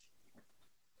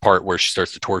part where she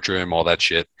starts to torture him, all that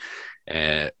shit.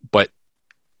 But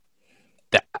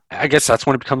I guess that's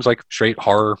when it becomes like straight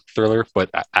horror thriller. But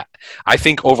I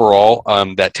think overall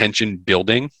that tension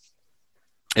building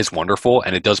is wonderful,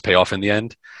 and it does pay off in the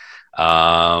end.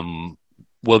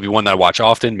 Will be one that I watch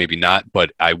often, maybe not,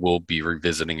 but I will be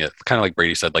revisiting it. Kind of like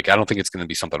Brady said, like I don't think it's going to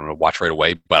be something I'm going to watch right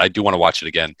away, but I do want to watch it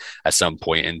again at some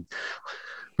point, and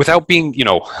without being,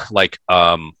 like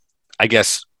I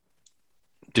guess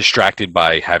distracted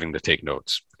by having to take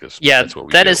notes. Because Yeah, that's what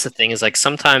we that do. is the thing. Is like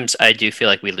sometimes I do feel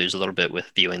like we lose a little bit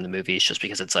with viewing the movies, just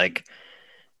because it's like,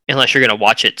 unless you're going to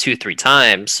watch it 2-3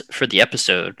 times for the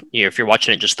episode, if you're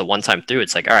watching it just the one time through,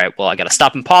 it's like, all right, well, I got to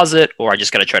stop and pause it, or I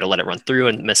just got to try to let it run through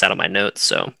and miss out on my notes.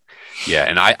 So Yeah,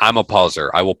 and I'm a pauser.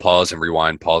 I will pause and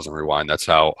rewind, pause and rewind. That's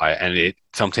how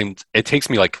sometimes it takes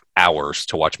me like hours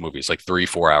to watch movies, like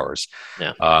 3-4 hours.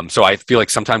 Yeah. So I feel like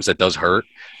sometimes that does hurt.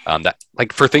 That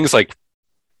like for things like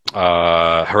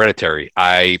Hereditary,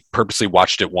 I purposely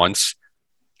watched it once,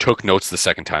 took notes the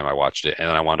second time I watched it, and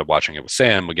then I wound up watching it with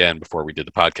Sam again before we did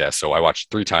the podcast. So I watched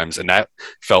it 3 times, and that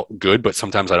felt good, but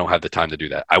sometimes I don't have the time to do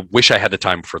that. I wish I had the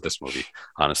time for this movie,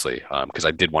 honestly, because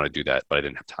I did want to do that, but I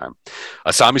didn't have time.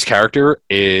 Asami's character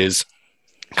is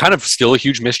kind of still a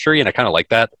huge mystery, and I kind of like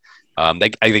that.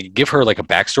 They give her like a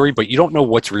backstory, but you don't know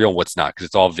what's real and what's not, because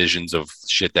it's all visions of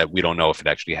shit that we don't know if it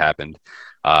actually happened.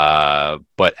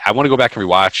 But I want to go back and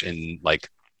rewatch and like,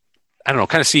 I don't know,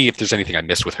 kind of see if there's anything I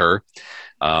missed with her.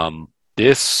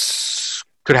 This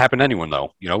could happen to anyone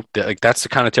though. Like that's the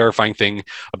kind of terrifying thing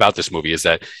about this movie is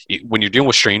that when you're dealing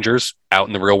with strangers out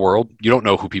in the real world, you don't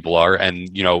know who people are. And,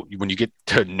 when you get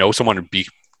to know someone and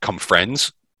become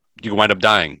friends, you wind up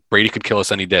dying. Brady could kill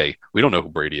us any day. We don't know who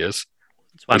Brady is.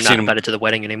 that's why I'm not invited to the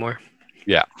wedding anymore.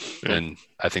 Yeah. And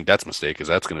I think that's a mistake because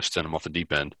that's going to send him off the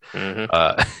deep end.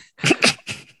 Mm-hmm.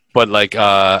 But like,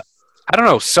 I don't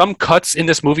know. Some cuts in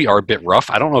this movie are a bit rough.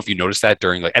 I don't know if you noticed that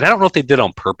during and I don't know if they did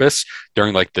on purpose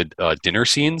during like the dinner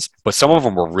scenes, but some of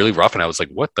them were really rough, and I was like,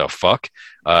 "What the fuck?"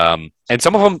 And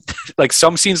some of them, like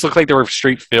some scenes, look like they were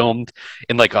straight filmed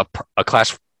in like a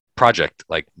class project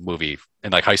like movie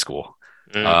in like high school.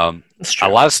 A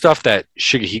lot of stuff that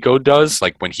Shigehiko does,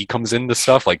 like when he comes into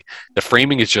stuff, like the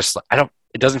framing is just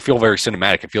it doesn't feel very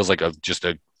cinematic. It feels like just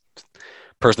a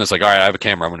person that's like, all right, I have a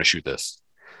camera, I'm going to shoot this.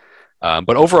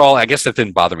 But overall, I guess that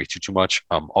didn't bother me too much.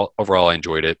 Overall, I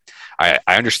enjoyed it. I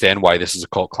understand why this is a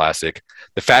cult classic.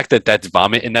 The fact that that's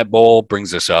vomit in that bowl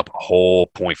brings this up a whole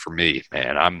point for me,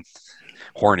 man. I'm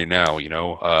horny now,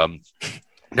 No,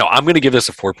 I'm going to give this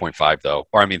a 4.5 though.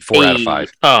 Or 4 out of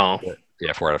 5. Oh.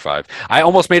 Yeah, 4 out of 5. I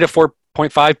almost made it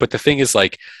 4.5, but the thing is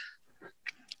like,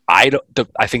 I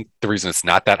think the reason it's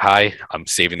not that high, I'm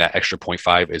saving that extra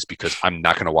 0.5 is because I'm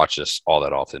not going to watch this all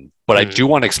that often. But I do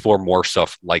want to explore more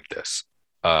stuff like this.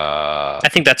 I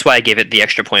think that's why I gave it the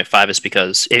extra 0.5 is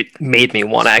because it made me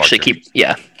want to actually keep.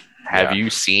 Yeah. Have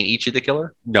you seen Ichi the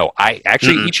Killer? No, I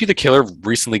actually Ichi the Killer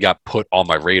recently got put on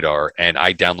my radar, and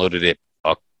I downloaded it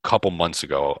a couple months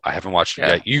ago. I haven't watched it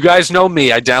yet. You guys know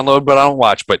me. I download, but I don't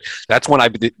watch. But that's one I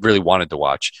really wanted to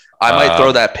watch. I might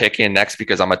throw that pick in next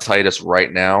because I'm going to tell you this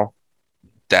right now.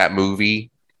 That movie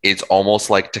is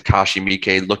almost like Takashi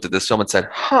Miike looked at this film and said,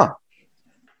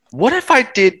 what if I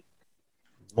did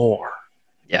more?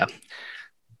 Yeah.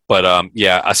 But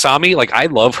Asami, like I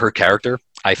love her character.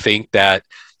 I think that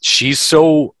she's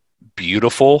so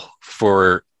beautiful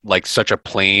for like such a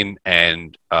plain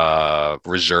and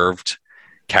reserved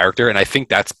character, and I think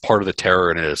that's part of the terror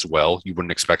in it as well. You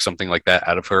wouldn't expect something like that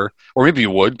out of her, or maybe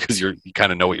you would because you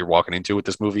kind of know what you're walking into with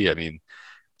this movie. I mean,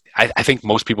 I think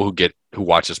most people who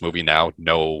watch this movie now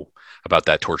know about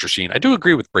that torture scene. I do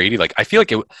agree with Brady. Like I feel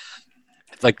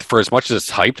like for as much as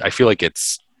it's hyped, I feel like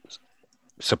it's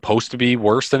supposed to be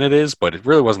worse than it is, but it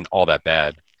really wasn't all that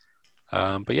bad.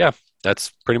 But yeah, that's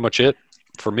pretty much it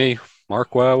for me.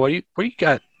 Mark, what do you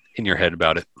got in your head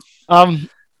about it?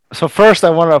 So first, I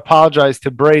want to apologize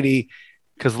to Brady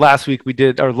because last time we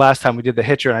did the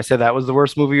Hitcher, and I said that was the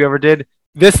worst movie you ever did.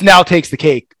 This now takes the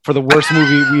cake for the worst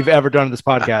movie we've ever done in this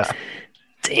podcast.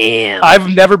 Damn. I've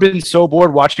never been so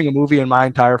bored watching a movie in my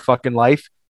entire fucking life.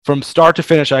 From start to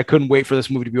finish, I couldn't wait for this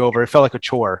movie to be over. It felt like a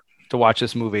chore to watch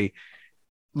this movie.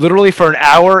 Literally for an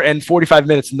hour and 45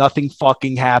 minutes, nothing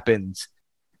fucking happens.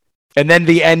 And then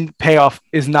the end payoff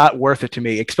is not worth it to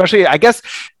me, especially, I guess,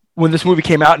 when this movie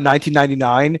came out in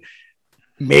 1999,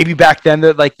 maybe back then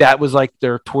that was like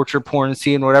their torture porn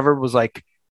scene or whatever was like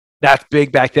that's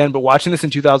big back then. But watching this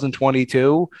in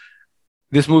 2022,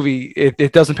 this movie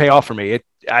it doesn't pay off for me.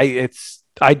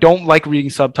 I don't like reading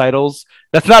subtitles.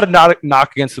 That's not a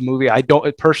knock against the movie. I don't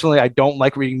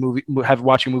like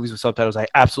watching movies with subtitles. I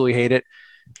absolutely hate it.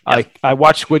 Yeah. I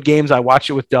watch Squid Games. I watch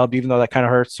it with dub, even though that kind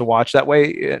of hurts to watch that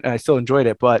way, and I still enjoyed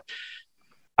it. But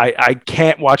I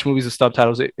can't watch movies with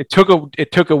subtitles. It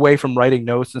took away from writing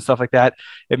notes and stuff like that.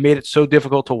 It made it so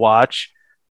difficult to watch.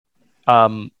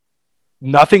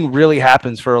 Nothing really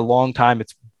happens for a long time.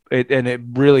 And it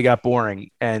really got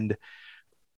boring. And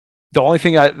the only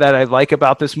thing that I like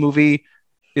about this movie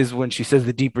is when she says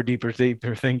the deeper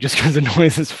thing, just because the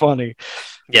noise is funny.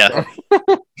 Yeah.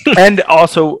 And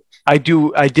also, I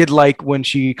did like when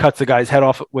she cuts the guy's head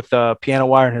off with the piano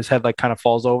wire and his head like kind of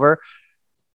falls over.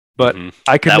 But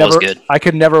I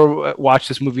could never watch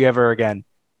this movie ever again.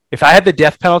 If I had the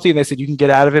death penalty and they said you can get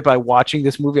out of it by watching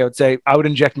this movie, I would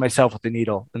inject myself with the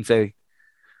needle and say,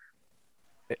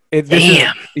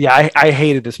 I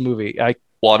hated this movie.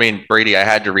 Well, I mean, Brady, I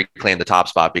had to reclaim the top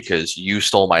spot because you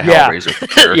stole my Hellraiser.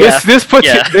 This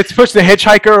puts the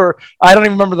Hitchhiker. Or, I don't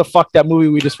even remember the fuck that movie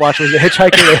we just watched. Was the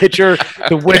Hitchhiker, the Hitcher,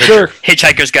 the Witcher?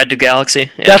 Hitchhiker's Guide to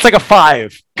Galaxy. Yeah. That's like a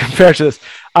 5 compared to this.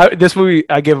 This movie,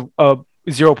 I give a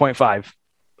 0.5.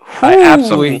 I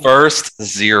absolutely first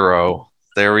 0.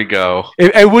 There we go.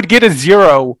 It would get a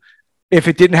 0 if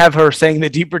it didn't have her saying the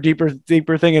deeper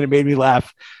thing, and it made me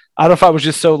laugh. I don't know if I was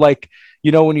just so like,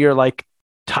 when you're like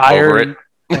tired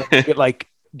and you get like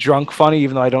drunk funny,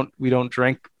 even though we don't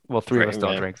drink. Well, 3 of us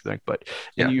don't drink, but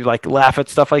you like laugh at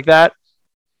stuff like that.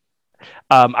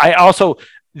 I also,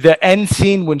 the end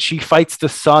scene when she fights the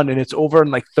sun and it's over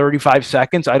in like 35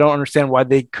 seconds. I don't understand why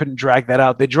they couldn't drag that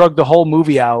out. They drug the whole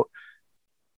movie out,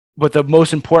 but the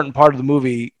most important part of the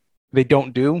movie, they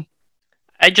don't do.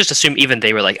 I just assume even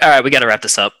they were like, all right, we got to wrap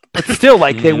this up. But still,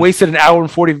 like, they wasted an hour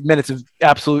and 40 minutes of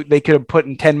they could have put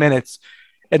in 10 minutes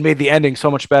and made the ending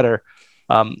so much better.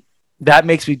 That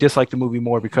makes me dislike the movie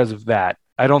more because of that.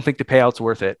 I don't think the payout's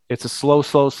worth it. It's a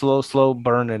slow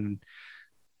burn, and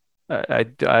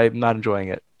I'm not enjoying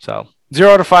it. So 0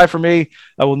 out of 5 for me.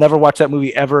 I will never watch that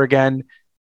movie ever again.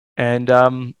 And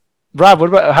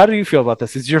Rob, how do you feel about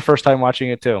this? It's your first time watching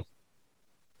it too.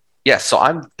 Yeah, so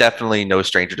I'm definitely no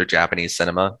stranger to Japanese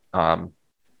cinema.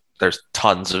 There's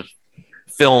tons of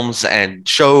films and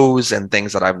shows and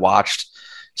things that I've watched.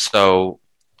 So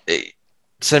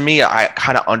to me, I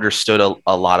kind of understood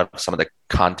a lot of some of the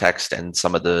context and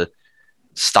some of the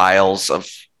styles of,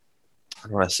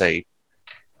 it's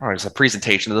a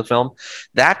presentation of the film.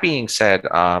 That being said,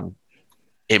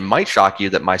 it might shock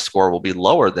you that my score will be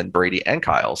lower than Brady and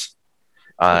Kyle's.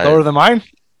 Lower than mine?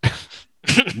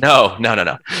 No.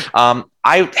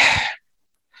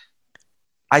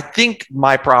 I think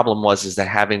my problem is that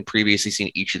having previously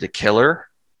seen Ichi the Killer,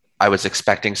 I was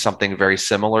expecting something very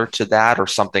similar to that or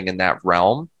something in that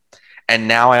realm. And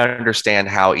now I understand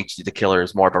how Ichi the Killer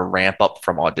is more of a ramp up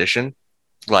from Audition.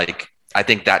 Like, I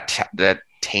think that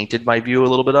tainted my view a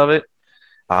little bit of it.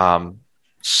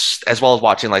 As well as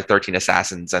watching like 13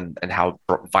 Assassins and how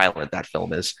violent that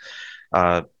film is.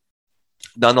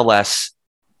 Nonetheless,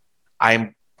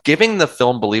 I'm giving the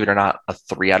film, believe it or not, a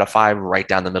 3 out of 5 right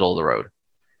down the middle of the road.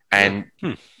 And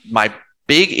my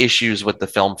big issues with the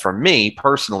film for me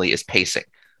personally is pacing.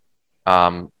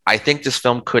 I think this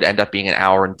film could end up being an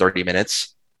hour and 30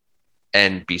 minutes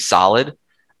and be solid,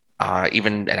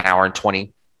 even an hour and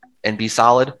 20 and be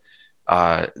solid.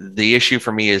 The issue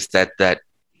for me is that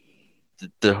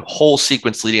the whole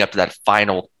sequence leading up to that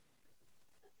final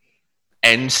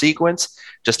end sequence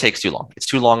just takes too long. It's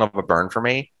too long of a burn for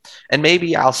me. And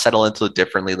maybe I'll settle into it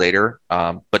differently later.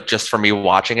 But just for me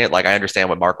watching it, like, I understand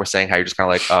what Mark was saying, how you're just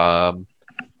kind of like,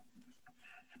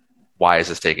 why is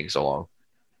this taking so long?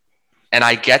 And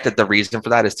I get that the reason for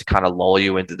that is to kind of lull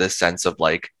you into this sense of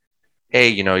like, hey,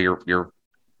 you're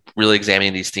really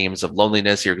examining these themes of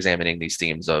loneliness. You're examining these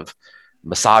themes of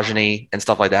misogyny and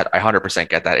stuff like that. I 100%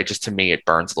 get that. It just, to me, it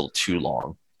burns a little too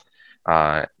long.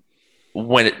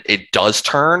 When it does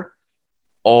turn,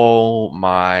 oh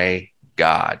my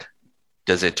God,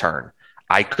 does it turn.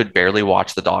 I could barely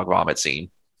watch the dog vomit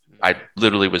scene. I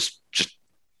literally was just,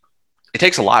 it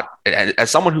takes a lot.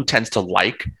 As someone who tends to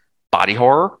like body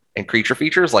horror and creature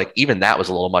features, like, even that was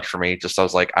a little much for me. Just, I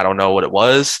was like, I don't know what it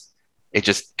was. It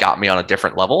just got me on a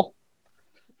different level.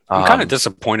 I'm kind of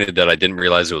disappointed that I didn't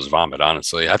realize it was vomit,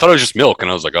 honestly. I thought it was just milk,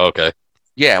 and I was like, oh, okay.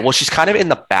 Yeah, well, she's kind of in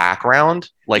the background,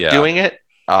 doing it.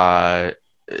 But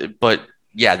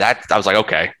yeah, that I was like,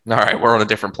 okay, all right, we're on a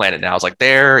different planet now. I was like,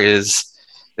 there is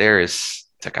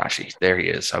Takashi. There he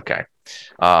is. Okay.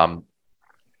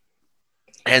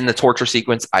 And the torture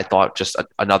sequence, I thought just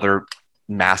another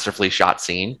masterfully shot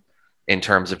scene in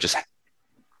terms of just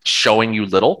showing you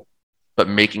little, but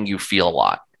making you feel a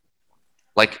lot.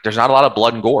 Like there's not a lot of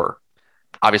blood and gore.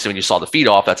 Obviously, when you saw the feet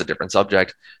off, that's a different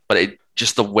subject. But it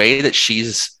just the way that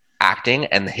she's acting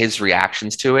and his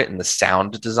reactions to it and the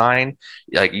sound design,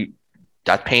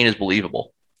 that pain is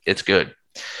believable. It's good.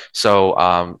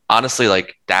 So honestly,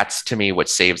 like that's to me what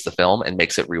saves the film and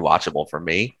makes it rewatchable for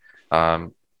me.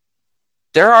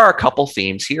 There are a couple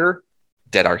themes here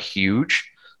that are huge,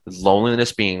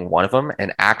 loneliness being one of them.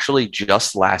 And actually,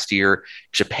 just last year,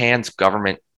 Japan's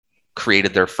government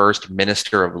created their first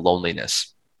minister of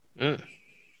loneliness.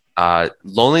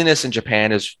 Loneliness in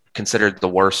Japan is considered the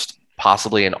worst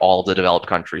possibly in all of the developed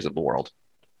countries of the world.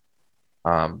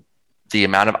 The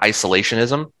amount of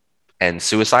isolationism and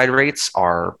suicide rates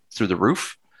are through the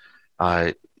roof.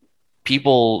 COVID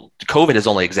has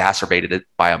only exacerbated it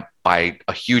by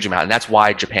a huge amount. And that's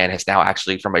why Japan has now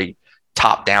actually, from a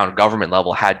top-down government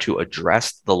level, had to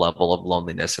address the level of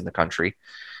loneliness in the country.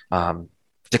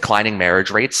 Declining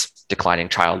marriage rates, declining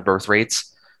childbirth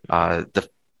rates, the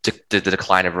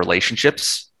decline of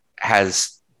relationships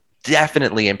has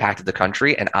definitely impacted the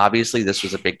country. And obviously this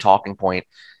was a big talking point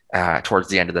towards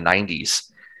the end of the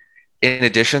 90s. In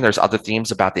addition, there's other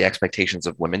themes about the expectations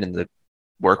of women in the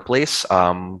workplace.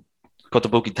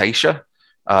 Kotobuki Taisha,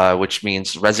 which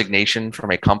means resignation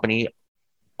from a company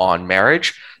on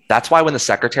marriage. That's why when the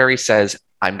secretary says,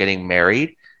 I'm getting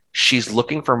married, she's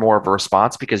looking for more of a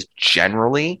response, because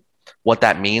generally what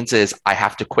that means is I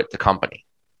have to quit the company.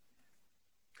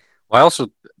 Well,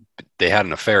 they had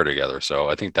an affair together, so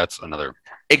I think that's another.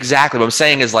 Exactly. What I'm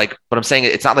saying is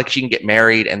it's not like she can get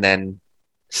married and then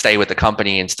stay with the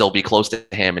company and still be close to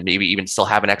him and maybe even still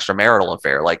have an extramarital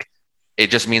affair. Like, it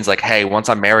just means like, hey, once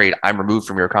I'm married, I'm removed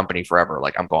from your company forever.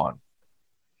 Like, I'm gone.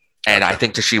 And I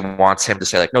think that she wants him to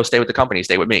say like, no, stay with the company,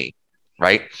 stay with me.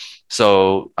 Right.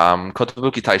 So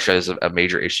Kotobuki Taisha is a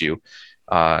major issue.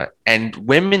 And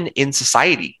women in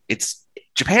society,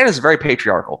 Japan is very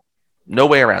patriarchal. No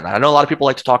way around that. I know a lot of people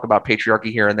like to talk about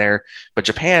patriarchy here and there, but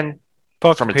Japan,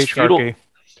 from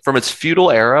its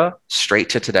feudal era straight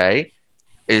to today,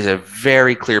 is a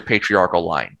very clear patriarchal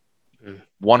line.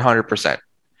 100%.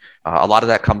 A lot of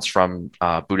that comes from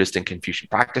Buddhist and Confucian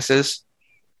practices,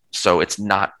 so it's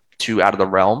not too out of the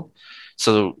realm.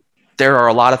 So there are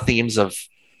a lot of themes of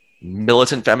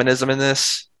militant feminism in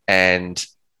this and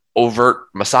overt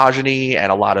misogyny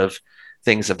and a lot of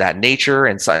things of that nature,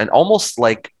 and almost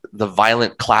like the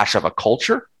violent clash of a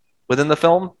culture within the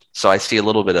film. So I see a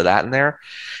little bit of that in there.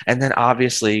 And then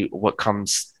obviously what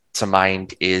comes to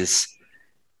mind is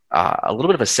a little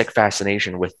bit of a sick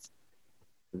fascination with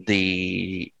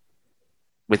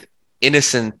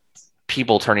innocent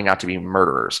people turning out to be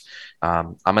murderers.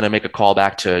 I'm going to make a call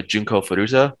back to Junko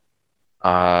Furuta.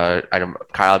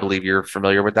 Kyle, I believe you're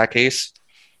familiar with that case.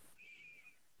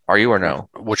 Are you or no?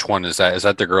 Which one is that? Is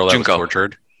that the girl that Junko was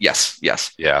tortured? Yes.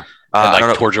 Yeah.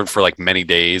 And tortured for like many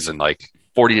days and like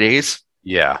 40 days.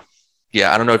 Yeah.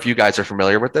 I don't know if you guys are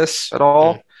familiar with this at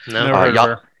all.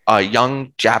 No.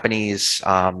 Young Japanese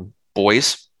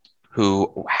boys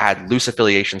who had loose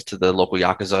affiliations to the local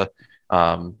Yakuza.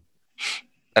 And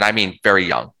I mean very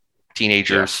young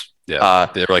teenagers. Yeah.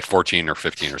 They were like 14 or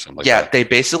 15 or something like that. Yeah, they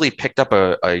basically picked up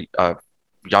a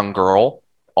young girl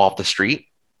off the street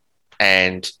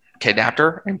and kidnapped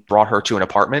her and brought her to an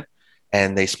apartment.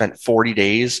 And they spent 40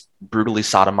 days brutally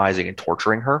sodomizing and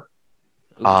torturing her.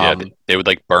 They would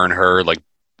like burn her, like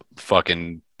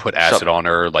fucking put acid on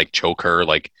her, like choke her,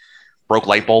 like broke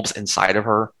light bulbs inside of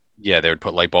her. Yeah, they would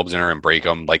put light bulbs in her and break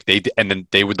them. And then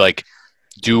they would like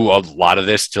do a lot of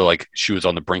this till like she was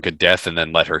on the brink of death, and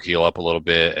then let her heal up a little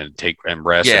bit and take and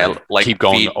rest. Yeah, and like keep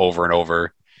going over and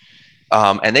over.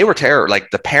 And they were terror. Like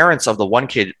the parents of the one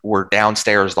kid were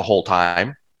downstairs the whole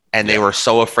time, and they were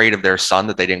so afraid of their son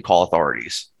that they didn't call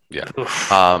authorities.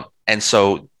 Yeah. And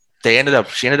so she ended up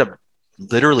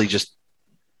literally just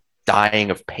dying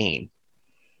of pain.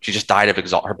 She just died of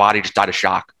her body just died of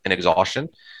shock and exhaustion.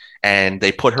 And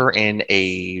they put her in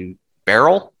a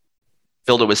barrel,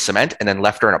 filled it with cement, and then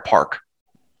left her in a park.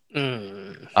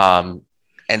 And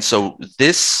so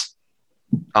this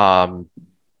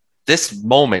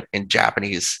moment in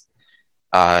Japanese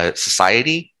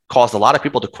society caused a lot of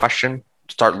people to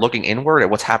start looking inward at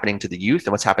what's happening to the youth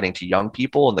and what's happening to young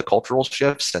people and the cultural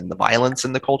shifts and the violence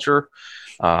in the culture.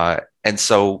 And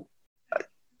so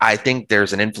I think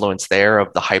there's an influence there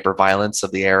of the hyper-violence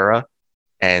of the era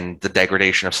and the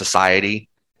degradation of society.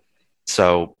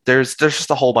 So there's just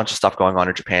a whole bunch of stuff going on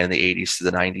in Japan in the 80s to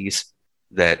the 90s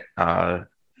that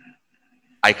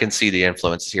I can see the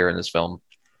influence here in this film.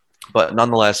 but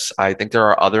nonetheless, I think there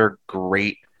are other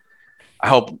great. I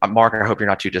hope, Mark, I hope you're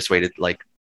not too dissuaded. Like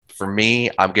for me,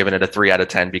 I'm giving it a 3 out of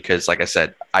 10 because, like I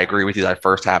said, I agree with you that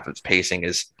first half of its pacing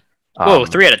is. Whoa,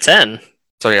 3 out of 10.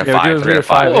 So yeah, Yeah, 5. 3 out of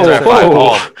 5. Whoa, 3 out of 5. whoa.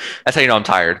 Oh, that's how you know I'm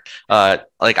tired.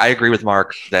 Like I agree with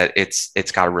Mark that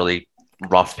it's got a really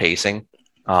rough pacing.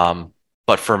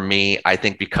 But for me, I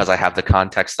think because I have the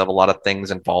context of a lot of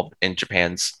things involved in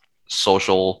Japan's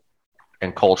social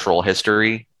and cultural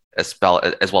history, as well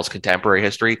as contemporary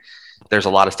history, there's a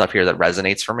lot of stuff here that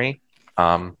resonates for me.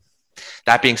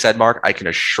 That being said, Mark, I can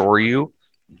assure you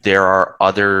there are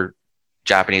other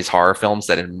Japanese horror films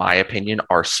that, in my opinion,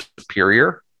 are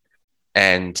superior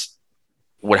and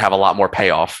would have a lot more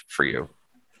payoff for you.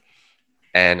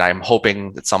 And I'm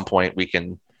hoping at some point we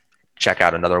can check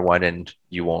out another one and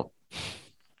you won't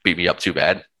beat me up too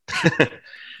bad.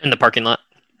 In the parking lot.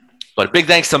 But a big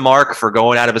thanks to Mark for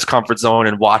going out of his comfort zone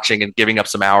and watching and giving up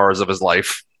some hours of his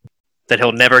life that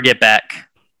he'll never get back.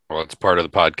 Well, it's part of the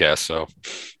podcast, so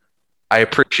I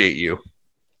appreciate you.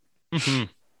 Mm-hmm.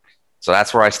 So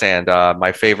that's where I stand.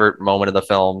 My favorite moment of the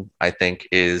film, I think,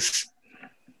 is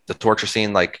the torture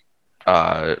scene, like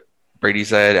Brady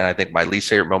said, and I think my least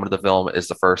favorite moment of the film is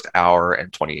the first hour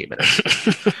and 28 minutes.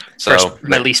 So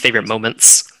my least favorite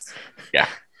moments. Yeah.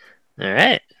 All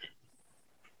right.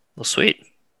 Well, sweet.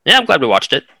 Yeah, I'm glad we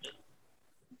watched it.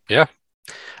 Yeah.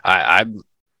 I'm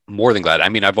more than glad. I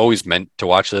mean, I've always meant to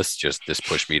watch this. Just this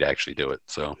pushed me to actually do it.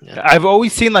 So yeah. I've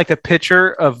always seen like the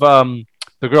picture of the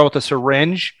girl with the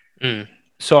syringe.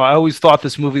 So I always thought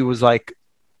this movie was like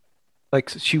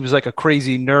she was like a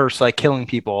crazy nurse, like killing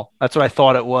people. That's what I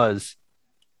thought it was.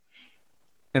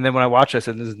 And then when I watched it, I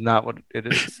said, "This is not what it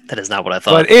is." That is not what I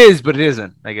thought. But it is, but it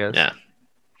isn't, I guess. Yeah.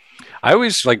 I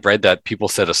always like read that people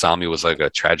said Asami was like a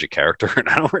tragic character, and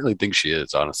I don't really think she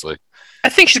is, honestly. I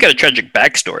think she's got a tragic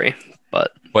backstory,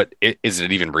 but is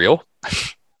it even real?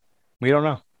 We don't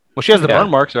know. Well, she has the burn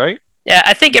marks, right? Yeah,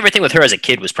 I think everything with her as a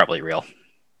kid was probably real.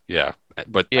 Yeah,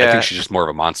 but I think she's just more of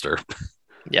a monster.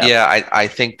 Yeah, I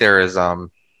think there's a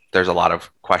lot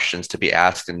of questions to be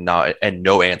asked and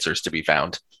no answers to be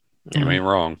found. You ain't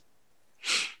wrong.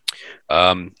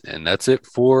 And that's it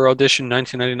for Audition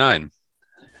 1999.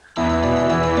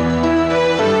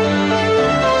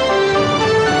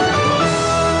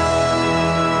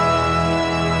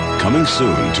 Coming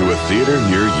soon to a theater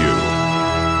near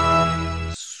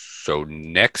you. So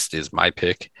next is my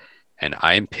pick, and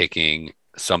I'm picking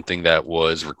something that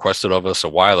was requested of us a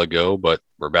while ago, but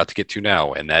we're about to get to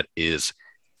now, and that is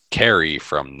Carrie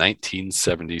from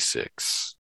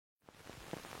 1976.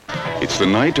 It's the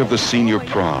night of the senior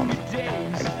prom,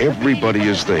 and everybody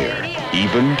is there,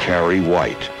 even Carrie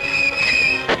White.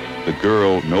 The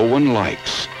girl no one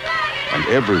likes, and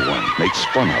everyone makes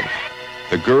fun of.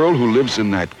 The girl who lives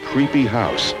in that creepy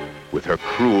house with her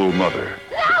cruel mother.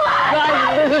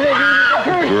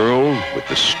 The girl with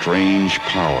the strange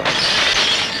power.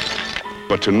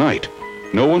 But tonight,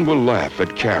 no one will laugh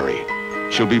at Carrie.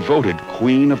 She'll be voted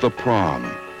Queen of the Prom.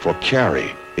 For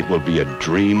Carrie, it will be a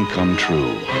dream come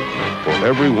true. For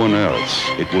everyone else,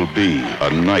 it will be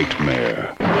a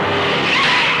nightmare.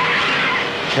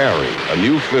 Carrie, a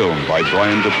new film by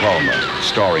Brian De Palma,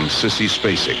 starring Sissy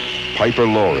Spacek, Piper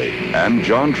Laurie, and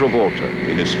John Travolta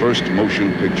in his first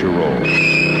motion picture role.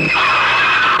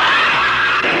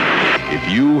 If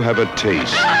you have a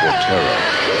taste for terror,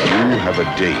 you have a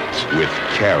date with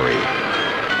Carrie.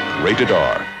 Rated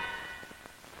R.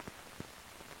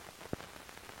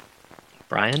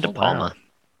 Brian De Palma.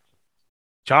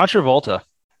 John Travolta.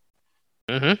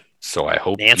 Mm-hmm. So I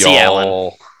hope Nancy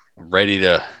y'all ready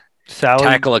to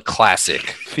tackle a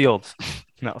classic. Fields.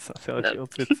 No, it's not Sally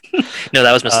Fields. No,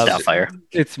 that was Mrs. Doubtfire.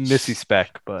 It's Missy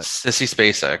Speck, but Sissy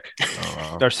Spacek.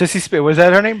 Or Sissy Speck. Was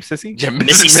that her name? Sissy? Yeah,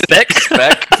 Missy Speck.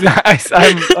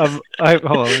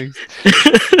 Hold on.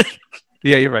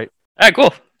 Yeah, you're right. All right,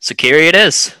 cool. So Carrie it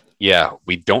is. Yeah,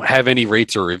 we don't have any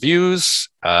rates or reviews.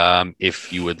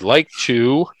 If you would like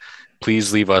to,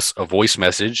 please leave us a voice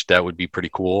message. That would be pretty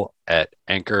cool at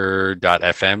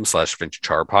anchor.fm/Vintage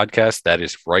Horror Podcast. That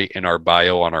is right in our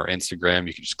bio on our Instagram.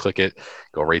 You can just click it,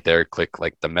 go right there, click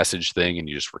like the message thing, and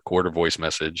you just record a voice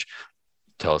message.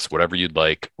 Tell us whatever you'd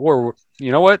like. Or,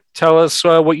 you know what? Tell us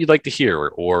what you'd like to hear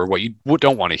or what you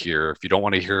don't want to hear. If you don't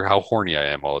want to hear how horny I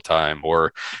am all the time,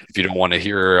 or if you don't want to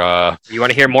hear... you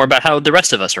want to hear more about how the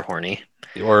rest of us are horny.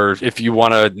 Or if you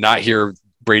want to not hear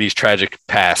Brady's tragic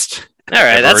past. All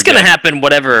right, that's going to happen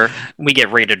whatever we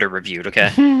get rated or reviewed, okay?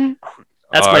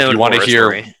 That's my own horror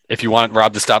story. If you want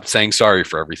Rob to stop saying sorry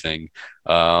for everything,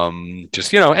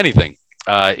 just, anything.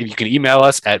 You can email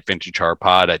us at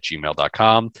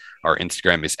vintagehorrorpod@gmail.com. Our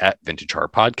Instagram is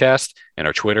 @vintagehorrorpodcast. And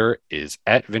our Twitter is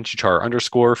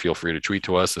 @VintageHorror_. Feel free to tweet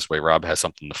to us. This way Rob has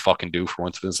something to fucking do for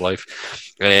once in his life.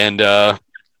 And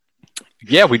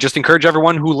yeah, we just encourage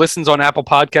everyone who listens on Apple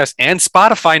Podcasts and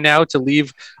Spotify now to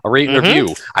leave a rate and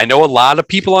review. I know a lot of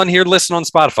people on here listen on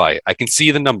Spotify. I can see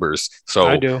the numbers. So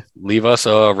I do. Leave us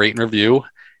a rate and review.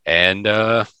 And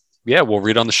yeah, we'll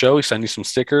read on the show. Send you some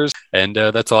stickers. And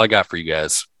that's all I got for you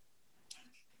guys.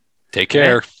 Take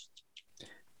care.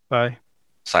 Bye.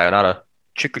 Sayonara.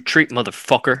 Trick or treat,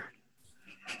 motherfucker.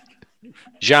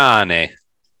 Johnny.